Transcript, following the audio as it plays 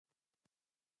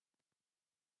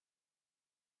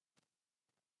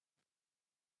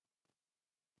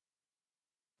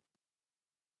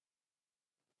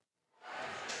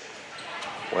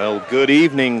Well, good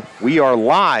evening. We are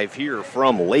live here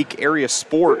from Lake Area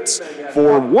Sports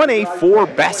for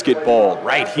 1A4 basketball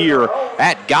right here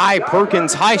at Guy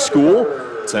Perkins High School.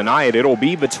 Tonight it'll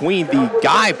be between the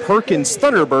Guy Perkins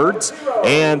Thunderbirds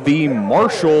and the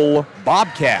Marshall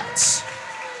Bobcats.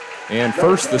 And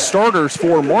first, the starters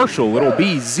for Marshall. It'll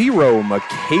be 0,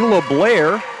 Michaela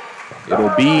Blair.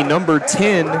 It'll be number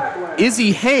 10,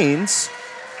 Izzy Haynes.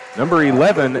 Number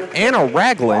 11, Anna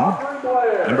Ragland.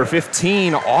 Number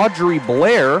 15, Audrey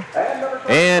Blair.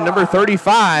 And number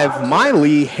 35,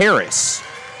 Miley Harris.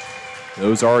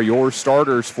 Those are your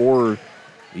starters for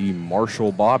the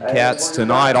Marshall Bobcats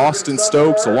tonight. Austin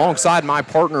Stokes alongside my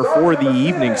partner for the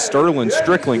evening, Sterling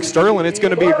Strickling. Sterling, it's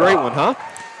going to be a great one, huh?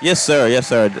 Yes, sir. Yes,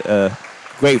 sir.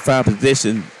 Great fine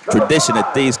tradition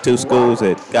at these two schools.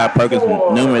 At Guy Perkins,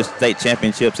 numerous state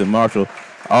championships, and Marshall,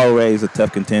 always a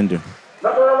tough contender.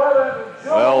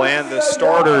 Well, and the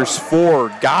starters for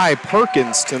Guy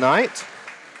Perkins tonight.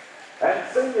 And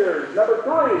seniors, number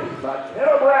 3,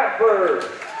 McKenna Bradford.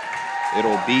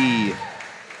 It'll be...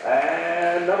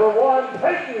 And number 1,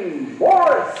 Peyton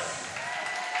Morris.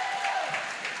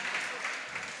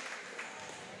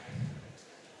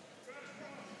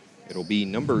 It'll be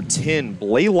number 10,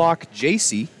 Blaylock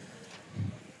Jacey.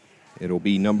 It'll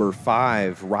be number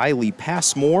 5, Riley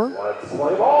Passmore.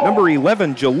 Number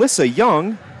 11, Jalissa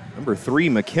Young. Number 3,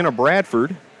 McKenna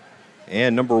Bradford.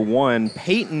 And number 1,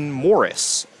 Peyton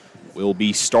Morris will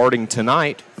be starting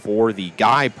tonight for the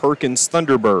Guy Perkins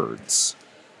Thunderbirds.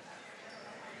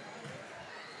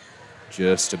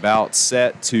 Just about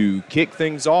set to kick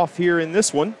things off here in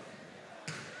this one.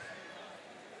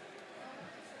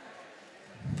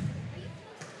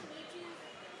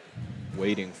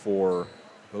 Waiting for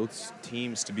both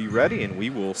teams to be ready, and we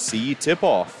will see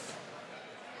tip-off.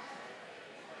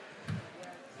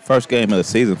 First game of the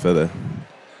season for the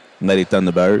Lady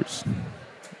Thunderbirds.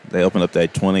 They opened up their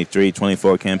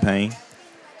 23-24 campaign.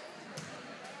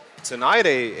 Tonight,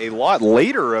 a lot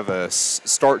later of a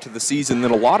start to the season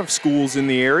than a lot of schools in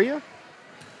the area.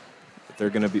 But they're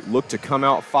going to look to come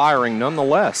out firing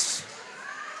nonetheless.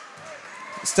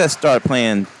 Let's start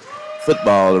playing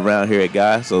football around here at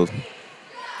Guy, so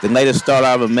the latest start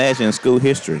I've imagined in school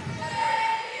history.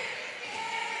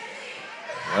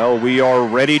 Well, we are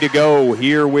ready to go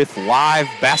here with live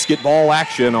basketball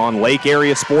action on Lake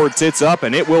Area Sports. It's up,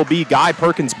 and it will be Guy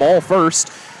Perkins ball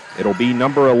first. It'll be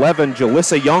number 11,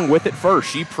 Jalissa Young with it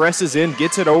first. She presses in,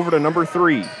 gets it over to number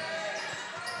 3.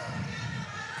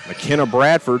 McKenna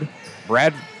Bradford.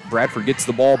 Bradford gets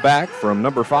the ball back from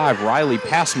number 5, Riley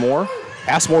Passmore.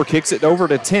 Passmore kicks it over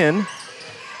to 10,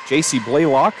 J.C.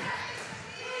 Blaylock.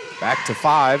 Back to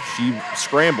 5. She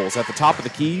scrambles at the top of the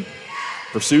key.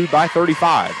 Pursued by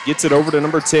 35. Gets it over to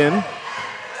number 10,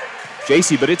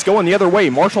 J.C., but it's going the other way.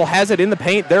 Marshall has it in the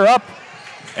paint. They're up,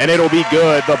 and it'll be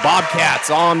good. The Bobcats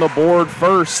on the board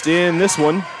first in this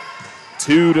one.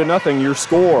 2-0 your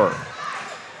score.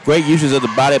 Great uses of the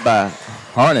body by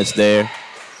Harness there.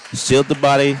 Shield the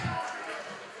body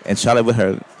and shot it with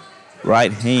her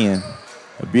right hand.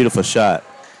 A beautiful shot.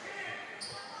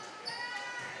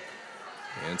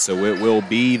 And so it will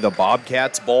be the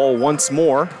Bobcats ball once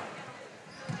more.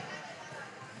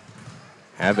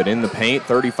 Have it in the paint.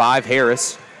 35,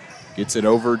 Harris gets it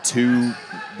over to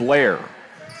Blair.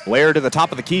 Blair to the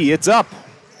top of the key. It's up.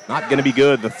 Not going to be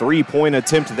good. The three-point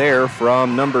attempt there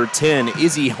from number 10,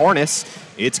 Izzy Harness.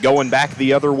 It's going back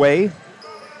the other way.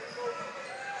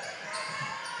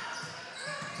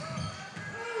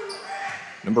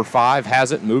 Number 5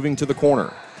 has it, moving to the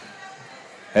corner.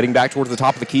 Heading back towards the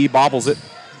top of the key, bobbles it.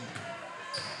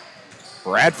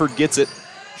 Bradford gets it.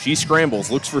 She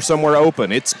scrambles, looks for somewhere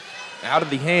open. It's out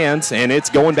of the hands, and it's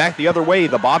going back the other way.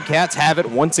 The Bobcats have it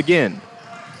once again.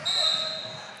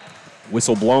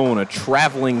 Whistle blown, a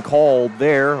traveling call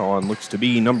there on looks to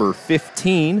be number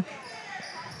 15.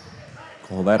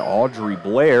 Call that Audrey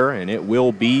Blair, and it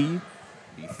will be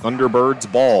the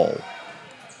Thunderbirds ball.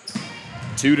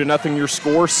 2-0 your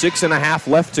score, 6.5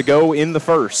 left to go in the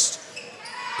first.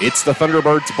 It's the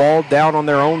Thunderbirds ball down on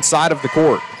their own side of the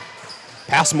court.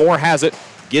 Passmore has it,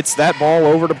 gets that ball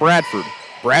over to Bradford.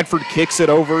 Bradford kicks it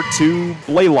over to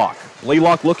Blaylock.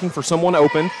 Blaylock looking for someone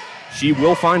open. She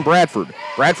will find Bradford.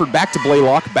 Bradford back to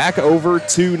Blaylock, back over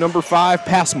to number 5,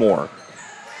 Passmore.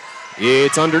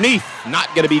 It's underneath, not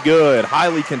going to be good.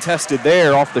 Highly contested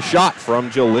there off the shot from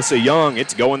Jalissa Young.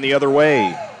 It's going the other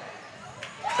way.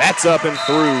 That's up and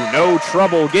through, no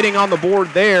trouble getting on the board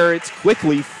there. It's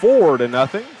quickly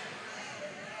 4-0.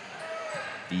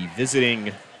 The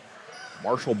visiting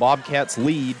Marshall Bobcats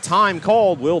lead. Time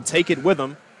called. We'll take it with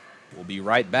them. We'll be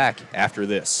right back after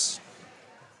this.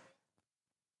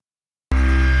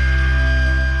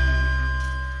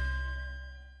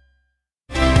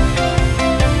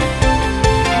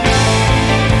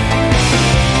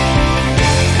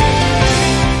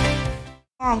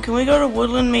 Mom, can we go to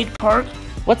Woodland Mead Park?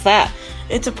 What's that?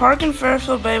 It's a park in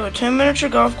Fairfield Bay with 2 miniature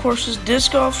golf courses,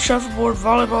 disc golf, shuffleboard,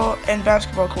 volleyball, and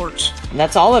basketball courts. And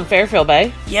that's all in Fairfield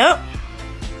Bay? Yep.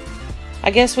 I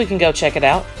guess we can go check it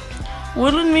out.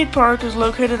 Woodland Mead Park is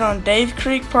located on Dave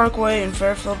Creek Parkway in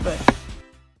Fairfield Bay.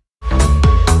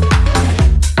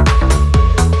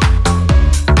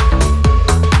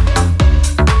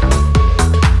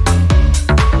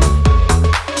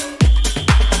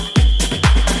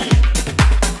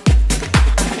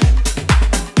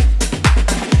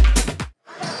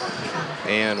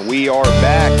 And we are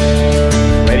back,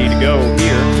 ready to go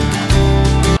here.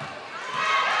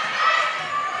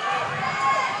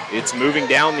 It's moving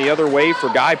down the other way for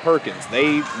Guy Perkins.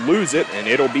 They lose it, and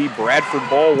it'll be Bradford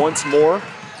ball once more.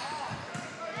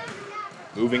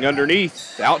 Moving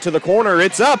underneath, out to the corner,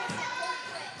 it's up.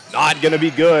 Not gonna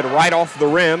be good, right off the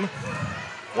rim.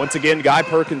 Once again, Guy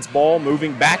Perkins ball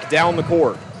moving back down the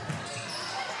court.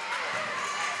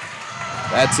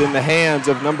 That's in the hands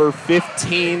of number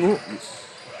 15,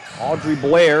 Audrey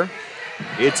Blair.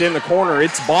 It's in the corner,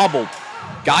 it's bobbled.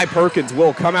 Guy Perkins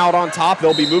will come out on top.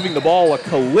 They'll be moving the ball, a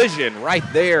collision right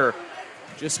there.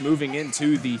 Just moving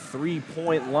into the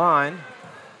 3-point line.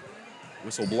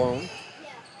 Whistle blown.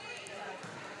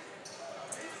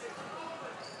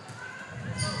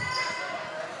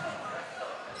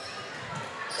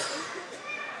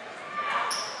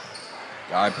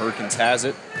 Guy Perkins has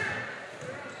it.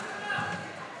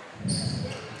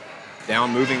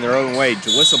 Down moving their own way.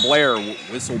 Jalissa Blair,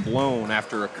 whistle blown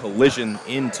after a collision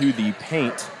into the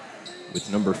paint with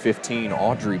number 15,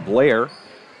 Audrey Blair.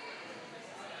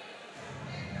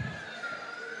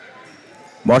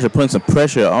 Marshall putting some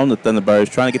pressure on the Thunderbirds,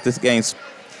 trying to get this game,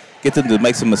 get them to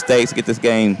make some mistakes, get this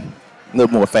game a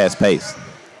little more fast-paced.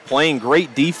 Playing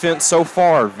great defense so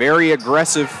far, very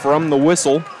aggressive from the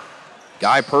whistle.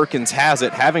 Guy Perkins has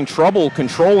it, having trouble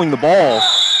controlling the ball.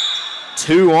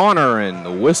 2 on her, and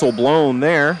the whistle blown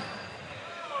there.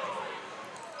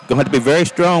 Gonna have to be very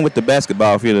strong with the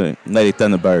basketball for the Lady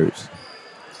Thunderbirds.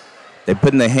 They're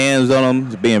putting their hands on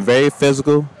them, being very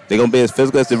physical. They're gonna be as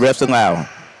physical as the refs allow.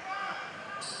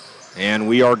 And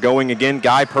we are going again.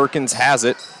 Guy Perkins has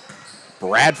it.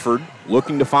 Bradford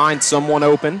looking to find someone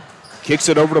open. Kicks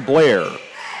it over to Blair.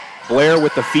 Blair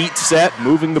with the feet set,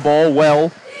 moving the ball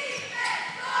well.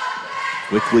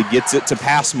 Quickly gets it to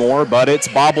Passmore, but it's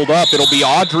bobbled up. It'll be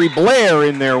Audrey Blair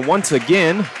in there once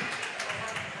again.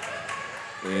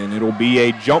 And it'll be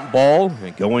a jump ball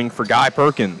going for Guy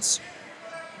Perkins.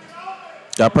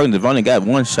 Guy Perkins have only got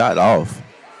 1 shot off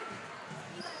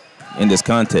in this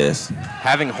contest.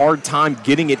 Having a hard time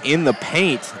getting it in the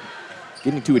paint,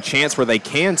 getting to a chance where they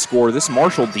can score. This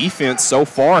Marshall defense so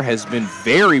far has been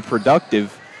very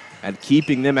productive at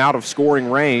keeping them out of scoring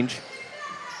range.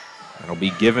 That'll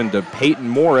be given to Peyton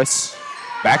Morris.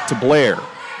 Back to Blair. To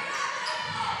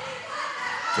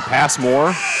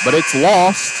Passmore, but it's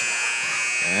lost.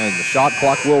 And the shot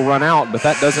clock will run out, but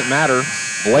that doesn't matter.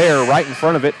 Blair right in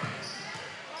front of it.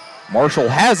 Marshall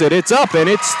has it, it's up, and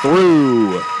it's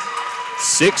through.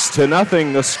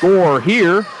 6-0 the score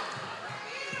here.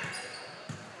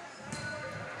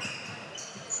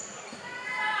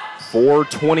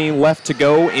 .420 left to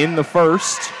go in the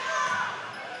first.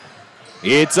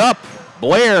 It's up.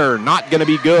 Blair not going to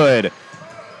be good.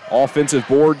 Offensive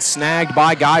board snagged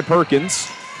by Guy Perkins.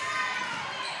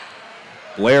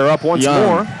 Blair up once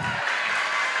more.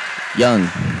 Young.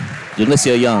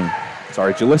 Jalissa Young.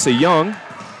 Sorry, Jalissa Young.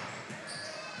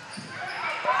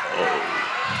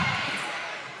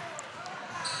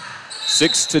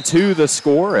 Six to 2 the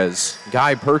score as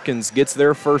Guy Perkins gets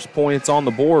their first points on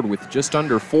the board with just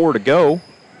under 4 to go.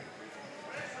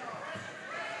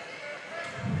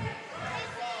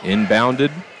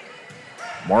 Inbounded.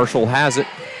 Marshall has it.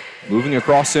 Moving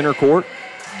across center court.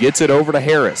 Gets it over to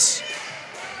Harris.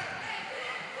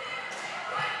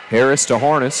 Harris to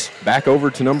Harness. Back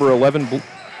over to number 11,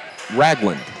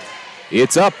 Ragland.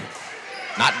 It's up.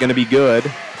 Not going to be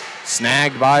good.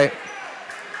 Snagged by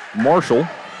Marshall.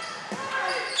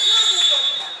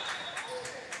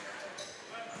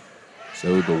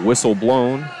 So the whistle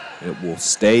blown. It will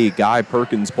stay Guy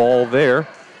Perkins' ball there.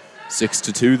 6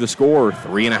 to 2 the score,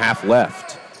 3.5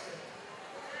 left.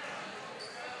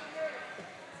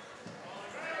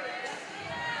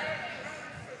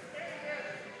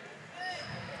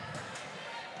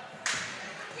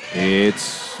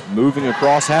 It's moving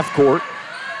across half court.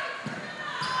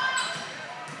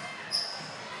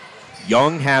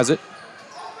 Young has it.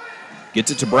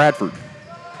 Gets it to Bradford.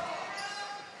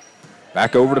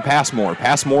 Back over to Passmore.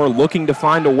 Passmore looking to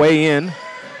find a way in.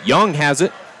 Young has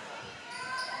it.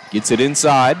 Gets it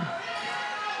inside.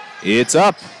 It's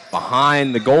up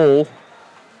behind the goal.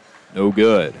 No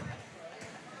good.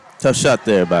 Tough shot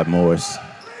there by Morris.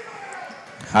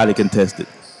 Highly contested.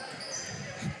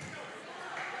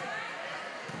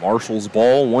 Marshall's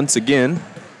ball once again.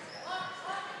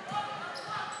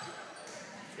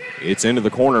 It's into the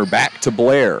corner, back to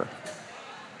Blair.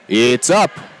 It's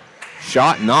up.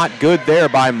 Shot not good there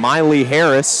by Miley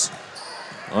Harris.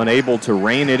 Unable to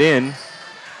rein it in.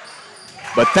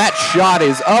 But that shot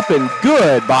is up and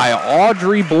good by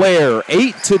Audrey Blair.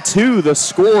 8-2 the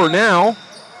score now.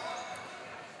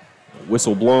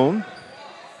 Whistle blown.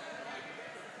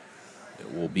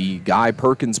 It will be Guy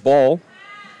Perkins' ball.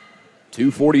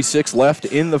 2:46 left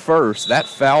in the first. That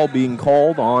foul being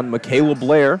called on Michaela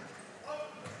Blair.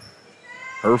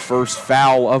 Her first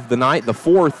foul of the night, the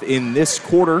fourth in this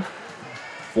quarter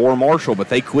for Marshall, but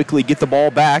they quickly get the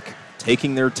ball back,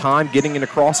 taking their time, getting it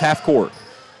across half court.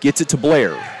 Gets it to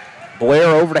Blair. Blair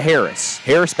over to Harris.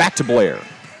 Harris back to Blair.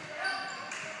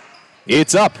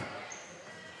 It's up.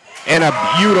 And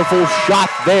a beautiful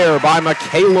shot there by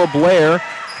Michaela Blair.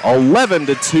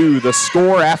 11-2 the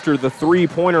score after the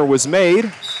three-pointer was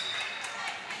made.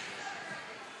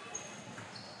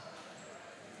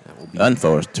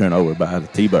 Unforced turnover by the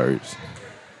T-Birds.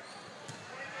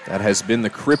 That has been the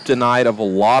kryptonite of a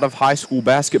lot of high school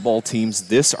basketball teams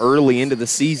this early into the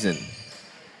season.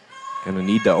 Going to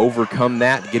need to overcome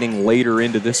that getting later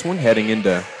into this one, heading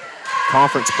into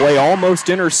conference play. Almost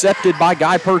intercepted by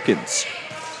Guy Perkins.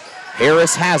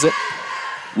 Harris has it,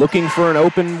 looking for an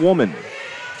open woman.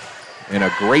 And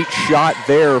a great shot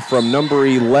there from number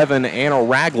 11, Anna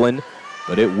Ragland,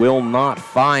 but it will not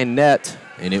find net,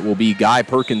 and it will be Guy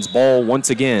Perkins' ball once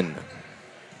again.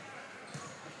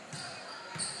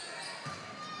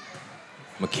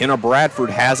 McKenna Bradford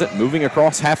has it, moving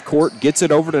across half court, gets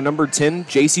it over to number 10,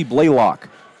 J.C. Blaylock.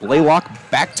 Blaylock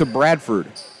back to Bradford.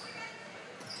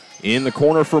 In the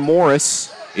corner for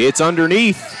Morris. It's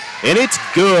underneath, and it's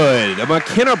good.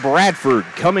 McKenna Bradford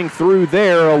coming through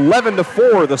there.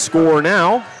 11-4 the score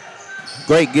now.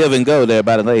 Great give and go there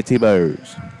by the Lady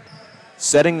T-Birds.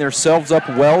 Setting themselves up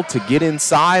well to get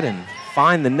inside and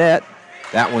find the net.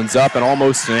 That one's up and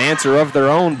almost an answer of their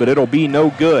own, but it'll be no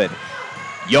good.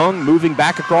 Young moving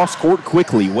back across court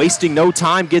quickly, wasting no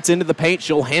time, gets into the paint.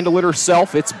 She'll handle it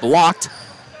herself. It's blocked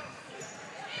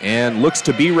and looks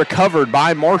to be recovered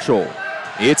by Marshall.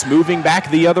 It's moving back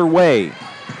the other way,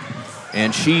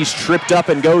 and she's tripped up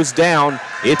and goes down.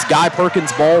 It's Guy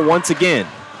Perkins' ball once again.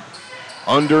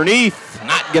 Underneath,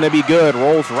 not going to be good.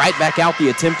 Rolls right back out. The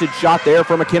attempted shot there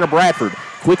from McKenna Bradford.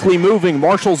 Quickly moving,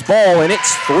 Marshall's ball, and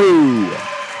it's through.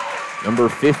 Number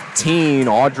 15,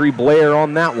 Audrey Blair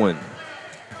on that one.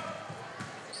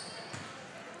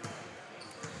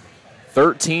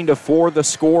 13-4 the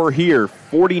score here.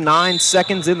 49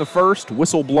 seconds in the first.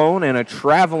 Whistle blown and a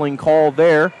traveling call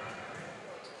there.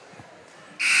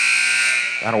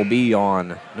 That'll be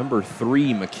on number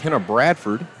 3, McKenna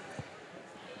Bradford.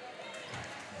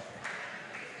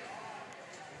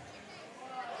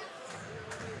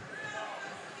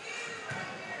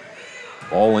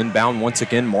 Ball inbound once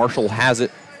again. Marshall has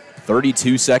it.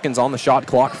 32 seconds on the shot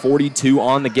clock, 42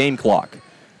 on the game clock.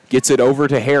 Gets it over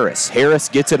to Harris. Harris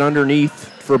gets it underneath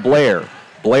for Blair.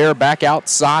 Blair back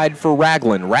outside for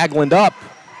Ragland. Ragland up.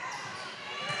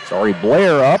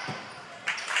 Blair up.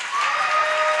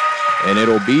 And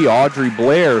it'll be Audrey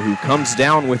Blair who comes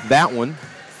down with that one.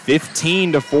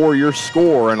 15-4 your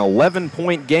score, an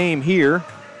 11-point game here.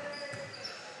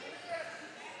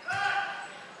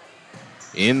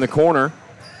 In the corner,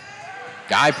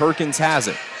 Guy Perkins has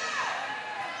it.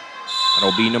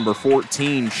 That'll be number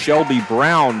 14, Shelby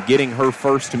Brown, getting her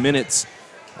first minutes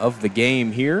of the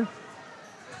game here.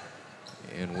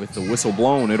 And with the whistle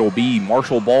blown, it'll be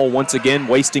Marshall ball once again,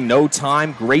 wasting no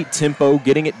time. Great tempo,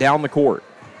 getting it down the court.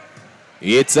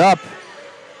 It's up.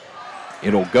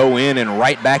 It'll go in and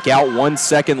right back out. 1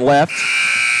 second left.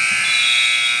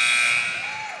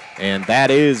 And that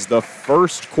is the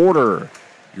first quarter.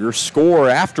 Your score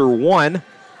after one.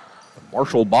 The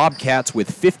Marshall Bobcats with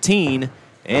 15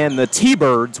 and the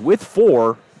T-Birds with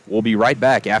 4. We'll be right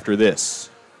back after this.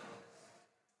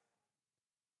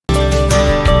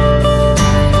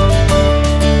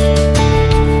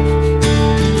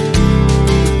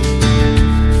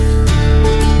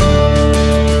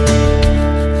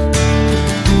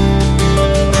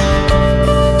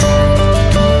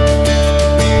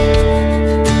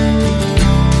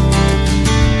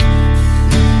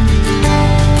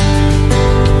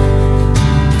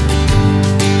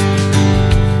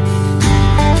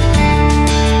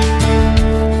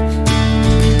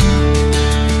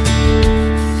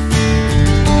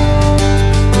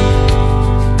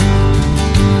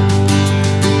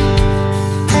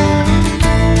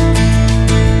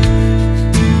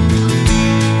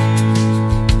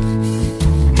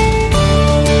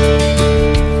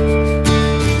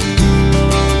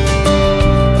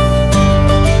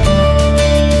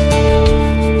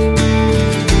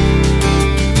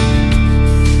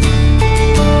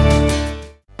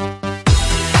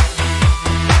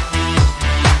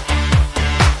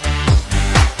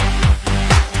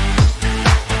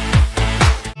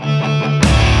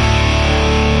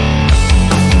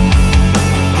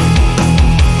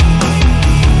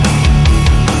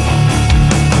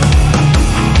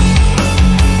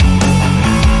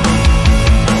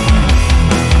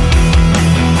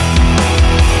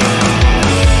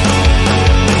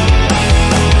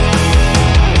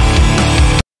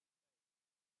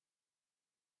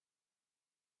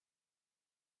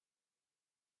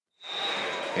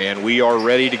 And we are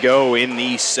ready to go in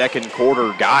the second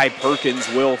quarter. Guy Perkins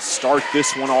will start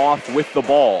this one off with the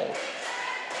ball.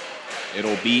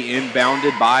 It'll be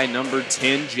inbounded by number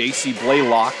 10, J.C.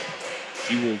 Blaylock.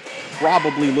 She will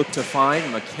probably look to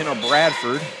find McKenna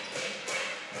Bradford.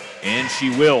 And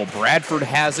she will. Bradford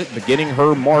has it, beginning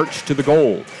her march to the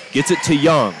goal. Gets it to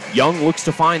Young. Young looks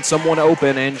to find someone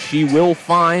open, and she will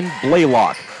find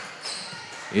Blaylock.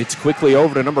 It's quickly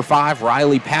over to number 5,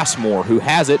 Riley Passmore, who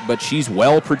has it, but she's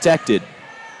well protected.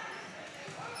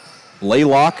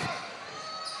 Blaylock,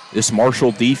 this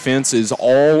Marshall defense is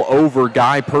all over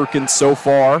Guy Perkins so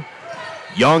far.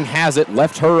 Young has it,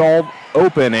 left her all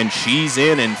open, and she's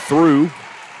in and through.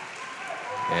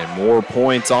 And more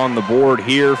points on the board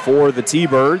here for the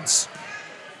T-Birds.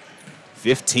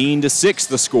 15-6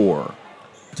 the score.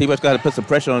 T-Birds got to put some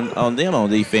pressure on them on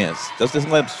defense. Just let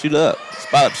them shoot up,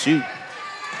 spot up, shoot.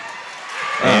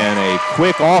 And a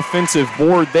quick offensive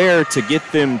board there to get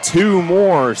them 2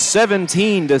 more.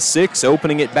 17-6,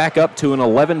 opening it back up to an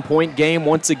 11-point game.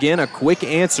 Once again, a quick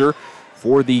answer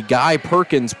for the Guy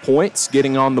Perkins points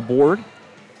getting on the board.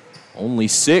 Only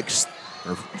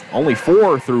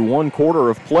 4 through 1 quarter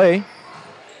of play.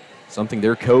 Something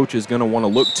their coach is going to want to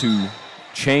look to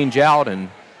change out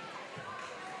and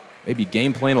maybe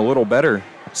game plan a little better.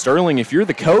 Sterling, if you're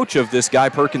the coach of this Guy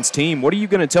Perkins team, what are you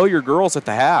going to tell your girls at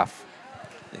the half?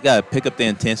 They got to pick up the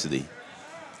intensity.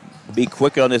 Be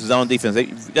quicker on this zone defense.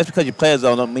 Just because you play a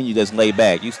zone don't mean you just lay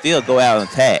back. You still go out and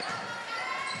attack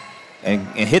and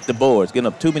hit the boards, getting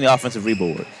up too many offensive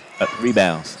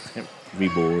rebounds.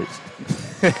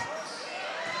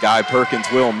 Guy Perkins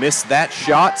will miss that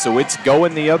shot, so it's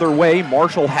going the other way.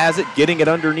 Marshall has it, getting it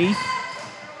underneath.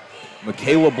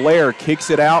 Michaela Blair kicks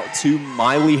it out to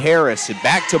Miley Harris. And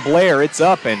back to Blair, it's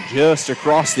up and just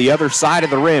across the other side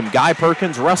of the rim. Guy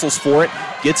Perkins wrestles for it,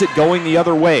 gets it going the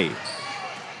other way.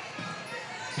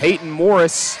 Peyton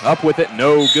Morris up with it,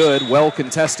 no good. Well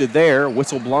contested there,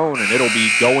 whistle blown, and it'll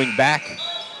be going back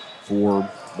for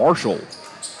Marshall.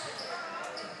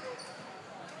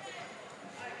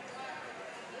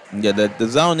 Yeah, the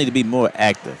zone need to be more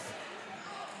active.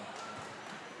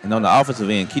 And on the offensive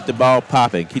end, keep the ball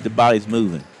popping, keep the bodies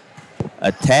moving.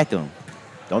 Attack them.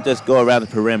 Don't just go around the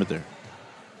perimeter.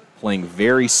 Playing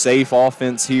very safe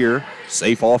offense here.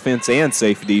 Safe offense and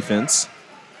safe defense.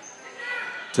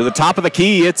 To the top of the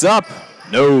key, it's up.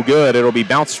 No good. It'll be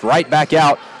bounced right back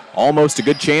out. Almost a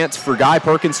good chance for Guy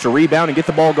Perkins to rebound and get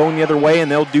the ball going the other way,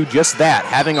 and they'll do just that.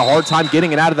 Having a hard time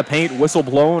getting it out of the paint, whistle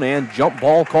blown, and jump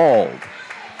ball called.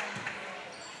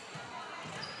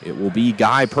 It will be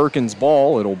Guy Perkins'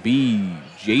 ball. It'll be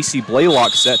J.C.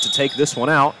 Blaylock set to take this one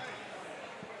out.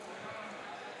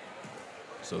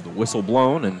 So the whistle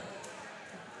blown, and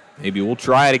maybe we'll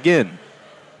try it again.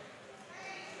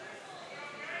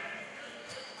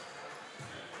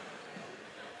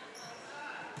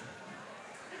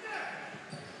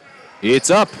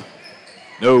 It's up.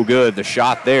 No good. The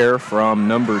shot there from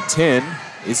number 10,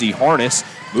 Izzy Harness.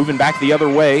 Moving back the other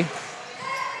way.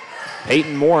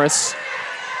 Peyton Morris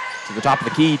to the top of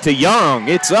the key to Young.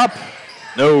 It's up.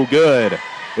 No good.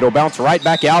 It'll bounce right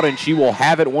back out, and she will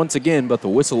have it once again, but the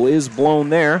whistle is blown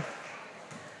there.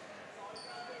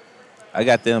 I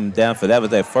got them down for that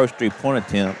was their first three-point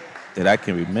attempt that I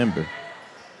can remember.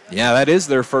 Yeah, that is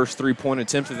their first three-point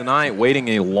attempt of the night, waiting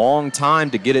a long time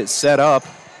to get it set up.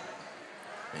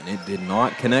 And it did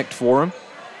not connect for him.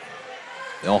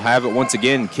 They'll have it once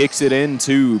again. Kicks it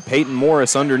into Peyton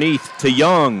Morris underneath to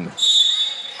Young.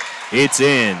 It's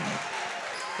in.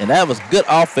 And that was good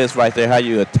offense right there, how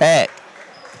you attack.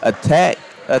 Don't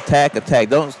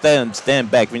stand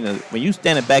back. When you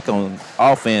standing back on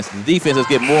offense, the defenses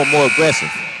get more and more aggressive.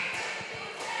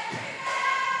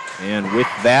 And with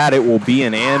that, it will be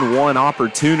an and one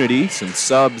opportunity. Some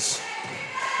subs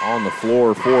on the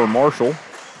floor for Marshall.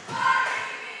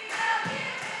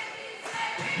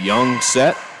 Young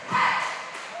set.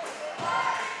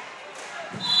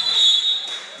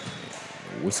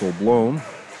 Whistle blown.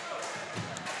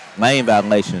 Lane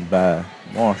violation by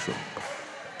Marshall.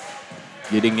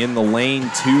 Getting in the lane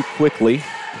too quickly.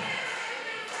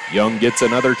 Young gets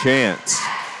another chance.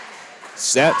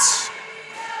 Sets.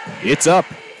 It's up.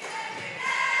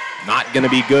 Not going to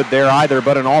be good there either,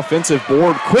 but an offensive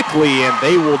board quickly, and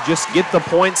they will just get the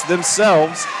points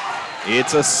themselves.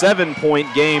 It's a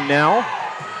 7-point game now.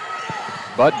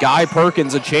 But Guy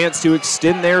Perkins a chance to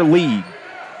extend their lead.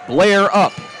 Blair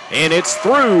up, and it's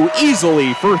through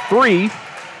easily for 3.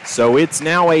 So it's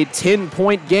now a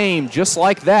 10-point game just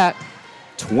like that.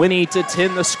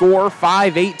 20-10 the score,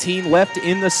 5:18 left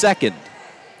in the second.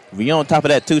 When you're on top of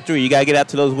that 2-3, you got to get out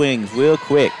to those wings real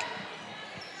quick.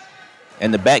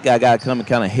 And the back guy got to come and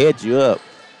kind of head you up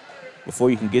before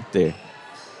you can get there.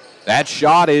 That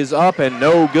shot is up and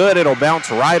no good. It'll bounce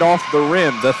right off the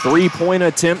rim. The three-point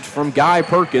attempt from Guy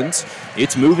Perkins.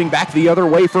 It's moving back the other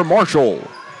way for Marshall.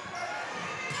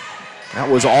 That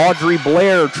was Audrey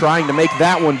Blair trying to make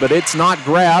that one, but it's not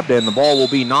grabbed, and the ball will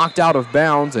be knocked out of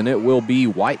bounds, and it will be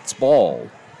White's ball.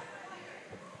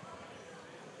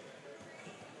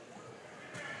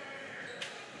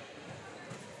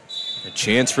 A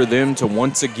chance for them to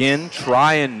once again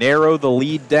try and narrow the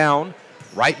lead down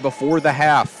right before the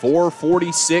half.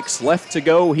 4:46 left to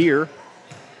go here.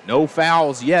 No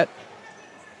fouls yet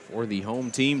for the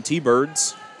home team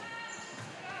T-Birds.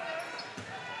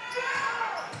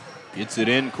 Gets it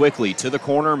in quickly to the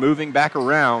corner, moving back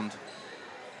around.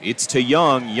 It's to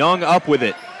Young. Young up with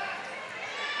it.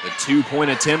 The two-point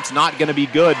attempt not going to be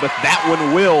good, but that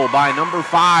one will by number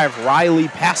 5, Riley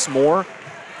Passmore.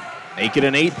 Make it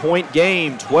an 8-point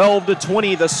game.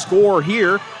 12-20 the score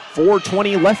here.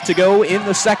 4:20 left to go in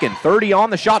the second. 30 on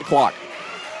the shot clock.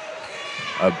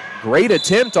 A great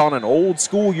attempt on an old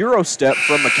school Euro step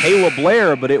from Michaela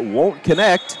Blair, but it won't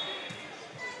connect.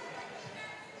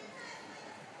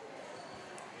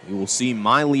 We will see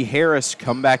Miley Harris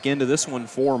come back into this one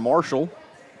for Marshall.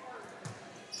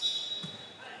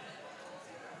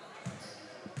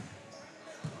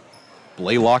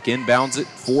 Blaylock inbounds it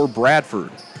for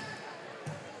Bradford.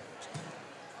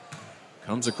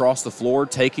 Comes across the floor,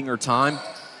 taking her time.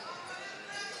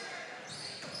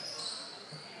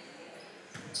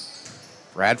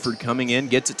 Bradford coming in,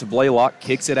 gets it to Blaylock,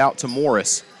 kicks it out to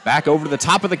Morris. Back over to the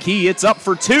top of the key, it's up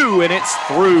for 2, and it's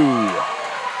through.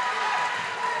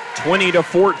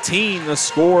 20-14 the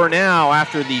score now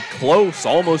after the close,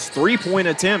 almost three-point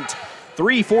attempt.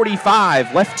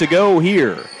 3:45 left to go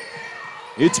here.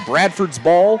 It's Bradford's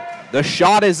ball. The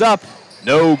shot is up.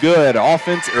 No good.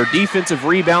 Offense or defensive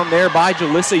rebound there by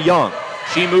Jalissa Young.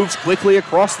 She moves quickly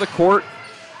across the court.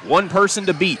 One person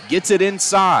to beat. Gets it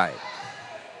inside.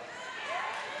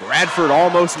 Bradford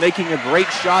almost making a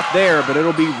great shot there, but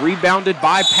it'll be rebounded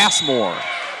by Passmore.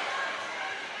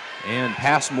 And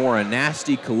Passmore, a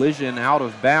nasty collision out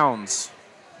of bounds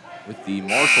with the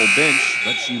Marshall bench,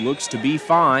 but she looks to be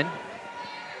fine.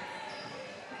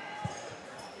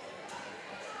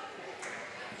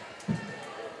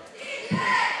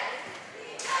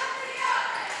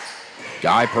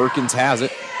 Guy Perkins has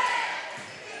it.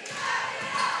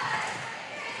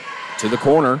 To the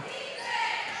corner.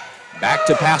 Back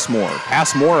to Passmore.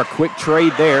 Passmore, a quick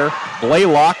trade there.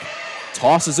 Blaylock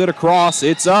tosses it across.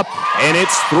 It's up, and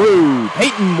it's through.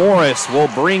 Peyton Morris will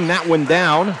bring that one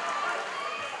down.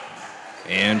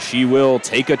 And she will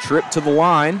take a trip to the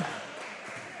line.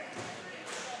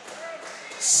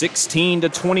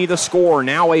 16-20 the score.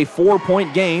 Now a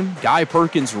 4-point game. Guy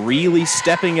Perkins really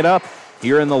stepping it up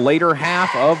here in the later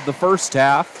half of the first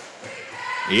half.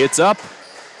 It's up.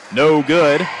 No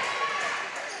good.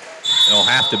 They'll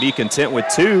have to be content with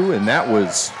 2, and that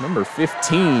was number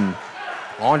 15,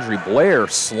 Audrey Blair,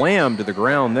 slammed to the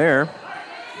ground there.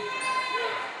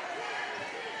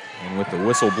 And with the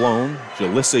whistle blown,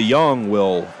 Jalissa Young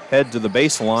will head to the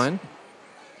baseline.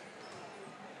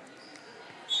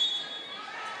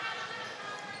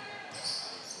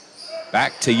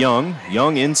 Back to Young.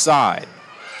 Young inside.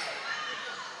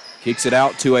 Kicks it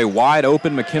out to a wide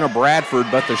open McKenna Bradford,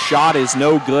 but the shot is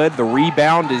no good. The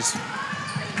rebound is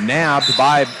nabbed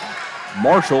by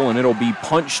Marshall, and it'll be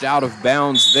punched out of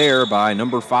bounds there by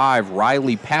number 5,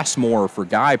 Riley Passmore for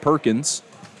Guy Perkins.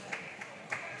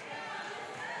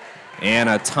 And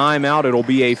a timeout. It'll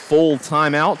be a full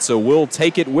timeout, so we'll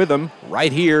take it with them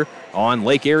right here on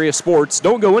Lake Area Sports.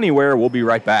 Don't go anywhere. We'll be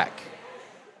right back.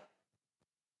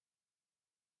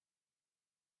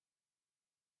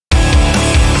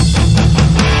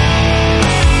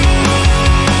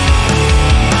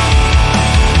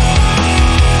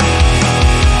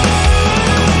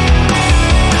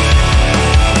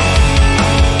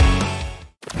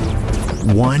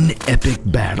 One epic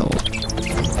battle.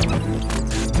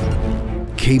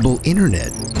 Cable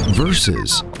internet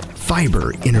versus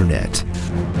fiber internet.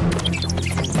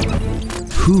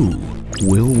 Who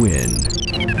will win?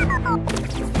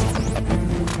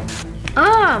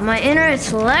 Oh, my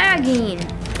internet's lagging.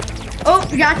 Oh,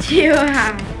 got you.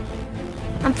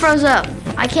 I'm froze up.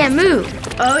 I can't move.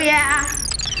 Oh, yeah.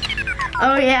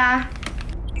 Oh, yeah.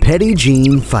 Petty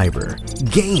Jean Fiber.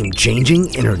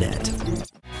 Game-changing internet.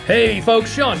 Hey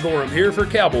folks, Sean Gorham here for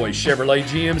Cowboys Chevrolet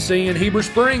GMC in Heber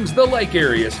Springs, the Lake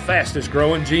Area's fastest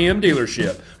growing GM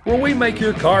dealership, where we make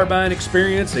your car buying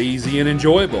experience easy and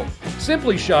enjoyable.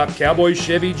 Simply shop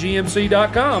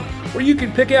CowboysChevyGMC.com, where you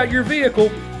can pick out your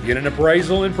vehicle, get an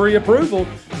appraisal and pre-approval,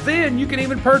 then you can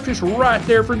even purchase right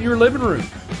there from your living room.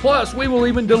 Plus, we will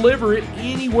even deliver it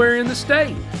anywhere in the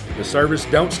state. The service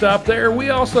don't stop there.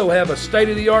 We also have a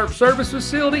state-of-the-art service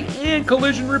facility and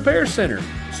collision repair center.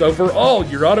 So for all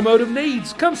your automotive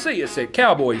needs, come see us at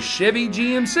Cowboy Chevy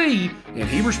GMC in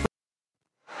Heber Springs.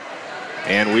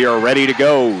 And we are ready to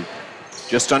go.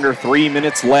 Just under 3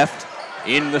 minutes left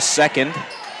in the second.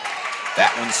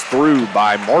 That one's through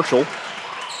by Marshall.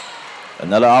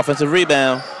 Another offensive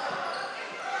rebound.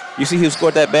 You see who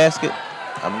scored that basket?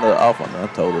 I'm a little off on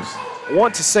that totals. I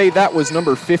want to say that was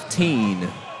number 15,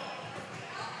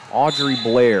 Audrey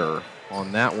Blair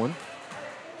on that one.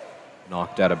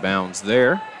 Knocked out of bounds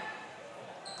there.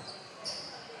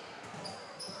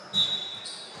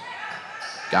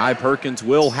 Guy Perkins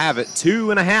will have it.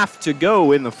 2.5 to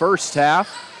go in the first half.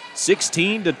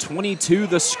 16-22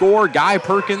 the score. Guy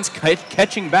Perkins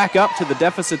catching back up to the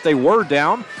deficit they were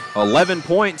down. 11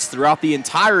 points throughout the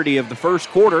entirety of the first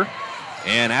quarter.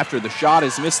 And after the shot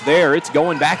is missed there, it's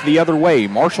going back the other way.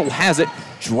 Marshall has it,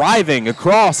 driving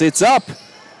across. It's up.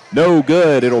 No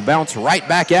good. It'll bounce right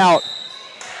back out.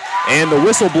 And the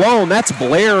whistle blown. That's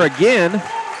Blair again.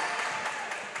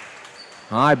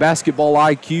 High basketball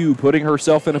IQ, putting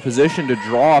herself in a position to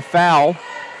draw a foul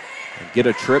and get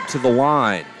a trip to the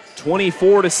line.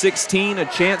 24-16, a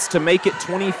chance to make it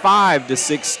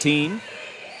 25-16.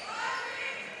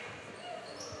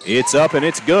 It's up and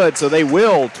it's good, so they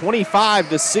will.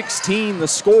 25-16 the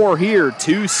score here.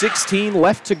 2:16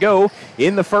 left to go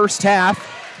in the first half.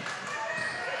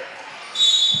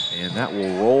 And that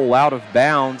will roll out of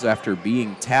bounds after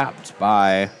being tapped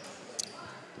by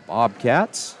the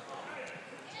Bobcats.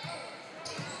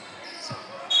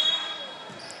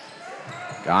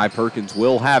 Guy Perkins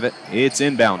will have it. It's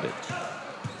inbounded.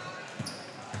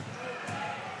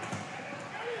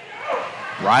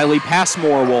 Riley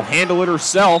Passmore will handle it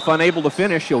herself, unable to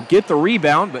finish. She'll get the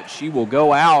rebound, but she will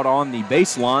go out on the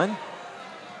baseline.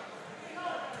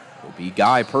 It'll be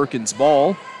Guy Perkins'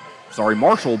 ball.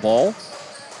 Marshall ball.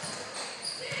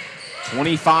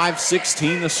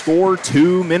 25-16 the score.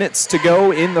 2 minutes to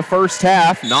go in the first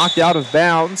half. Knocked out of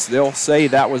bounds. They'll say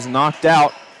that was knocked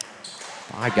out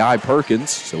by Guy Perkins,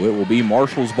 so it will be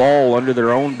Marshall's ball under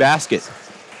their own basket.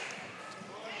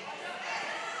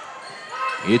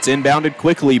 It's inbounded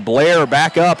quickly. Blair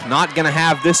back up, not going to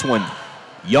have this one.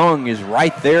 Young is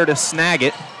right there to snag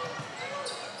it.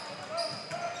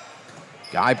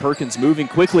 Guy Perkins moving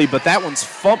quickly, but that one's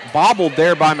bobbled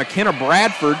there by McKenna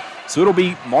Bradford, so it'll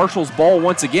be Marshall's ball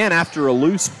once again after a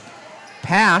loose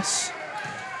pass.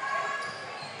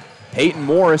 Peyton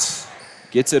Morris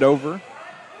gets it over.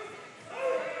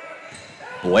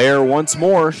 Blair once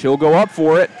more, she'll go up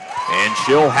for it, and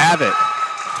she'll have it.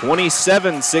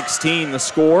 27-16 the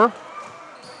score.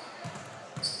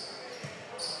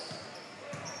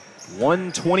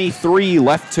 1:23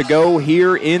 left to go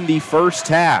here in the first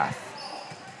half.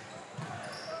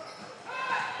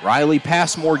 Riley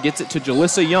Passmore gets it to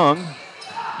Jalissa Young.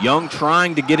 Young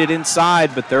trying to get it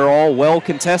inside, but they're all well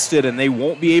contested, and they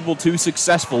won't be able to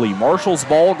successfully. Marshall's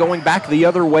ball going back the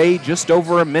other way, just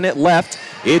over a minute left.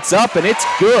 It's up, and it's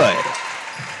good.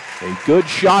 A good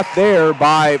shot there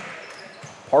by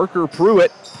Parker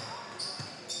Pruitt.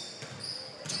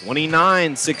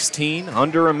 29-16,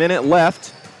 under a minute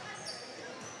left.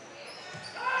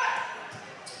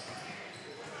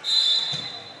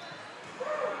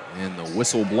 And the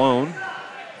whistle blown.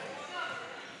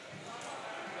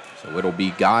 So it'll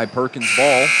be Guy Perkins'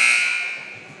 ball.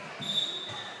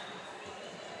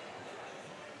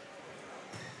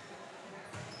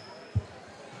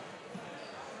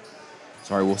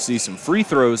 We'll see some free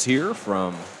throws here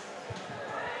from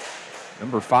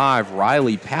number 5,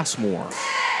 Riley Passmore.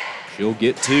 She'll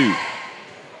get 2.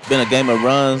 Been a game of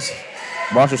runs.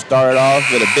 Marshall started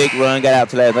off with a big run, got out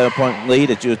to that 11-point lead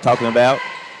that you were talking about.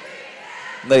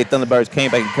 Lady Thunderbirds came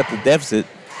back and cut the deficit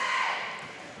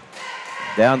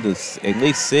down to at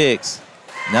least 6.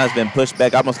 Now it's been pushed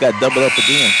back, almost got doubled up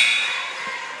again.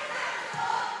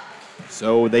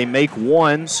 So they make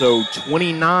 1, so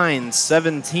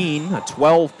 29-17, a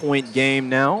 12-point game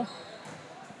now.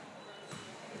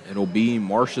 It'll be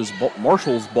Marshall's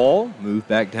ball, move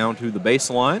back down to the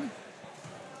baseline.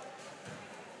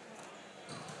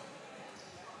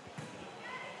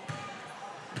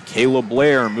 Kayla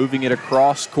Blair moving it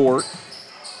across court.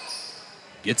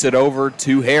 Gets it over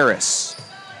to Harris.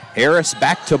 Harris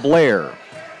back to Blair.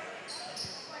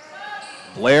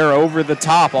 Blair over the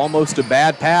top, almost a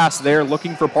bad pass there,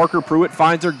 looking for Parker Pruitt,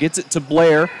 finds her, gets it to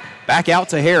Blair, back out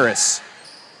to Harris.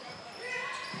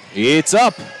 It's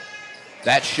up.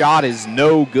 That shot is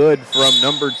no good from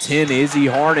number 10, Izzy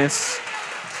Harness.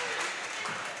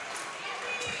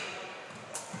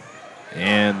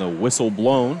 And the whistle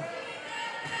blown.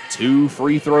 2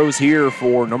 free throws here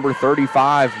for number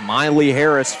 35, Miley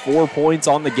Harris. 4 points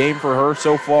on the game for her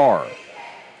so far.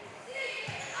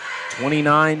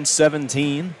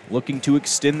 29-17, looking to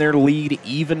extend their lead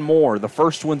even more. The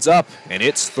first one's up, and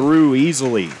it's through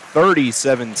easily,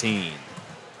 30-17.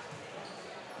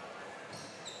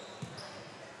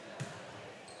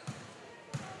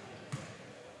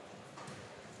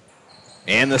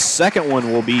 And the second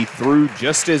one will be through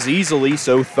just as easily,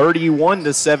 so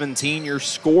 31-17 your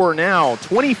score now.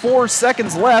 24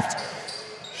 seconds left.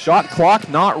 Shot clock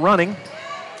not running.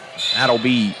 That'll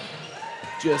be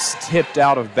just tipped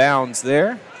out of bounds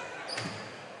there.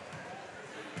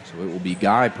 So it will be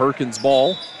Guy Perkins'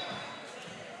 ball.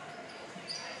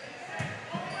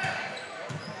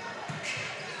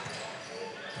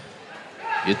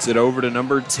 Gets it over to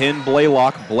number 10,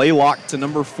 Blaylock. Blaylock to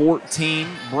number 14,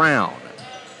 Brown.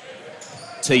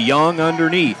 To Young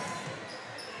underneath.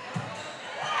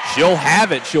 She'll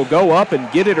have it. She'll go up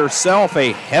and get it herself.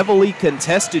 A heavily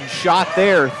contested shot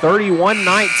there.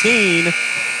 31-19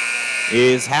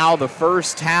 is how the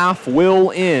first half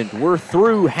will end. We're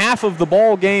through half of the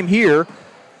ball game here.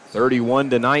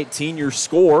 31-19 your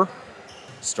score.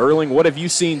 Sterling, what have you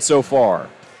seen so far?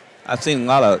 I've seen a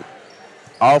lot of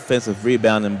offensive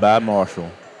rebounding by Marshall,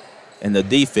 and the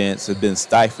defense has been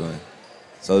stifling.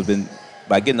 So it's been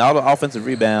by getting all the offensive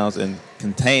rebounds and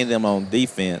containing them on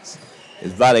defense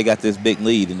is why they got this big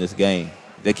lead in this game.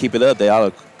 They keep it up, they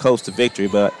ought to coast to victory,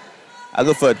 but I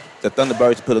look for the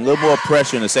Thunderbirds to put a little more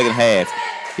pressure in the second half.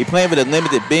 He's playing with a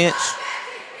limited bench,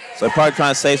 so they're probably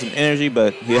trying to save some energy,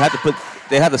 but they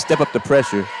have to step up the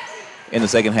pressure in the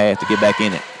second half to get back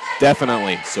in it.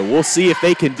 Definitely. So we'll see if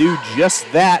they can do just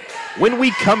that when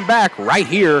we come back right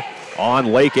here on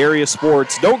Lake Area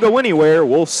Sports. Don't go anywhere.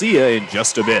 We'll see you in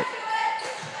just a bit.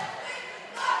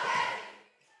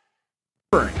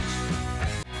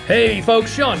 Hey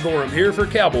folks, Sean Gorham here for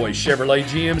Cowboys Chevrolet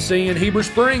GMC in Heber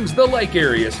Springs, the Lake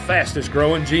Area's fastest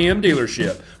growing GM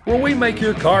dealership, where we make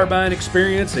your car buying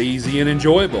experience easy and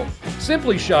enjoyable.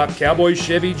 Simply shop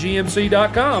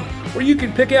CowboysChevyGMC.com, where you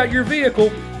can pick out your vehicle,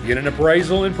 get an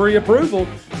appraisal and pre-approval,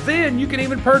 then you can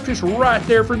even purchase right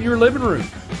there from your living room.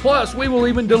 Plus, we will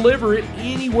even deliver it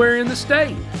anywhere in the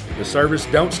state. The service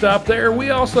don't stop there.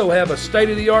 We also have a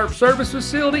state-of-the-art service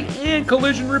facility and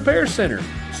collision repair center.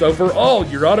 So for all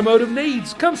your automotive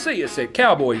needs, come see us at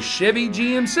Cowboys Chevy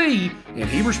GMC in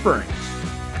Heber Springs.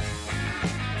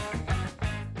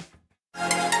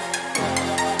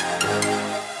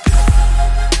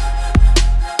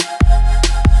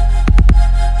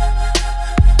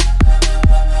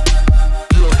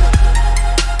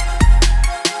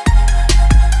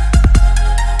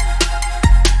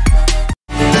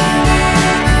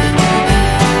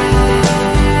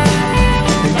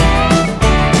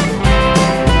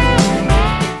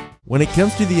 When it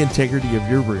comes to the integrity of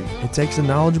your roof, it takes a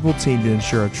knowledgeable team to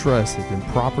ensure a truss has been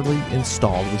properly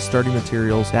installed with sturdy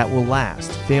materials that will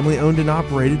last. Family owned and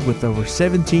operated with over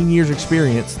 17 years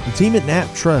experience, the team at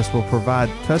Knapp Truss will provide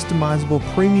customizable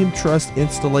premium truss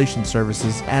installation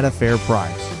services at a fair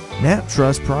price. Knapp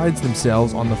Truss prides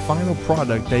themselves on the final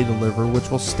product they deliver,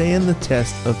 which will stand the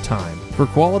test of time. For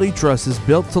quality trusses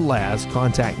built to last,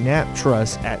 contact Knapp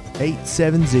Truss at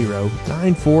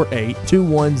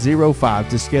 870-948-2105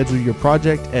 to schedule your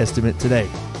project estimate today.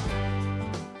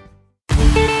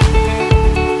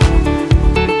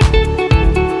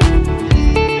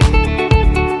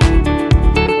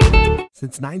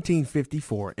 Since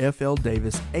 1954, F.L.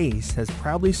 Davis Ace has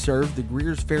proudly served the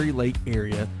Greers Ferry Lake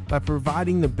area by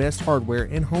providing the best hardware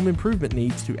and home improvement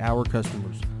needs to our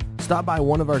customers. Stop by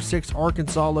one of our 6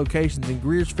 Arkansas locations in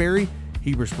Greers Ferry,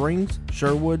 Heber Springs,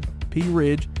 Sherwood, Pea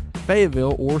Ridge,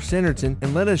 Fayetteville, or Centerton,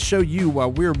 and let us show you why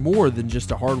we're more than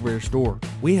just a hardware store.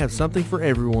 We have something for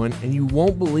everyone, and you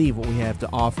won't believe what we have to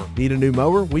offer. Need a new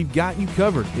mower? We've got you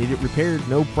covered. Need it repaired?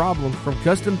 No problem. From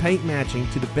custom paint matching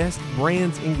to the best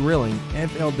brands in grilling,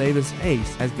 F.L. Davis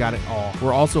Ace has got it all.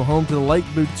 We're also home to the Lake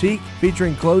Boutique,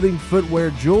 featuring clothing,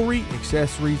 footwear, jewelry,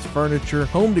 accessories, furniture,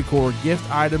 home decor, gift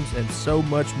items, and so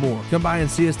much more. Come by and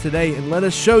see us today and let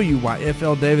us show you why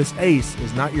F.L. Davis Ace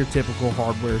is not your typical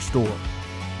hardware store.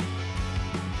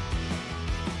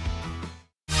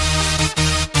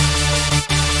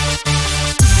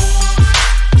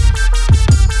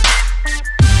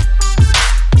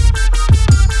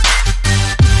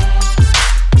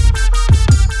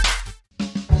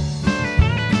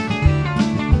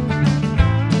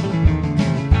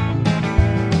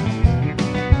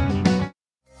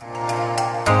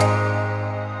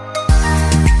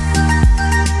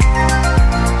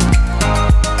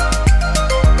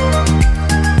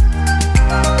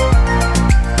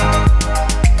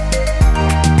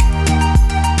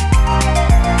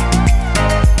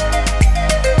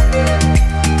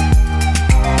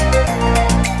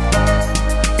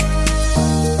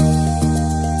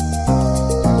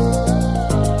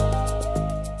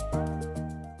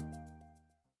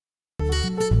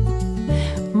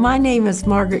 name is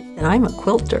Margaret, and I'm a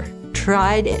quilter.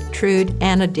 Tried, true,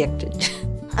 and addicted.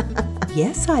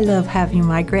 Yes, I love having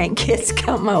my grandkids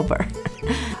come over.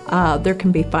 There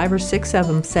can be 5 or 6 of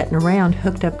them sitting around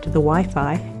hooked up to the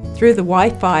Wi-Fi. Through the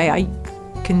Wi-Fi, I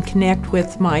can connect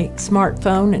with my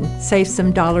smartphone and save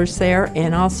some dollars there,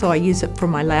 and also I use it for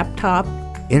my laptop.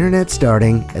 Internet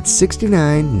starting at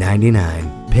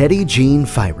 $69.99. Petit Jean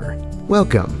Fiber.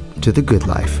 Welcome to the good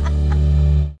life.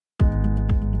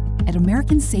 At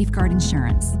American Safeguard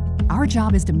Insurance, our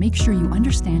job is to make sure you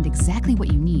understand exactly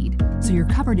what you need so you're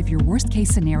covered if your worst-case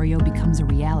scenario becomes a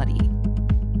reality.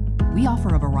 We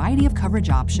offer a variety of coverage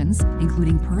options,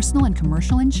 including personal and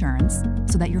commercial insurance,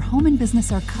 so that your home and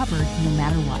business are covered no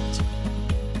matter what.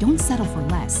 Don't settle for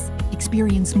less.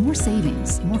 Experience more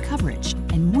savings, more coverage,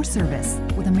 and more service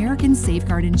with American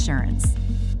Safeguard Insurance.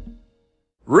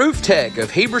 Roof Tech of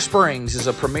Heber Springs is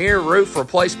a premier roof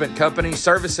replacement company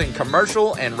servicing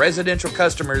commercial and residential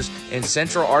customers in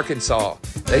central Arkansas.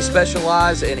 They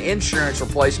specialize in insurance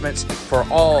replacements for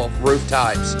all roof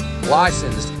types.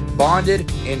 Licensed, bonded,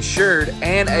 insured,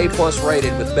 and A+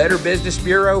 rated with Better Business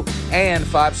Bureau and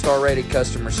 5-star rated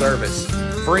customer service.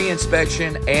 Free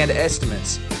inspection and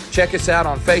estimates. Check us out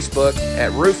on Facebook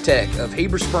at Roof Tech of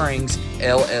Heber Springs,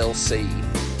 LLC.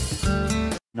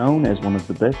 Known as one of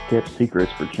the best-kept secrets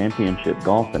for championship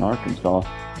golf in Arkansas,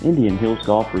 Indian Hills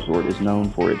Golf Resort is known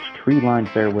for its tree-lined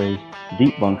fairways,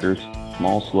 deep bunkers,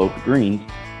 small sloped greens,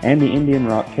 and the Indian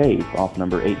Rock Cave off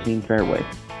number 18 fairway.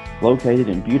 Located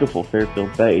in beautiful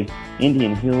Fairfield Bay,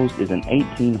 Indian Hills is an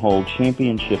 18-hole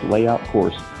championship layout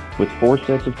course with 4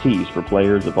 sets of tees for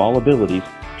players of all abilities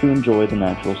to enjoy the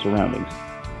natural surroundings.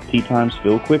 Tee times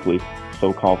fill quickly,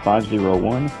 so call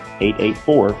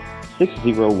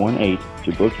 501-884-6018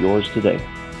 to book yours today.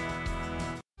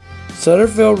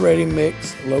 Sutterfield Ready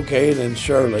Mix, located in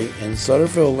Shirley, and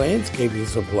Sutterfield Landscaping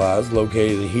Supplies,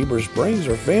 located in Heber Springs,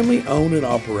 are family owned and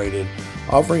operated,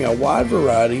 offering a wide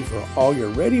variety for all your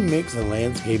ready mix and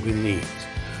landscaping needs.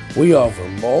 We offer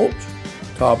mulch,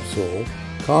 topsoil,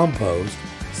 compost,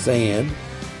 sand,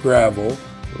 gravel,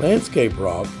 landscape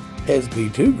rock,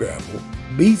 SP2 gravel,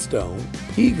 B-stone,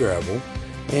 pea gravel,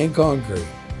 and concrete.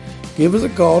 Give us a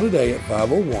call today at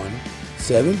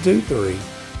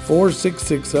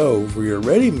 501-723-4660 for your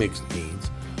ready mix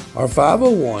needs, or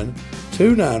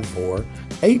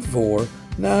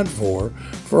 501-294-8494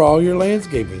 for all your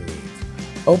landscaping needs.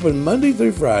 Open Monday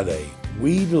through Friday.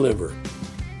 We deliver.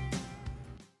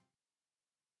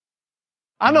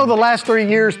 I know the last 3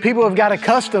 years people have got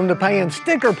accustomed to paying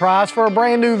sticker price for a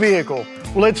brand new vehicle.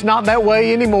 Well, it's not that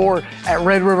way anymore at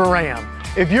Red River Ram.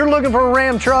 If you're looking for a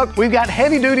Ram truck, we've got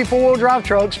heavy-duty four-wheel drive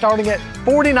trucks starting at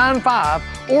 $49,500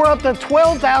 or up to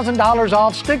 $12,000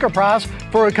 off sticker price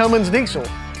for a Cummins diesel.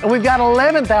 And we've got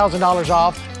 $11,000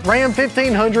 off Ram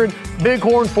 1500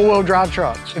 Bighorn four-wheel drive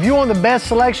trucks. If you want the best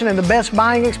selection and the best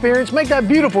buying experience, make that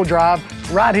beautiful drive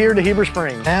right here to Heber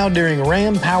Springs. Now during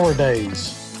Ram Power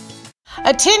Days.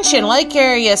 Attention Lake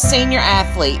Area senior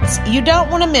athletes, you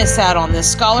don't want to miss out on this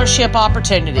scholarship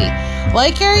opportunity.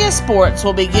 Lake Area Sports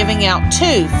will be giving out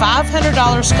 2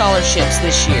 $500 scholarships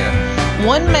this year.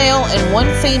 One male and one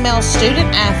female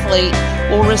student athlete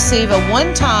will receive a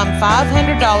one-time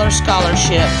 $500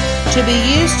 scholarship to be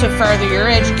used to further your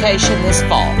education this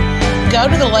fall. Go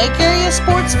to the Lake Area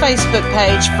Sports Facebook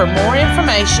page for more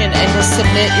information and to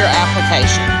submit your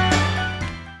application.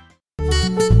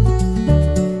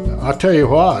 I'll tell you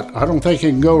what, I don't think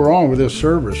you can go wrong with this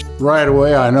service. Right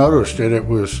away I noticed it. It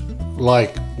was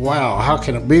like, wow, how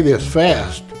can it be this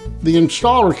fast? The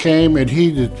installer came and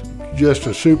he's just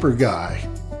a super guy.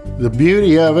 The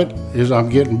beauty of it is I'm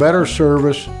getting better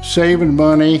service, saving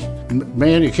money.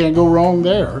 Man, you can't go wrong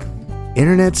there.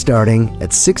 Internet starting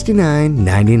at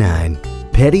 $69.99.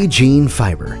 Petit Jean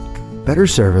Fiber. Better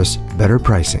service, better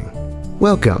pricing.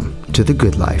 Welcome to the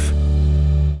good life.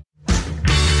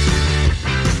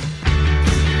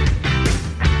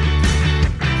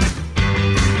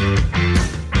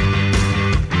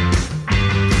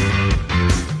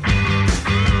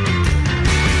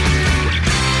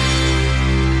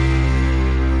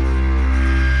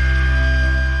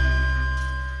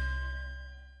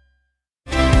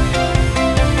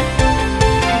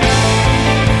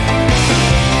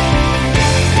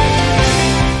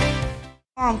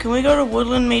 Can we go to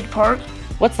Woodland Mead Park?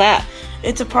 What's that?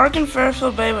 It's a park in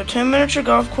Fairfield Bay with 2 miniature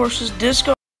golf courses, disc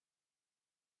golf.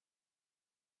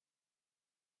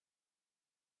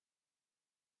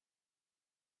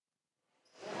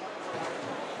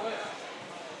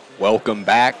 Welcome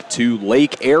back to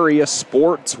Lake Area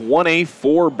Sports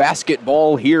 1A4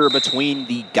 basketball here between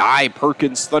the Guy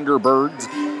Perkins Thunderbirds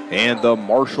and the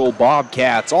Marshall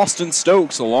Bobcats. Austin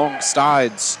Stokes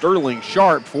alongside Sterling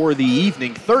Sharp for the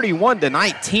evening.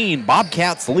 31-19,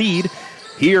 Bobcats lead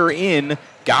here in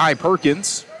Guy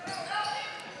Perkins.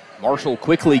 Marshall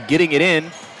quickly getting it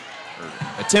in,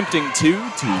 attempting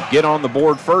to get on the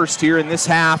board first here in this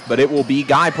half, but it will be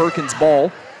Guy Perkins'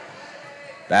 ball.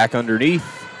 Back underneath,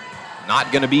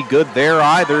 not going to be good there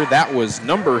either. That was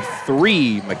number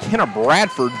 3, McKenna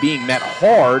Bradford, being met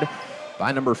hard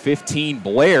by number 15,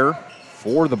 Blair,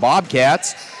 for the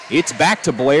Bobcats. It's back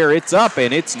to Blair. It's up,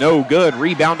 and it's no good.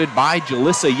 Rebounded by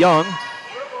Jalissa Young.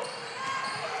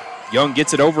 Young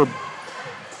gets it over,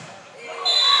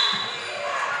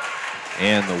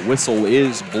 and the whistle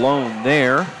is blown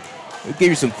there. We'll give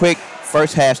you some quick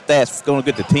first half stats. Going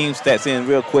to get the team stats in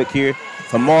real quick here.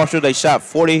 For Marshall, they shot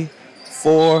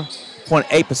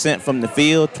 44.8% from the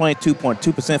field,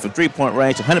 22.2% from three-point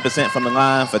range, 100% from the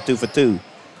line for 2 for 2.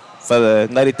 For the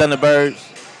Lady Thunderbirds,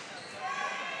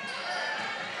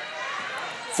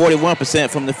 41%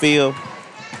 from the field,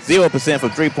 0% from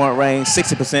three-point range,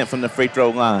 60% from the free throw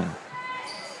line.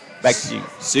 Back to you.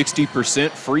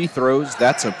 60% free throws.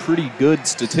 That's a pretty good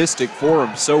statistic for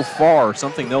them so far.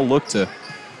 Something they'll look to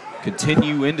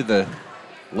continue into the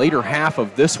later half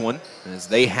of this one, as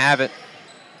they have it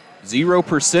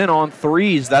 0% on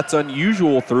threes. That's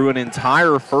unusual through an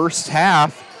entire first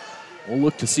half. We'll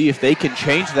look to see if they can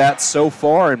change that so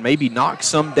far and maybe knock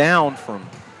some down from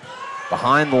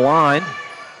behind the line.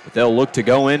 But they'll look to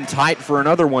go in tight for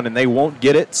another one, and they won't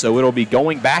get it, so it'll be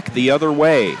going back the other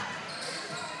way.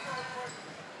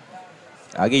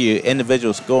 I'll give you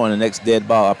individual score on the next dead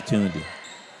ball opportunity.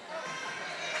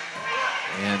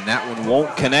 And that one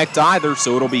won't connect either,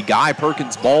 so it'll be Guy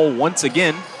Perkins' ball once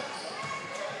again.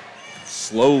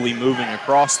 Slowly moving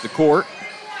across the court.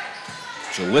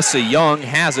 Jalissa Young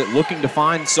has it, looking to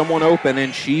find someone open,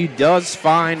 and she does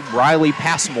find Riley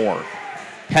Passmore.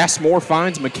 Passmore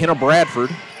finds McKenna Bradford.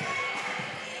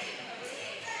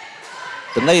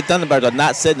 The Lady Thunderbirds are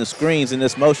not setting the screens in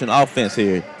this motion offense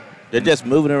here. They're just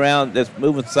moving around, just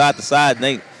moving side to side, and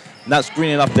they not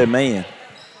screening off their man.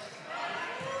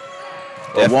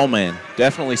 Or woman.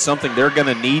 Definitely something they're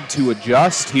going to need to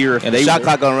adjust here. And the shot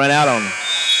clock going to run out on them.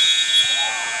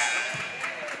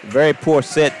 Very poor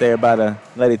set there by the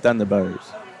Lady Thunderbirds.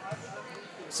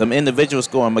 Some individual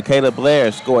scoring. Michaela Blair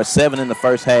scored 7 in the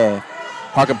first half.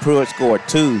 Parker Pruitt scored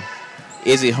 2.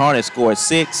 Izzy Harnett scored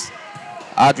 6.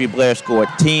 Audrey Blair scored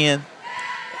 10.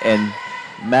 And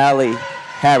Mally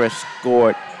Harris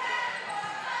scored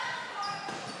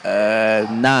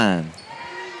 9.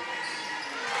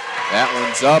 That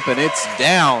one's up and it's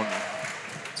down.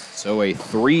 So a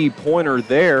 3-pointer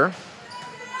there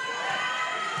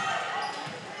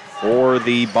for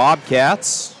the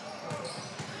Bobcats.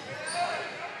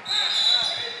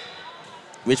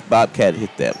 Which Bobcat hit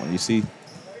that one? You see?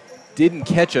 Didn't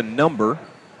catch a number.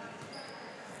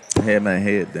 I had my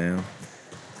head down.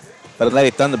 But the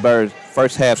Lady Thunderbirds,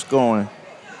 first half scoring.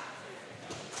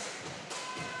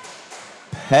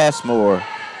 Passmore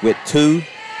with 2.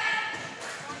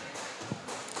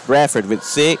 Bradford with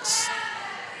 6.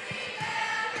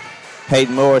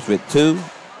 Peyton Morris with 2.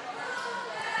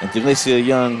 And Jalecia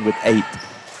Young with 8.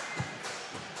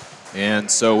 And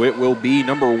so it will be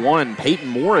number 1, Peyton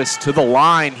Morris, to the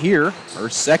line here. Her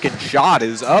second shot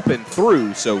is up and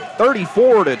through. So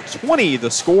 34-20 the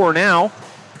score now.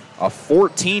 A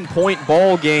 14-point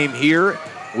ball game here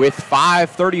with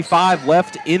 5:35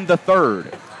 left in the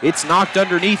third. It's knocked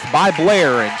underneath by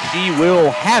Blair, and she will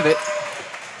have it.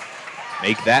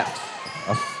 Make that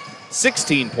a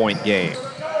 16-point game.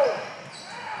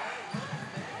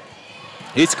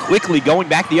 It's quickly going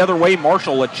back the other way.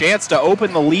 Marshall, a chance to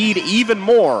open the lead even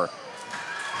more.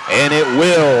 And it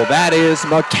will. That is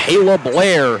Michaela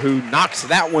Blair who knocks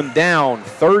that one down.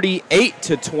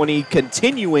 38-20,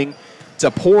 continuing to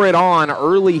pour it on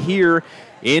early here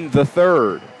in the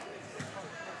third.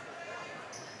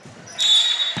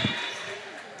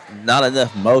 Not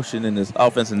enough motion in this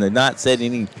offense, and they're not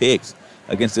setting any picks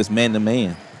against this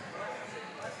man-to-man.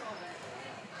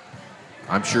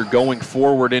 I'm sure going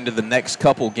forward into the next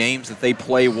couple games that they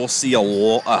play, we'll see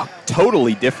a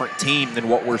totally different team than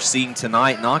what we're seeing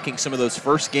tonight, knocking some of those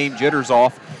first game jitters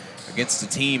off against a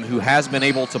team who has been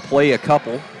able to play a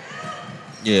couple.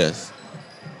 Yes.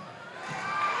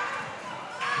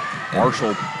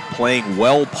 Marshall playing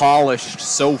well polished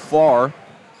so far.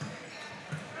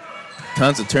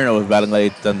 Tons of turnovers by the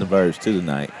Lady Thunderbirds too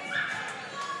tonight.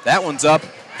 That one's up,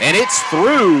 and it's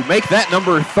through. Make that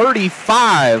number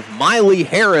 35. Miley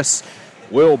Harris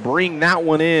will bring that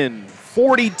one in.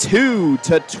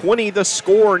 42-20 the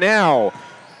score now.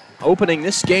 Opening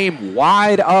this game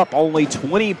wide up, only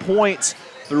 20 points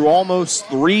through almost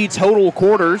 3 total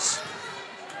quarters.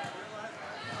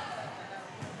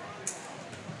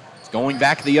 It's going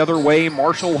back the other way.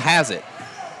 Marshall has it.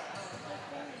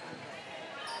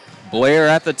 Blair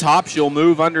at the top. She'll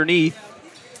move underneath.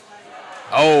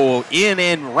 Oh, in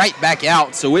and right back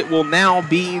out. So it will now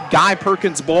be Guy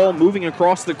Perkins' ball moving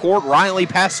across the court. Riley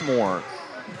Passmore.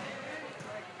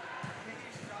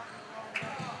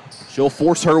 She'll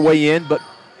force her way in, but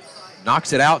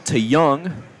knocks it out to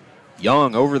Young.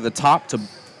 Young over the top to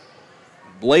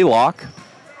Blaylock.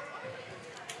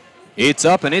 It's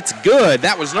up and it's good.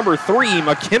 That was number 3,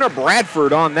 McKenna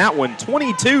Bradford on that one.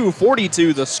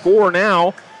 22-42 the score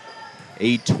now.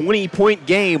 A 20-point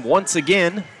game once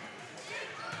again.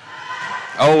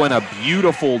 Oh, and a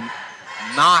beautiful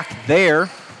knock there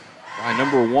by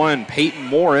number 1, Peyton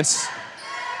Morris.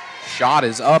 Shot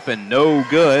is up and no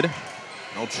good.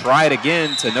 They'll try it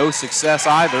again to no success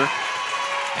either.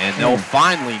 And they'll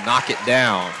finally knock it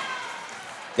down.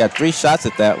 Got 3 shots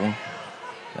at that one.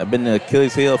 I've been the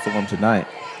Achilles heel for them tonight.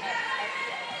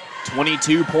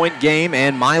 22-point game,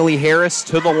 and Miley Harris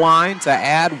to the line to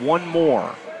add 1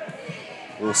 more.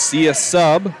 We'll see a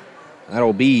sub.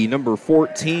 That'll be number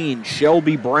 14,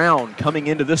 Shelby Brown, coming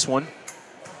into this one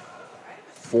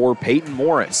for Peyton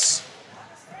Morris.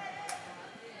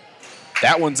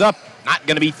 That one's up, not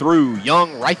going to be through.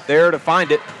 Young right there to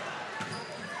find it.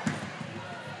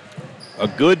 A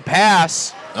good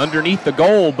pass underneath the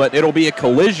goal, but it'll be a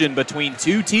collision between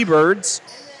 2 T-Birds.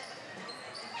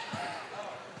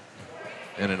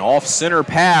 And an off-center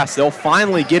pass. They'll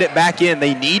finally get it back in.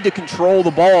 They need to control the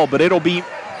ball, but it'll be,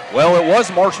 well, it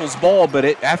was Marshall's ball, but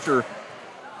after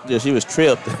she was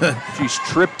tripped. She's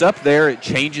tripped up there. It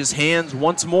changes hands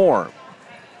once more.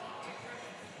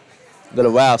 Got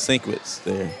a wild sequence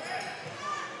there.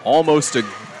 Almost a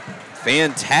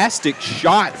fantastic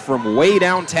shot from way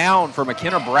downtown for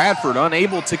McKenna Bradford,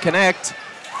 unable to connect.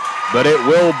 But it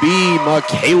will be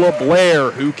Michaela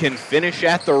Blair who can finish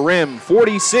at the rim.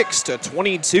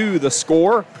 46-22 the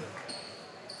score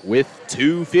with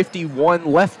 2:51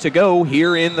 left to go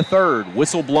here in the third.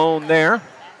 Whistle blown there.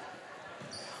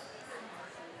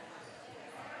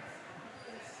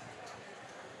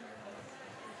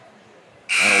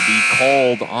 That'll be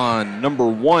called on number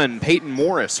 1, Peyton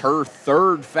Morris, her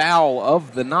 3rd foul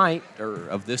of the night,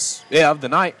 of the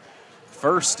night.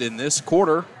 First in this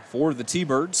quarter for the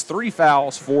T-Birds. 3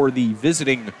 fouls for the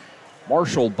visiting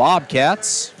Marshall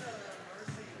Bobcats.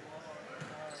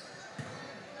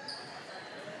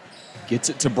 Gets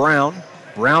it to Brown.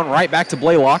 Brown right back to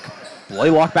Blaylock.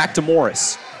 Blaylock back to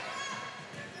Morris.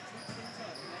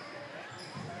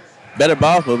 Better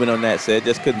ball movement on that set,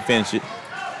 just couldn't finish it.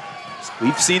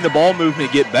 We've seen the ball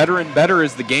movement get better and better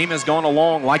as the game has gone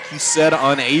along. Like you said,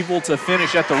 unable to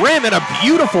finish at the rim, and a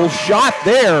beautiful shot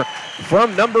there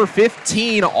from number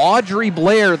 15, Audrey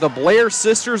Blair. The Blair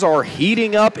sisters are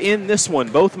heating up in this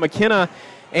one, both McKenna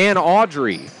and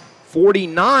Audrey.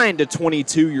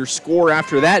 49-22 your score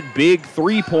after that big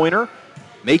 3-pointer,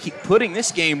 putting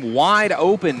this game wide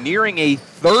open, nearing a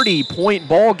 30-point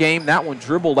ball game. That one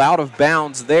dribbled out of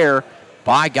bounds there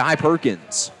by Guy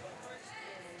Perkins.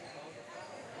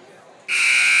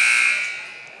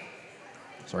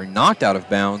 Sorry, knocked out of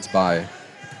bounds by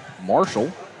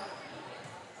Marshall.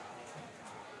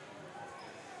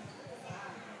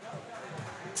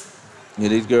 Yeah,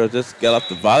 these girls just got off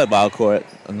the volleyball court,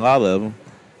 a lot of them,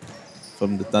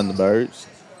 from the Thunderbirds.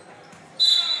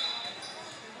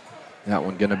 That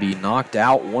one going to be knocked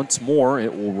out once more.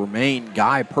 It will remain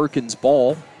Guy Perkins'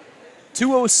 ball.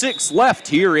 2:06 left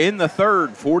here in the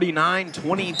third.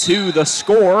 49-22 the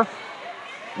score.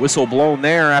 Whistle blown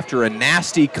there after a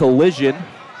nasty collision.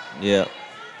 Yeah.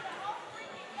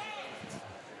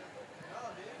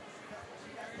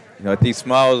 You know, at these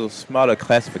smaller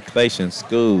classification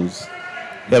schools,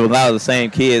 you have a lot of the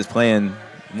same kids playing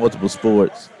multiple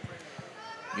sports.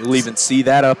 You'll even see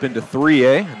that up into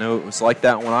 3A. I know it was like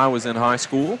that when I was in high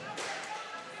school.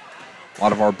 A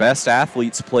lot of our best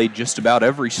athletes played just about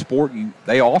every sport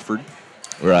they offered.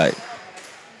 Right.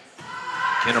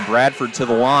 Kenna Bradford to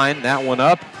the line. That one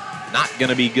up. Not going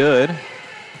to be good.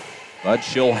 But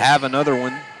she'll have another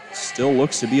one. Still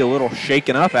looks to be a little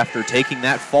shaken up after taking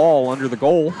that fall under the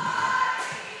goal.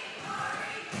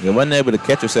 She wasn't able to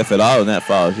catch herself at all in that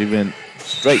fall. She went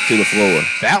straight to the floor.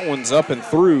 That one's up and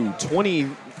through.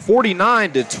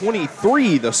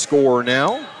 49-23 the score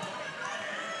now.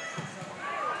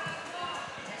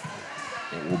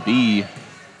 It will be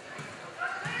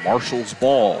Marshall's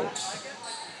ball.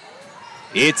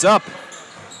 It's up.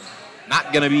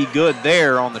 Not going to be good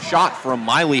there on the shot from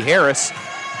Miley Harris.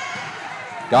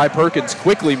 Guy Perkins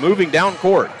quickly moving down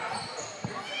court.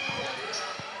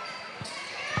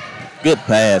 Good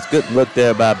pass. Good look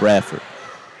there by Bradford.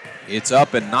 It's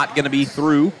up and not going to be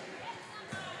through.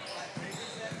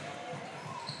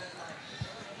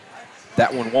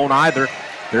 That one won't either.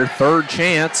 Their third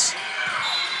chance.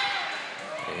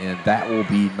 And that will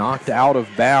be knocked out of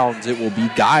bounds. It will be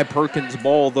Guy Perkins'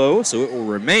 ball, though, so it will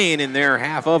remain in their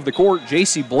half of the court.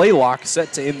 J.C. Blaylock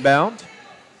set to inbound.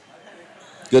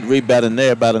 Good rebounding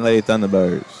there by the Lady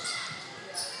Thunderbirds.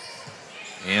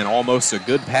 And almost a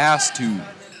good pass to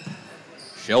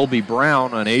Shelby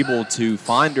Brown, unable to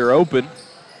find her open.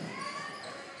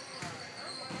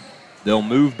 They'll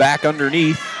move back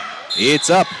underneath.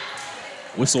 It's up.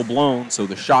 Whistle blown, so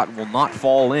the shot will not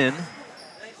fall in.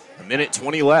 A minute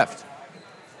 20 left.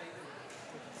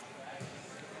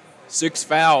 6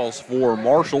 fouls for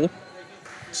Marshall.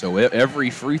 So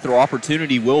every free throw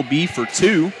opportunity will be for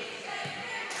 2.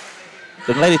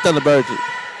 The Lady Thunderbirds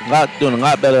doing a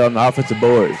lot better on the offensive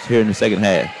boards here in the second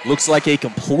half. Looks like a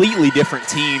completely different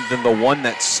team than the one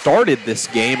that started this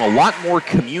game. A lot more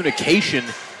communication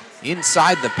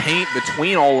inside the paint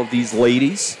between all of these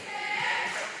ladies.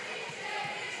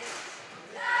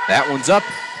 That one's up.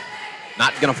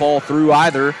 Not going to fall through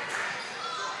either.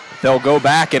 They'll go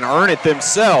back and earn it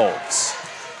themselves.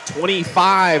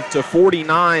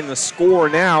 25-49 the score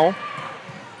now.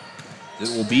 It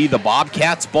will be the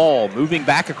Bobcats' ball moving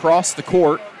back across the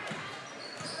court.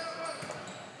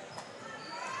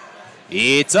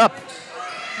 It's up.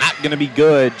 Not going to be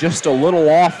good. Just a little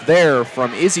off there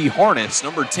from Izzy Harness,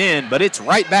 number 10, but it's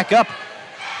right back up.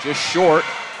 Just short.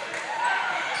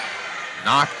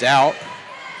 Knocked out.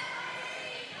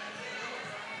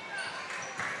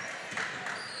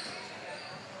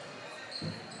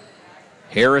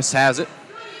 Harris has it.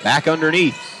 Back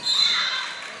underneath.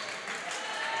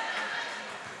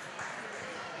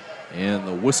 And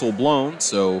the whistle blown,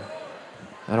 so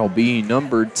that'll be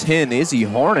number 10, Izzy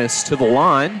Harness, to the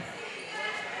line.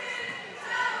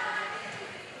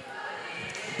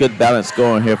 Good balance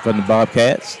going here from the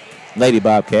Bobcats, Lady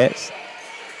Bobcats.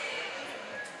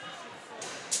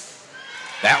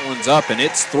 That one's up and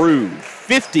it's through.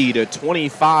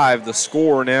 50-25 the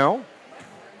score now.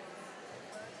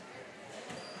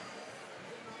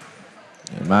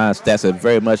 And my stats are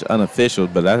very much unofficial,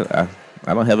 but I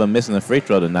don't have them missing a free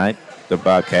throw tonight, the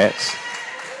Bobcats.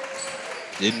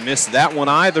 Didn't miss that one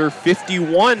either.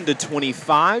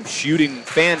 51-25, shooting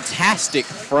fantastic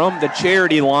from the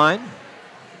charity line.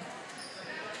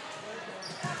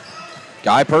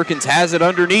 Guy Perkins has it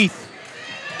underneath.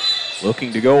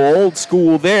 Looking to go old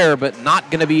school there, but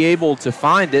not going to be able to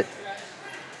find it.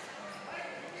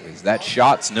 As that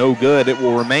shot's no good. It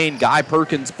will remain Guy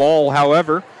Perkins' ball,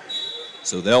 however.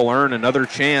 So they'll earn another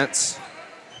chance.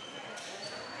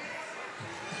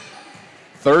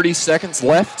 30 seconds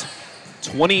left.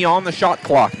 20 on the shot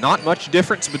clock. Not much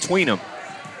difference between them.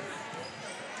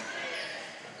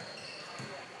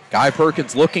 Guy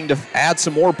Perkins looking to add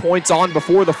some more points on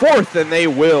before the fourth, and they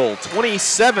will.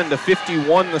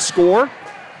 27-51 the score.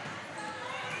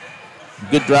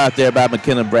 Good drive there by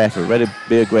McKenna Bradford. Ready to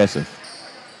be aggressive.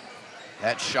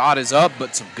 That shot is up,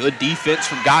 but some good defense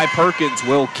from Guy Perkins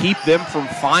will keep them from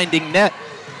finding net.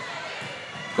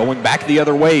 Going back the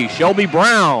other way, Shelby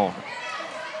Brown.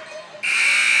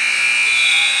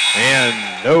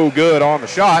 And no good on the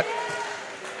shot.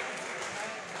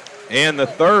 And the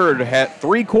third,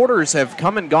 3 quarters have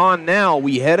come and gone now.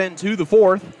 We head into the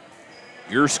fourth.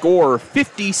 Your score,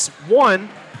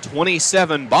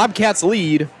 51-27. Bobcats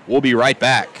lead. We'll be right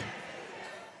back.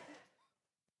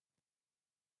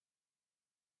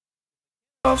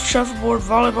 Golf, shuffleboard,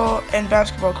 volleyball, and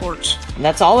basketball courts. And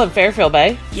that's all in Fairfield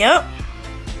Bay? Yep.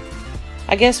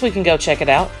 I guess we can go check it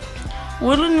out.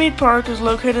 Woodland Mead Park is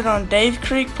located on Dave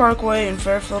Creek Parkway in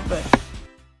Fairfield Bay.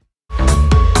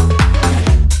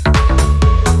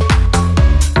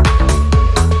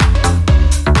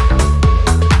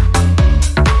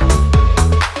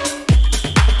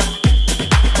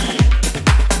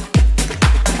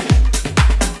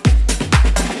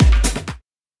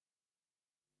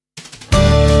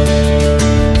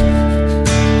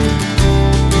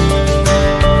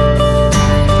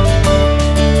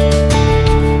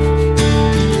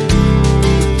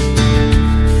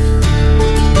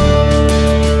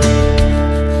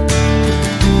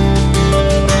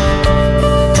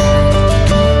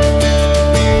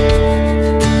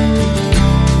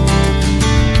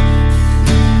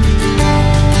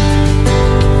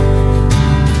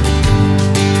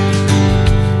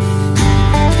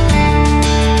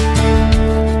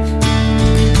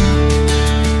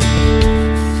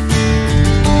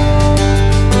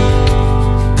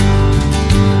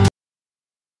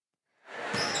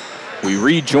 We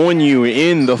rejoin you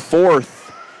in the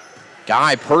fourth.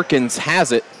 Guy Perkins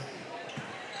has it.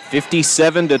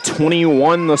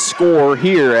 57-21 the score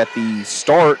here at the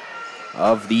start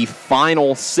of the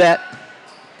final set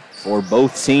for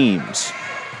both teams.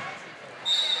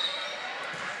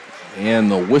 And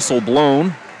the whistle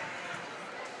blown.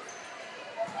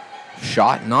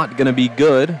 Shot not going to be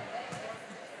good.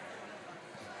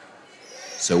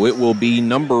 So it will be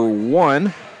number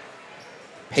 1,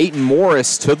 Peyton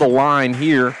Morris, to the line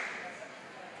here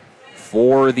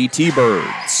for the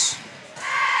T-Birds.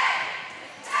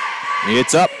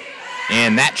 It's up,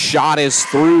 and that shot is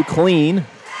through clean.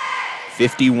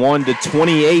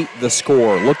 51-28 the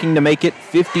score, looking to make it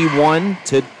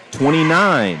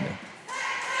 51-29.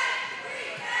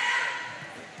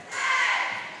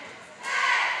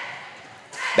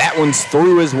 That one's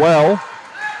through as well.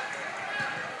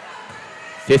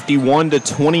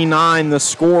 51-29 the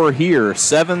score here.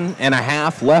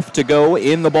 7.5 left to go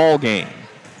in the ball game.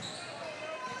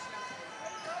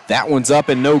 That one's up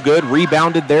and no good.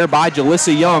 Rebounded there by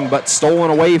Jalissa Young, but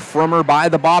stolen away from her by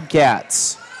the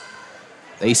Bobcats.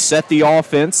 They set the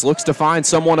offense. Looks to find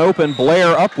someone open. Blair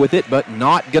up with it, but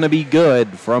not going to be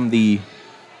good from the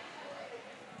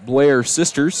Blair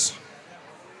sisters.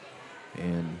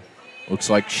 And looks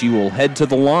like she will head to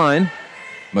the line.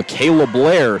 Michaela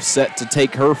Blair set to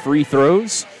take her free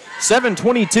throws.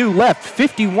 7:22 left,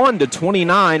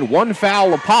 51-29. One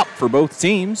foul a pop for both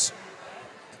teams.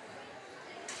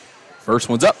 First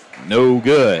one's up, no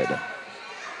good.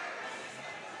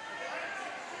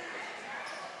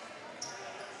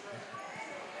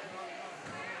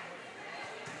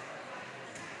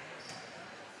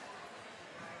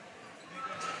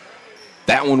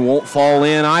 That one won't fall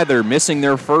in either, missing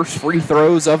their first free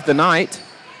throws of the night.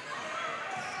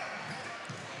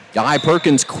 Guy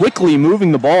Perkins quickly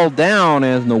moving the ball down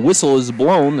as the whistle is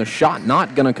blown. The shot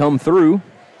not going to come through.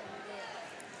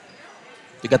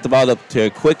 They got the ball up to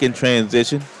quick in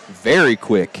transition. Very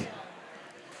quick.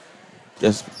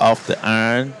 Just off the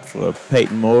iron for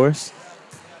Peyton Morris.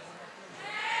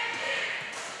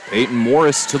 Peyton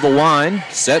Morris to the line.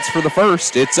 Sets for the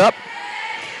first. It's up.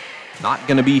 Not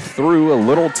going to be through, a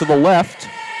little to the left.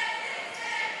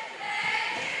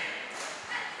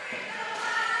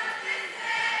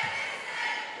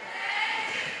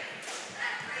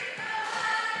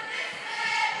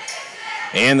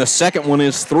 And the second one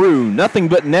is through. Nothing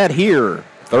but net here.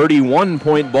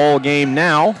 31-point ball game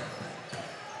now.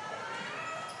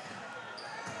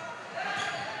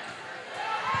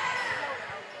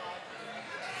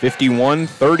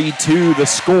 (51-32) the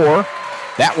score.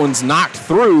 That one's knocked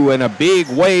through in a big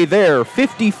way there.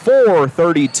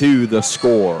 54-32 the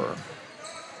score.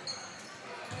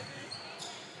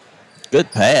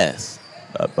 Good pass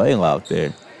by Bailout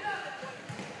there.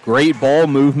 Great ball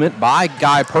movement by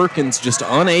Guy Perkins, just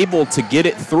unable to get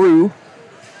it through.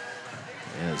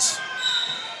 As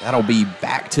that'll be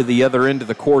back to the other end of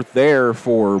the court there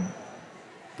for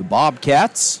the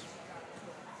Bobcats.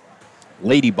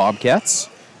 Lady Bobcats.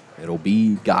 It'll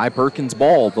be Guy Perkins'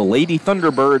 ball. The Lady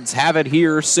Thunderbirds have it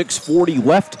here. 6:40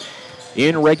 left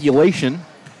in regulation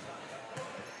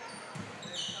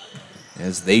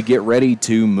as they get ready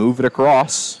to move it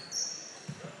across.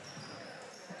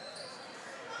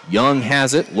 Young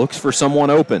has it, looks for someone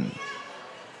open.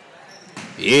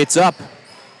 It's up.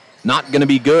 Not going to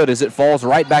be good as it falls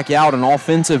right back out. An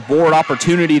offensive board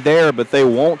opportunity there, but they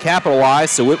won't capitalize,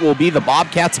 so it will be the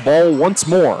Bobcats' ball once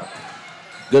more.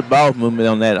 Good ball movement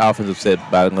on that offensive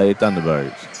set by the Lady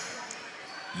Thunderbirds.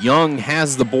 Young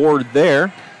has the board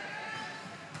there.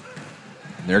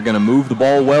 They're going to move the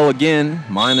ball well again,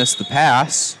 minus the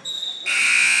pass.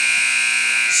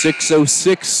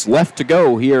 6:06 left to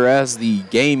go here as the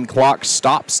game clock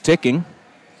stops ticking.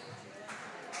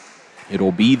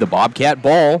 It'll be the Bobcat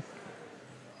ball.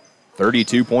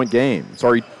 32-point game.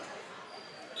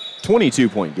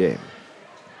 22-point game.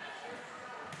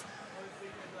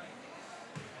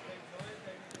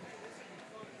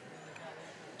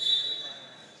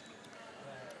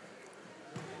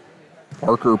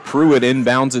 Parker Pruitt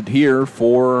inbounds it here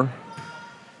for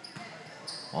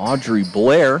Audrey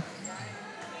Blair.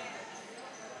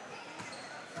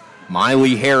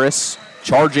 Miley Harris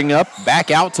charging up,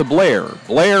 back out to Blair.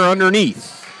 Blair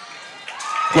underneath.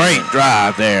 Great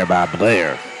drive there by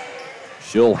Blair.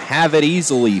 She'll have it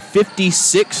easily.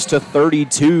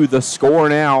 56-32 the score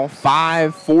now.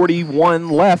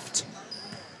 5:41 left.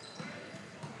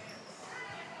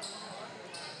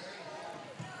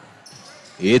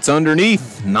 It's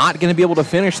underneath. Not going to be able to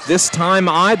finish this time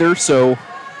either, so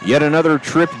yet another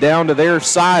trip down to their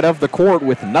side of the court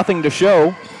with nothing to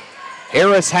show.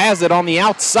 Harris has it on the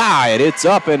outside. It's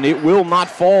up and it will not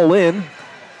fall in.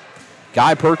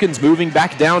 Guy Perkins moving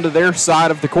back down to their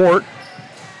side of the court.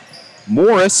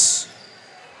 Morris,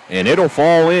 and it'll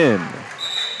fall in.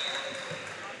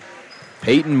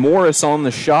 Peyton Morris on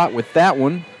the shot with that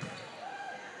one.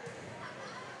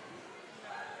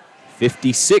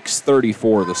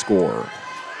 56-34 the score.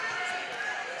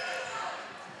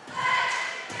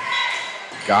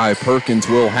 Guy Perkins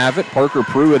will have it. Parker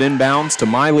Pruitt inbounds to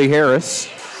Miley Harris.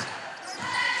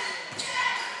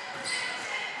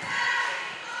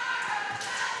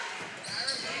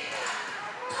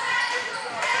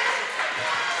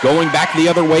 Going back the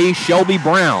other way, Shelby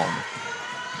Brown.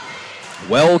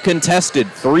 Well contested.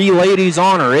 3 ladies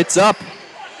on her. It's up,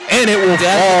 and it will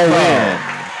fall in.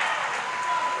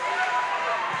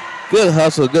 Good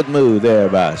hustle, good move there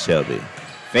by Shelby.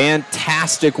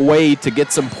 Fantastic way to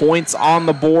get some points on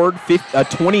the board. A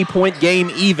 20-point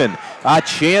game even. A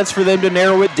chance for them to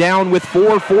narrow it down with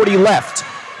 4:40 left.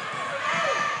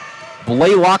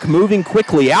 Blaylock moving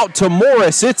quickly out to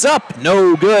Morris. It's up.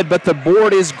 No good, but the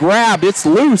board is grabbed. It's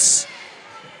loose.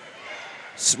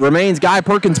 Remains Guy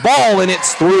Perkins' ball, and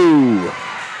it's through.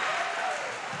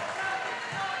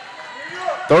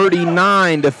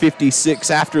 39-56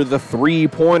 after the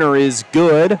three-pointer is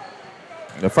good.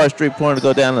 The first three-pointer to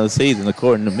go down in the season,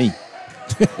 according to me.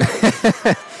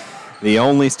 The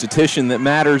only statistician that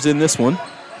matters in this one.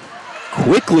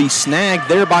 Quickly snagged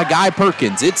there by Guy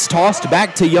Perkins. It's tossed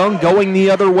back to Young going the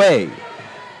other way.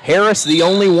 Harris the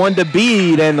only one to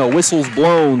beat, and the whistle's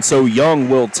blown, so Young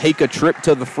will take a trip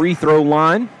to the free throw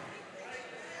line.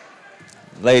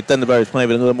 Lady Thunderbirds playing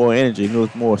with a little more energy, a little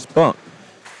more spunk.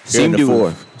 Seem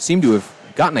to have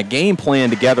gotten a game plan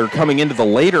together coming into the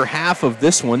later half of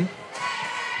this one.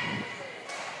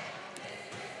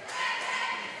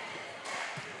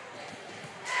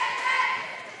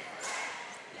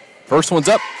 First one's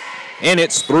up, and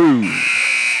it's through.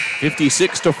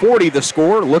 56-40 the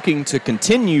score, looking to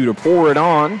continue to pour it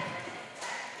on.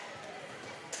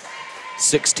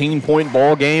 16-point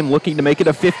ball game, looking to make it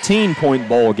a 15-point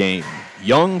ball game.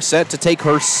 Young set to take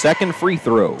her second free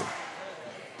throw.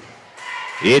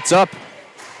 It's up.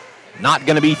 Not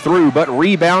going to be through, but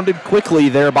rebounded quickly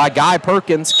there by Guy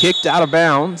Perkins, kicked out of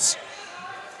bounds.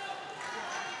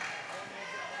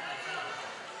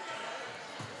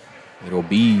 It'll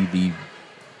be the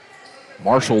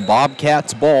Marshall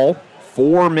Bobcats ball.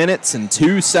 4 minutes and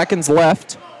 2 seconds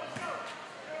left.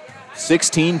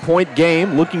 16-point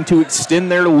game, looking to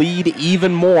extend their lead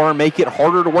even more, make it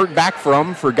harder to work back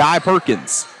from for Guy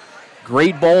Perkins.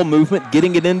 Great ball movement,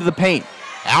 getting it into the paint.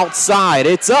 Outside,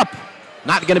 it's up.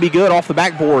 Not going to be good off the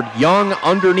backboard. Young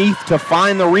underneath to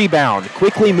find the rebound.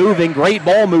 Quickly moving, great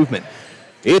ball movement.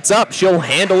 It's up, she'll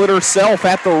handle it herself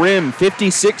at the rim.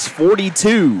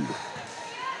 56-42.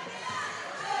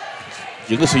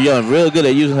 Jalissa Young real good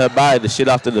at using her body to shit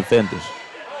off the defenders.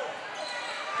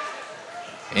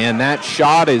 And that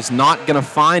shot is not going to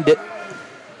find it.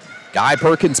 Guy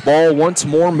Perkins' ball once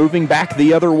more moving back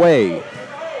the other way.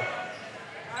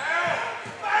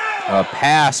 A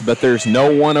pass, but there's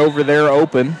no one over there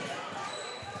open.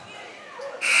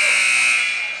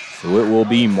 So it will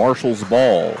be Marshall's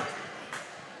ball.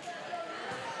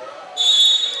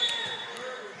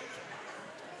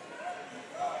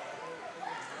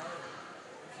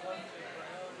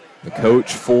 The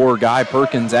coach for Guy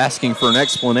Perkins asking for an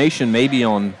explanation maybe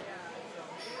on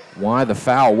why the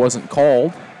foul wasn't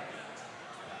called.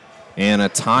 And a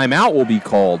timeout will be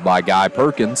called by Guy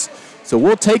Perkins. So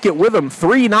we'll take it with him.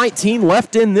 3:19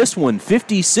 left in this one.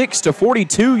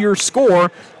 56-42 your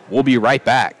score. We'll be right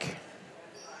back.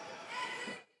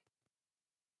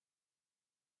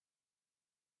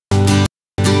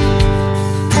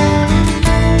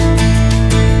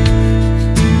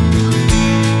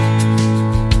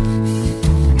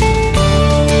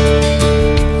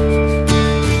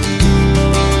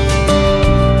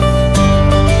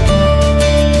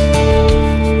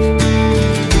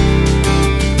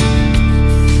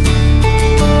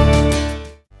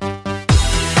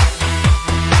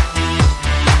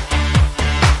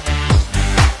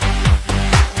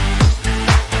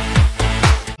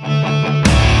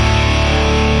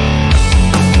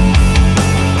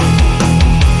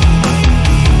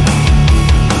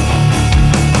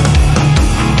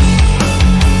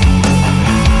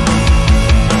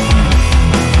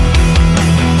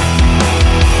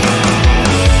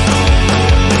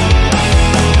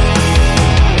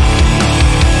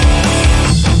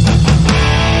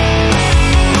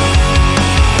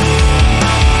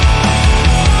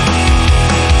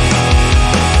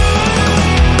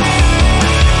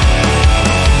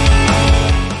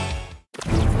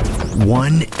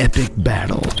 One epic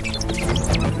battle.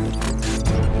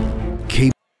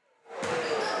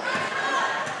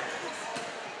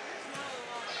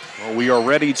 we are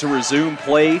ready to resume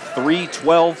play.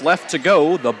 3:12 left to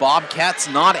go. The Bobcats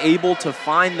not able to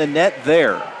find the net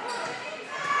there.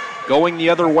 Going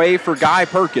the other way for Guy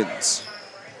Perkins.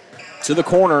 To the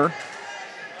corner.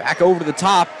 Back over to the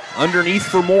top. Underneath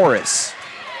for Morris.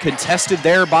 Contested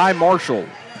there by Marshall.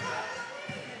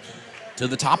 To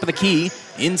the top of the key.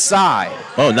 Inside.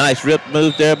 Oh, nice rip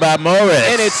move there by Morris.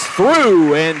 And it's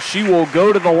through, and she will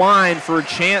go to the line for a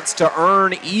chance to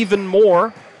earn even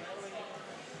more.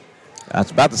 I was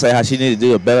about to say how she needed to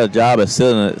do a better job of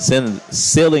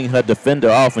sealing her defender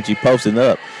off when she posted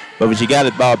up. But when she got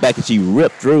the ball back and she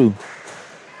ripped through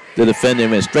the defender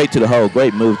and went straight to the hole.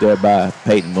 Great move there by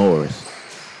Peyton Morris.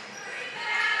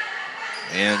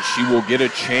 And she will get a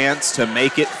chance to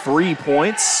make it 3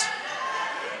 points.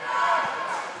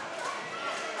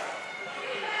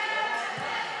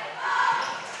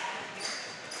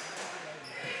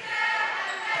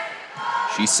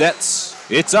 She sets,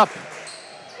 it's up.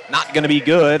 Not going to be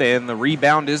good, and the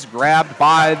rebound is grabbed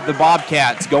by the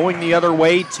Bobcats. Going the other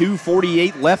way,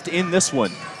 2:48 left in this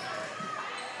one.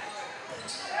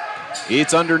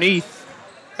 It's underneath,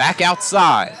 back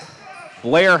outside.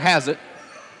 Blair has it,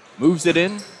 moves it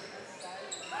in.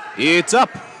 It's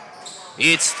up,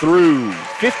 it's through.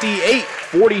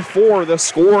 58-44 the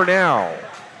score now.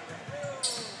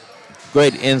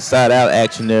 Great inside-out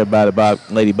action there by the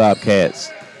Lady Bobcats.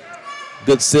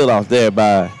 Good seal-off there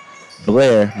by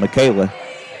Blair, Michaela,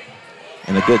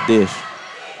 and a good dish.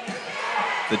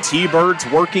 The T-Birds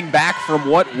working back from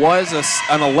what was an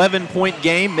 11-point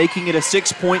game, making it a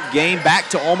 6-point game, back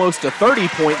to almost a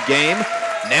 30-point game.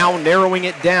 Now narrowing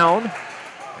it down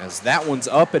as that one's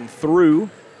up and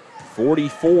through.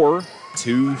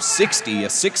 44-60, a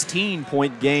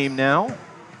 16-point game now.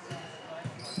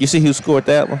 You see who scored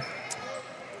that one?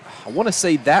 I want to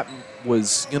say that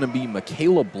was going to be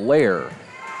Michaela Blair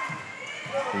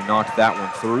who knocked that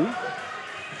one through.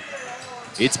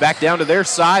 It's back down to their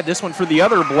side. This one for the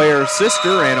other Blair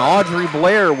sister, and Audrey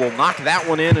Blair will knock that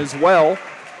one in as well.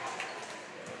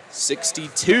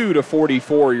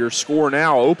 62-44 your score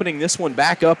now. Opening this one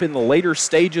back up in the later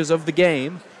stages of the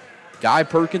game. Guy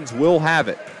Perkins will have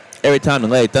it. Every time the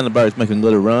Lady Thunderbirds make a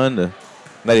little run, the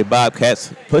Lady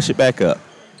Bobcats push it back up.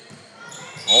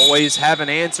 Always have an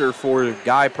answer for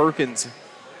Guy Perkins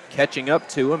catching up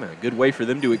to him. A good way for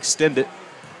them to extend it.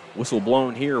 Whistle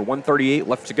blown here, 1:38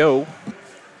 left to go.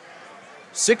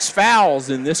 6 fouls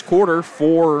in this quarter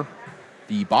for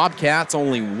the Bobcats,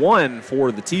 only 1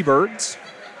 for the T-Birds.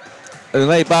 The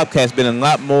Lady Bobcats been a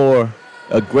lot more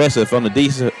aggressive on the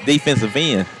defensive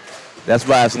end. That's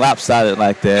why it's lopsided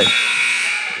like that.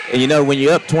 And you know, when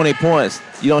you're up 20 points,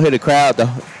 you don't hear the crowd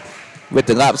with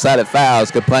the lopsided fouls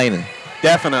complaining.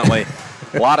 Definitely.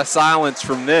 A lot of silence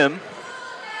from them.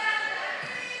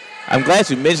 I'm glad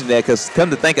you mentioned that, because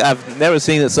come to think, I've never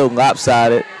seen it so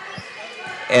lopsided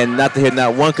and not to hear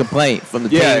not one complaint from the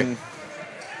team.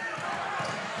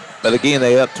 But again,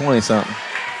 they up 20-something.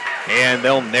 And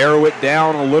they'll narrow it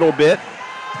down a little bit.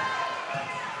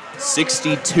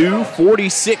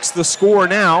 62-46 the score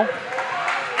now.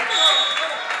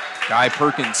 Guy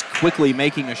Perkins quickly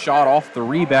making a shot off the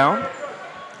rebound.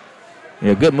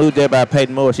 Yeah, good move there by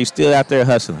Peyton Moore. She's still out there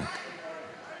hustling.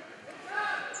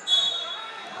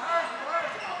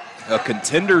 A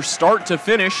contender start to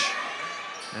finish.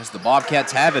 As the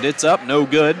Bobcats have it, it's up, no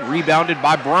good. Rebounded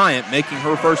by Bryant, making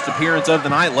her first appearance of the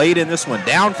night late in this one.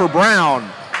 Down for Brown.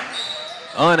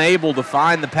 Unable to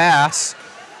find the pass.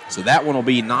 So that one will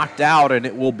be knocked out, and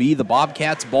it will be the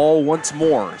Bobcats' ball once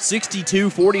more.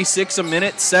 62-46 a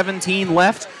minute, 17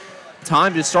 left.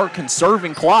 Time to start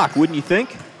conserving clock, wouldn't you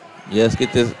think? Yes,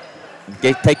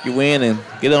 take your win and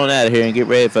get on out of here and get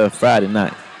ready for Friday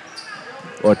night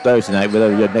or Thursday night,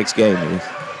 whatever your next game is.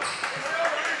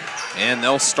 And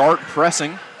they'll start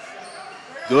pressing.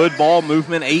 Good ball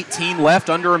movement, 18 left,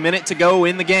 under a minute to go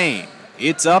in the game.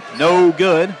 It's up, no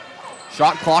good.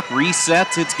 Shot clock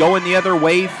resets, it's going the other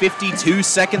way, 52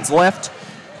 seconds left.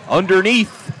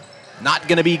 Underneath, not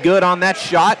gonna be good on that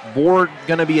shot. Board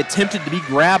gonna be attempted to be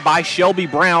grabbed by Shelby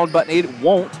Brown, but it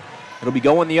won't. It'll be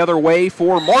going the other way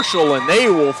for Marshall, and they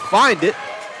will find it.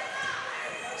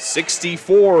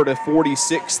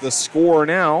 64-46 the score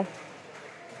now.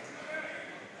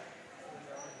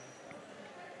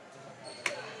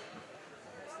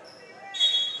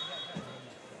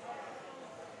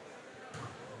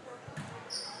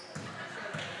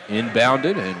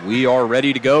 Inbounded, and we are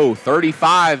ready to go.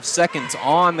 35 seconds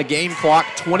on the game clock,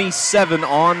 27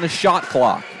 on the shot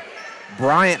clock.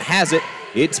 Bryant has it.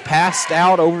 It's passed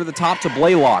out over the top to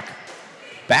Blaylock.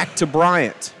 Back to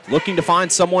Bryant, looking to find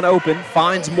someone open,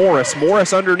 finds Morris.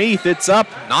 Morris underneath, it's up,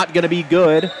 not gonna be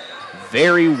good.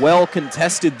 Very well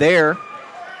contested there.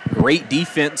 Great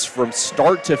defense from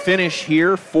start to finish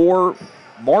here for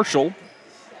Marshall.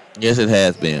 Yes, it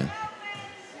has been.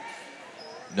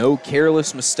 No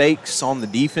careless mistakes on the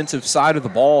defensive side of the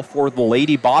ball for the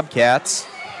Lady Bobcats.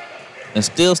 And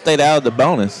still stayed out of the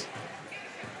bonus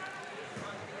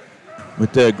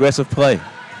with the aggressive play.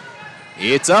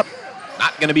 It's up.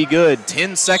 Not going to be good.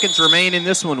 10 seconds remain in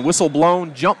this one. Whistle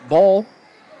blown, jump ball.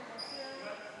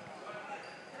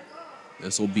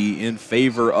 This will be in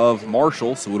favor of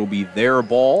Marshall, so it'll be their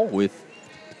ball with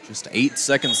just 8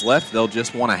 seconds left. They'll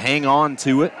just want to hang on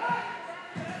to it.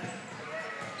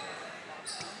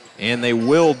 And they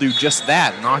will do just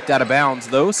that. Knocked out of bounds,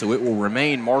 though, so it will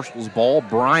remain Marshall's ball.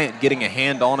 Bryant getting a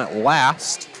hand on it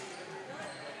last.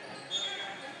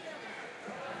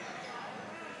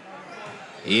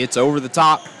 It's over the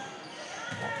top.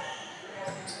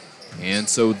 And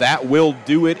so that will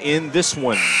do it in this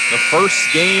one. The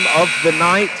first game of the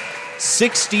night,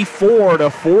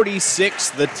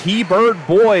 64-46. The T-Bird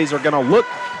boys are going to look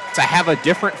to have a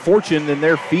different fortune than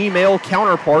their female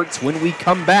counterparts when we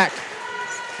come back.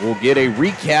 We'll get a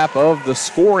recap of the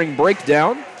scoring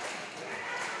breakdown.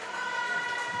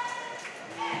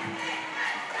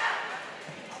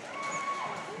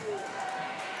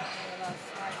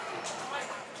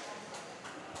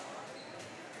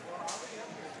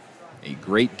 A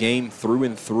great game through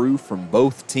and through from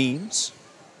both teams.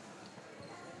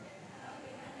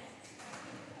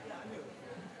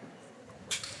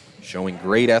 Showing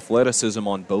great athleticism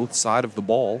on both sides of the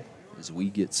ball as we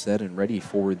get set and ready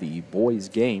for the boys'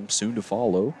 game soon to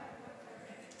follow.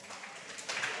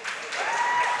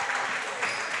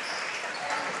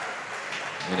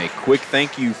 And a quick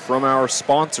thank you from our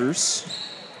sponsors.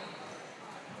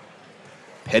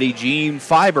 Petit Jean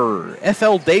Fiber,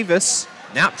 FL Davis,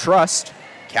 Knapp Trust,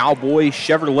 Cowboy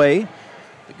Chevrolet,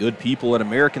 the good people at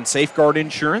American Safeguard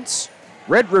Insurance,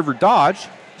 Red River Dodge,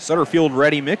 Sutterfield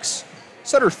Ready Mix,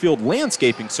 Sutterfield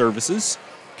Landscaping Services,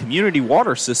 Community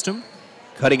Water System,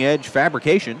 Cutting Edge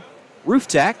Fabrication, Roof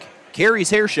Tack, Carrie's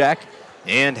Hair Shack,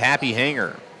 and Happy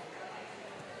Hanger.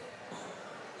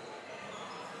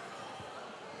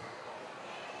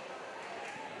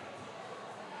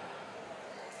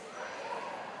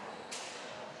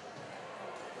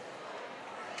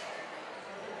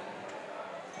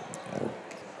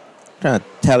 Trying to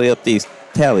tally up these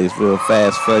tallies real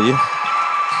fast for you.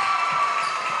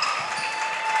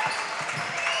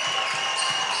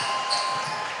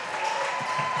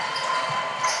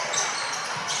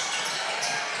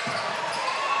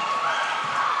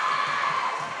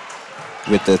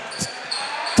 With the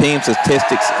team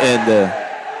statistics and the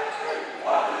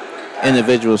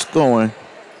individual scoring,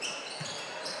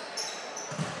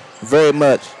 very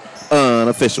much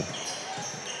unofficial.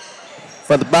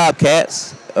 For the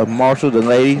Bobcats of Marshall, the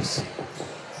ladies,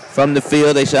 from the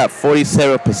field, they shot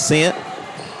 47%.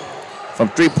 From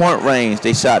three-point range,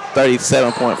 they shot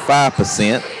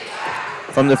 37.5%.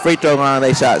 From the free throw line,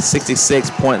 they shot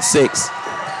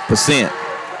 66.6%.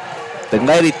 The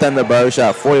Lady Thunderbirds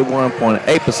shot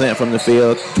 41.8% from the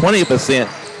field, 20%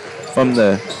 from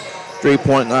the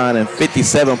three-point line, and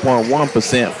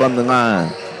 57.1% from the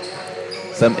line.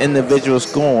 Some individual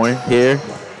scoring here.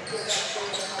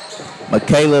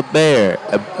 Michaela Blair,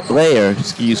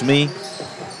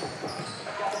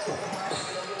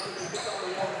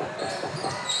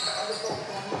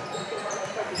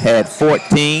 had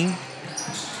 14.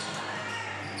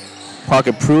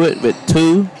 Parker Pruitt with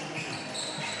 2.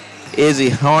 Izzy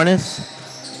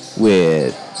Harness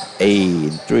with a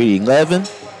 3-11.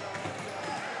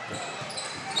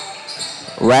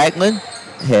 Ragland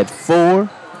had 4.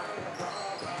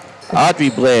 Audrey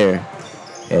Blair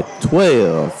had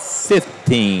 12,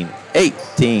 15,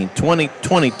 18, 20,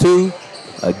 22,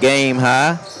 a game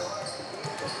high.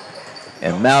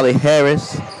 And Mally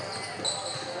Harris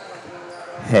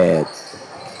had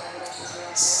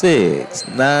 6,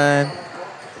 9,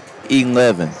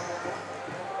 11.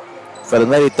 For the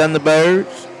Lady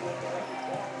Thunderbirds,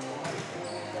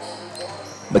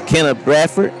 McKenna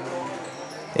Bradford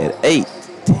at 8,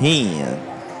 10,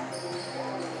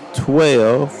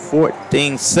 12,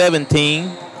 14,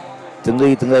 17 to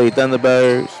lead the Lady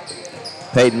Thunderbirds.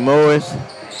 Peyton Morris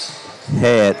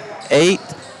had 8.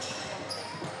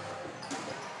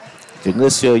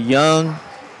 Janicia Young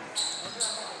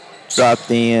dropped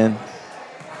in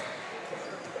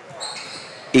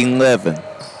 11.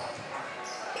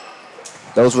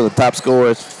 Those were the top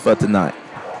scorers for tonight.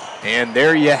 And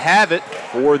there you have it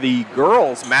for the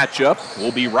girls matchup.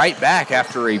 We'll be right back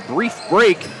after a brief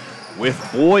break with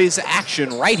boys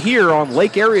action right here on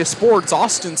Lake Area Sports.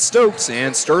 Austin Stokes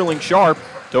and Sterling Sharp.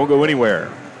 Don't go anywhere.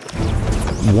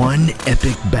 one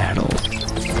epic battle.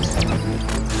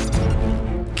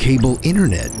 Cable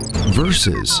internet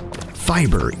versus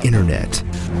fiber internet.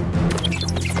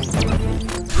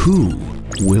 Who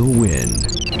will win?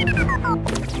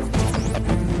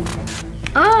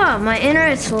 Oh, my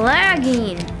internet's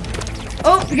lagging.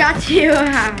 Oh, got you.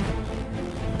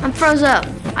 I'm froze up.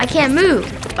 I can't move.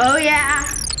 Oh yeah.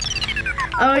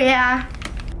 Oh yeah.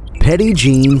 Petit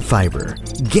Jean Fiber.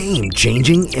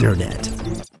 Game-changing internet.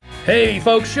 Hey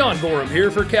folks, Sean Gorham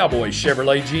here for Cowboys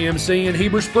Chevrolet GMC in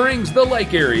Heber Springs, the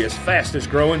Lake area's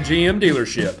fastest growing GM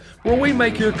dealership, where we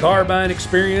make your car buying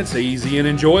experience easy and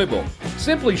enjoyable.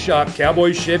 Simply shop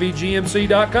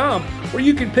CowboysChevyGMC.com, where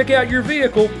you can pick out your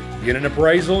vehicle, get an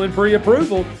appraisal and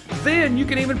pre-approval, then you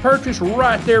can even purchase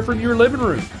right there from your living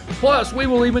room. Plus, we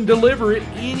will even deliver it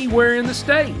anywhere in the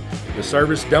state. The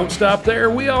service don't stop there.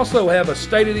 We also have a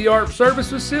state-of-the-art service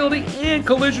facility and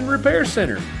collision repair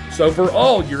center. So for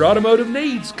all your automotive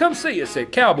needs, come see us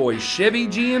at Cowboys Chevy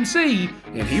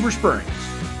GMC in Heber Springs.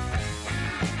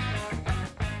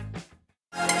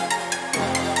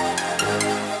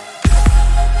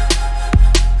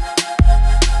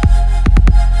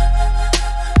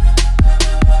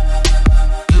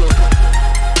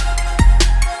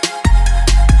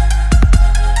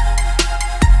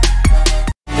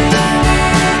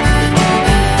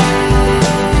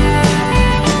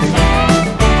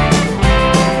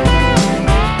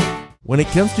 When it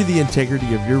comes to the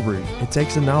integrity of your roof, it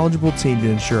takes a knowledgeable team to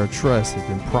ensure a truss has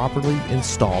been properly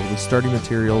installed with sturdy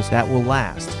materials that will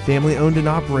last. Family owned and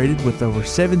operated with over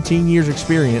 17 years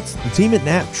experience, the team at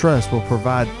Knapp Truss will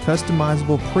provide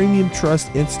customizable premium truss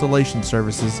installation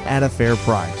services at a fair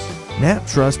price. Knapp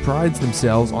Truss prides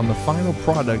themselves on the final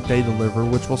product they deliver,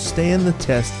 which will stand the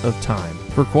test of time.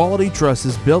 For quality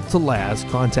trusses built to last,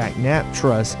 contact Knapp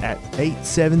Truss at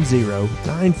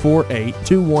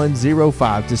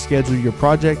 870-948-2105 to schedule your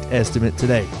project estimate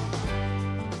today.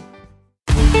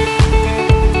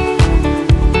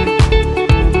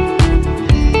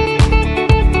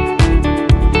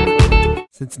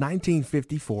 Since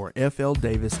 1954, F.L.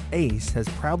 Davis Ace has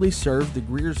proudly served the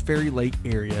Greers Ferry Lake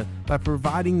area by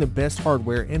providing the best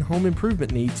hardware and home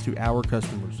improvement needs to our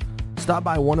customers. Stop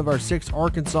by one of our 6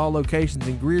 Arkansas locations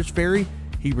in Greers Ferry,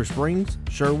 Heber Springs,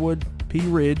 Sherwood, Pea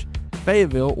Ridge,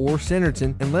 Fayetteville, or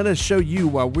Centerton, and let us show you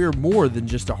why we're more than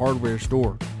just a hardware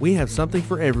store. We have something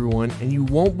for everyone, and you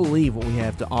won't believe what we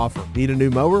have to offer. Need a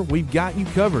new mower? We've got you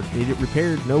covered. Need it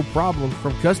repaired? No problem.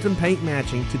 From custom paint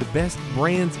matching to the best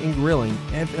brands in grilling,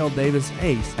 F.L. Davis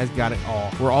Ace has got it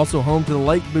all. We're also home to the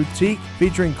Lake Boutique,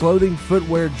 featuring clothing,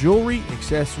 footwear, jewelry,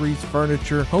 accessories,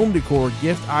 furniture, home decor,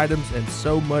 gift items, and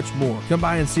so much more. Come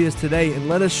by and see us today, and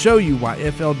let us show you why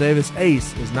F.L. Davis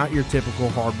Ace is not your typical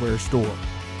hardware store.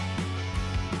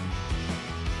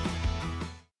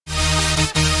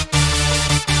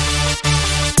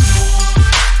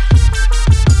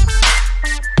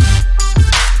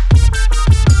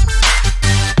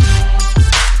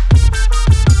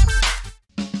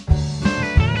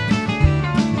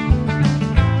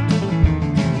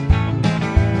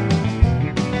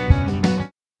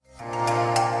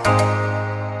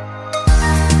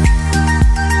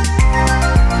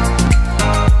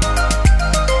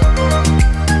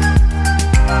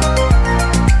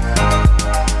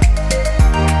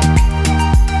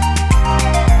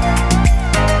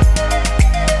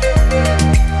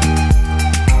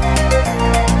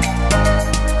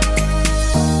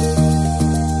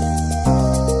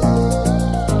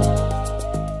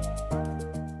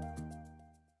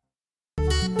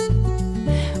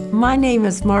 My name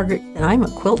is Margaret, and I'm a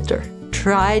quilter.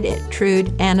 Tried, true,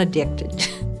 and addicted.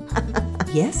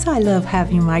 Yes, I love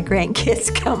having my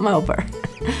grandkids come over.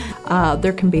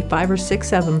 There can be 5 or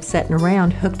 6 of them sitting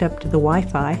around hooked up to the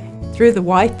Wi-Fi. Through the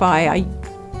Wi-Fi, I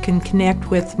can connect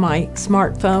with my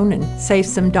smartphone and save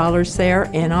some dollars there,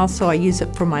 and also I use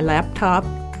it for my laptop.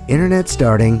 Internet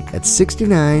starting at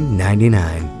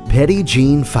 $69.99. Petit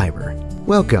Jean Fiber.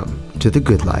 Welcome to the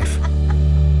good life.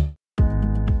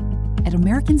 At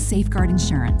American Safeguard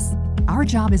Insurance, our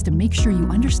job is to make sure you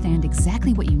understand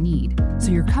exactly what you need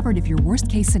so you're covered if your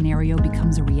worst-case scenario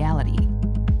becomes a reality.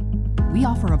 We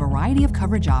offer a variety of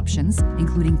coverage options,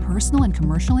 including personal and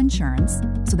commercial insurance,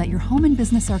 so that your home and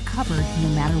business are covered no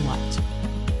matter what.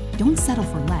 Don't settle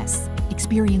for less.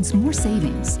 Experience more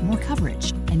savings, more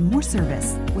coverage, and more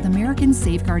service with American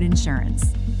Safeguard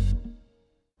Insurance.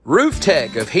 Roof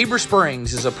Tech of Heber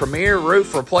Springs is a premier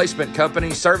roof replacement company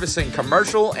servicing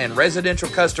commercial and residential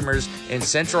customers in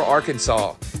central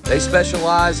Arkansas. They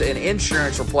specialize in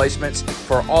insurance replacements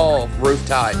for all roof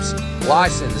types.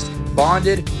 Licensed,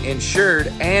 bonded, insured,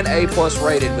 and A+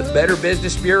 rated with Better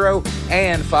Business Bureau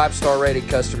and 5-star rated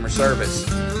customer service.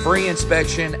 Free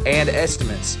inspection and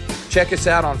estimates. Check us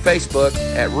out on Facebook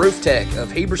at Roof Tech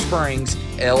of Heber Springs,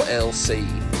 LLC.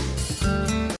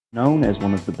 Known as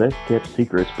one of the best kept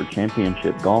secrets for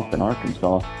championship golf in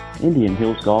Arkansas, Indian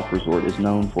Hills Golf Resort is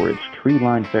known for its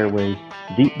tree-lined fairways,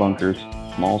 deep bunkers,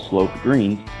 small sloped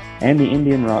greens, and the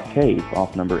Indian Rock Cave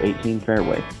off number 18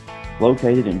 fairway.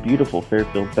 Located in beautiful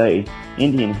Fairfield Bay,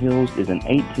 Indian Hills is an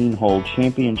 18-hole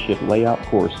championship layout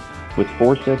course with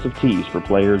 4 sets of tees for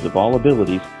players of all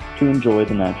abilities to enjoy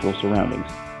the natural surroundings.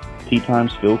 Tee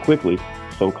times fill quickly,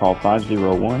 so call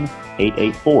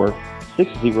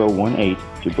 501-884-6018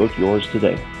 to book yours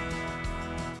today.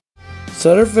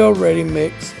 Sutterfield Ready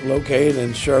Mix, located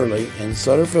in Shirley, and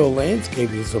Sutterfield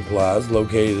Landscaping Supplies,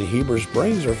 located in Heber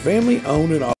Springs, are family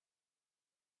owned and operated.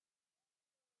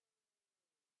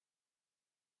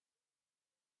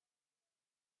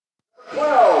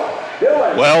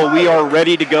 Well, we are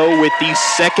ready to go with the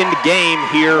second game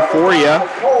here for you.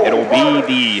 It'll be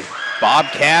the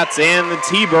Bobcats and the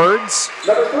T-Birds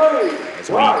as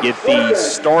we get the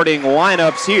starting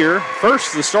lineups here.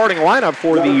 First, the starting lineup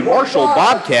for the Marshall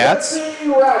Bobcats.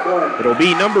 It'll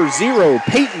be number 0,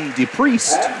 Peyton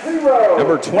DePriest.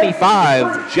 Number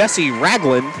 25, Jesse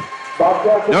Ragland.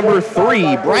 Number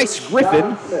 3, Bryce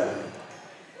Griffin.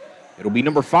 It'll be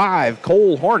number 5,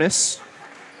 Cole Harness.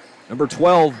 Number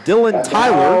 12, Dylan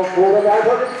Tyler.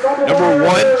 Number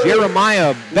 1,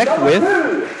 Jeremiah Beckwith.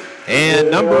 And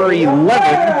number 11,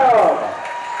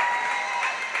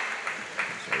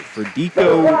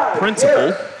 Fredico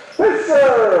Principal. The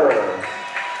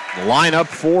lineup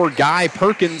for Guy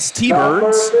Perkins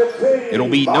T-Birds. It'll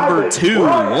be number 2,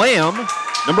 Lamb.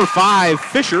 Number 5,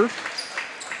 Fisher.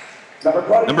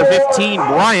 Number 15,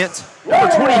 Bryant. Number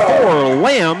 24,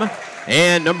 Lamb.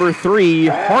 And number 3,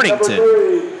 Harnington.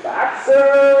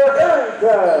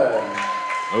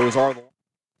 Those are the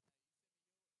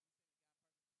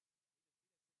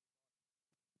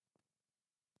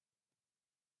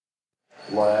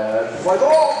Let's play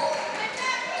ball.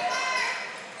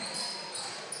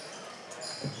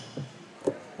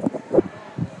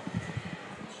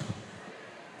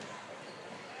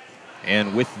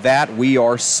 And with that, we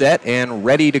are set and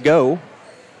ready to go.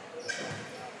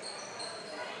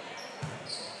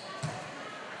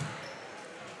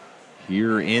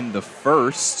 Here in the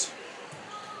first,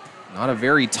 not a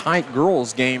very tight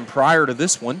girls game prior to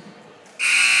this one.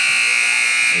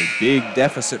 A big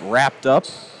deficit wrapped up.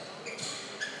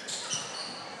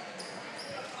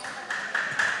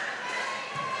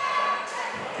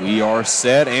 We are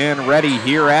set and ready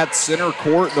here at center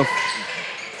court, the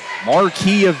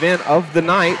marquee event of the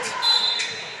night.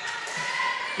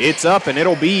 It's up and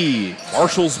it'll be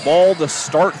Marshall's ball to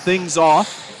start things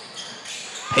off.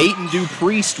 Peyton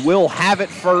DuPriest will have it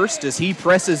first as he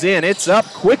presses in. It's up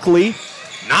quickly,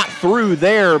 not through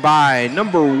there by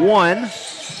number 1,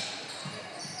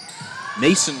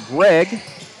 Mason Gregg.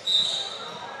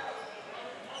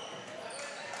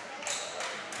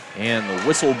 And the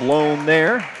whistle blown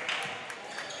there.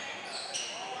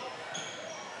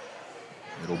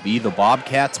 It'll be the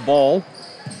Bobcats' ball.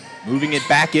 Moving it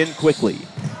back in quickly.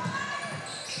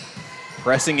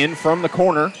 Pressing in from the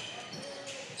corner.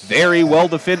 Very well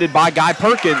defended by Guy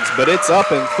Perkins, but it's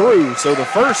up and through. So the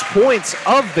first points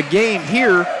of the game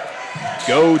here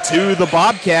go to the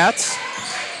Bobcats.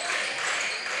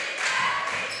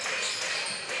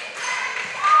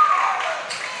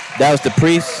 That was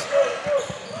DePriest.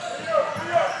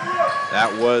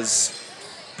 That was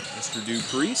Mr.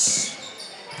 DuPriest.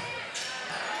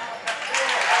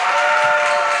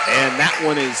 And that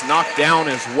one is knocked down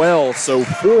as well. So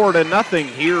 4-0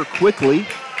 here quickly.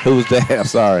 Who's that? I'm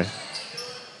sorry.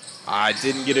 I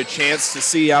didn't get a chance to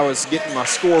see. I was getting my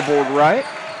scoreboard right.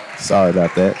 Sorry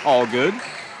about that. All good.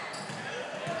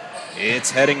 It's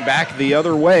heading back the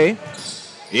other way.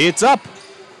 It's up.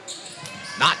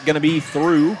 Not going to be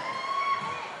through.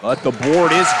 But the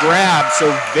board is grabbed,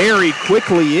 so very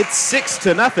quickly it's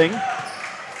 6-0.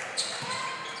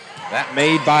 That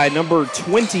made by number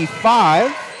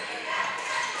 25,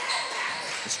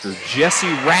 Mr. Jesse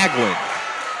Ragland.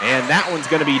 And that one's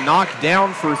going to be knocked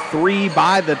down for 3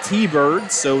 by the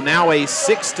T-Birds, so now a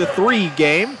 6-3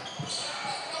 game.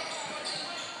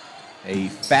 A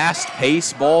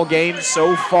fast-paced ball game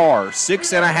so far.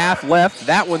 6.5 left.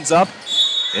 That one's up.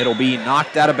 It'll be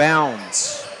knocked out of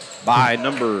bounds by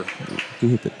number. Who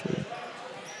hit the 3?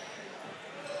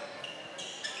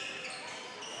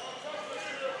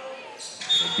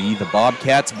 It'll be the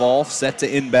Bobcats' ball set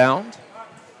to inbound.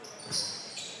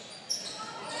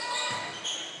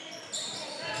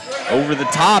 over the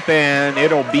top, and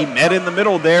it'll be met in the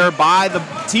middle there by the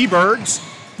T-Birds.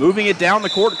 Moving it down the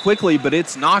court quickly, but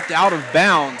it's knocked out of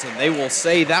bounds, and they will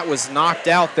say that was knocked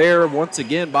out there once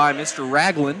again by Mr.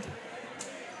 Ragland.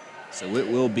 So it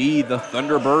will be the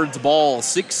Thunderbirds' ball.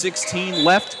 6:16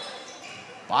 left.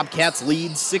 Bobcats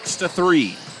lead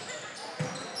 6-3.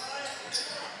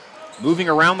 Moving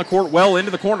around the court well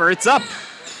into the corner. It's up.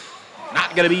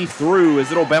 Not going to be through as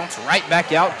it'll bounce right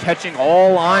back out, catching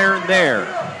all iron there.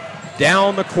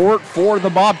 Down the court for the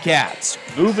Bobcats.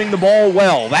 Moving the ball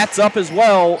well. That's up as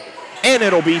well, and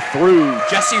it'll be through.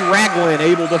 Jesse Ragland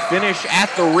able to finish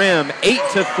at the rim.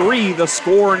 8-3 the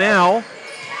score now.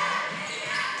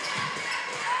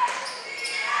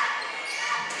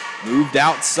 Moved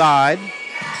outside.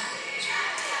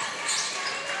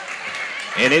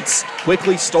 And it's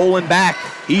quickly stolen back.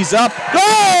 He's up.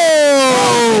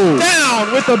 Go!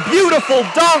 Down with a beautiful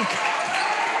dunk.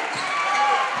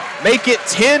 Make it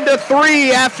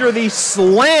 10-3 after the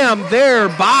slam there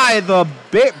by the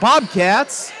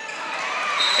Bobcats.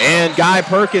 And Guy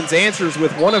Perkins answers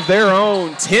with one of their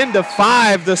own.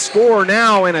 10-5 the score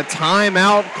now, and a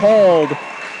timeout called.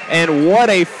 And what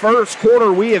a first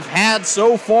quarter we have had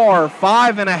so far.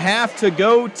 5.5 to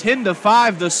go,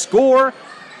 10-5 the score.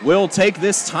 We'll take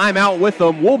this timeout with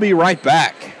them. We'll be right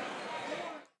back.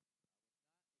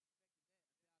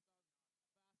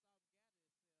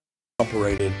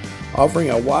 Operated, offering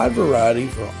a wide variety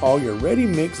for all your ready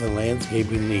mix and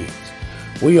landscaping needs.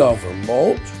 We offer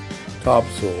mulch,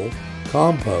 topsoil,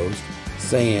 compost,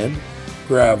 sand,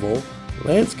 gravel,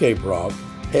 landscape rock,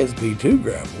 SP2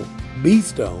 gravel,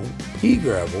 B-stone, pea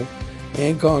gravel,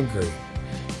 and concrete.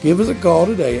 Give us a call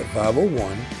today at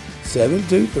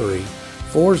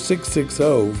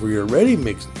 501-723-4660 for your ready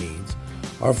mix needs,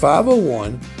 or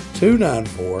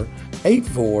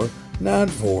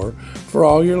 501-294-8494 for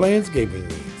all your landscaping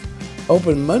needs.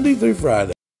 Open Monday through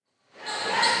Friday.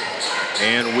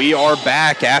 And we are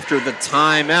back after the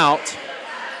timeout.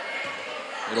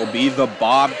 It'll be the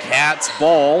Bobcats'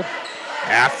 ball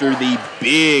after the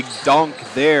big dunk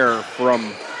there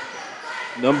from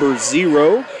number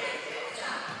 0,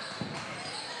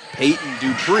 Peyton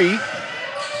Dupree.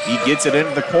 He gets it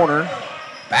into the corner,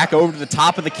 back over to the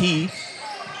top of the key,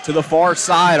 to the far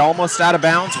side, almost out of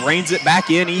bounds, reins it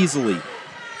back in easily.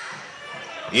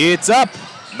 It's up,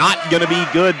 not going to be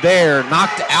good there,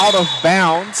 knocked out of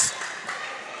bounds.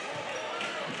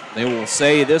 They will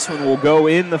say this one will go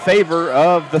in the favor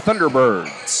of the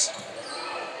Thunderbirds.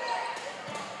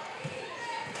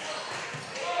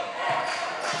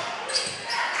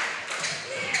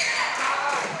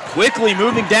 Quickly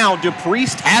moving down,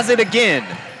 DePriest has it again.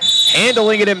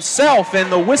 Handling it himself, and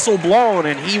the whistle blown,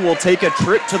 and he will take a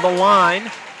trip to the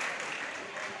line.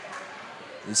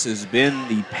 This has been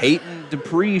the Peyton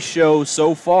Dupree show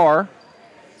so far.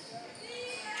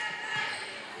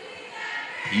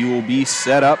 He will be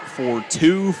set up for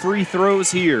 2 free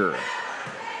throws here.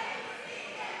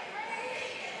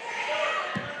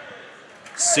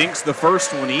 Sinks the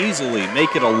first one easily.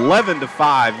 Make it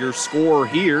 11-5, your score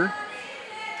here.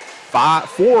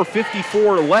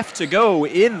 4:54 left to go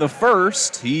in the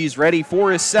first. He's ready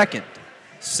for his second.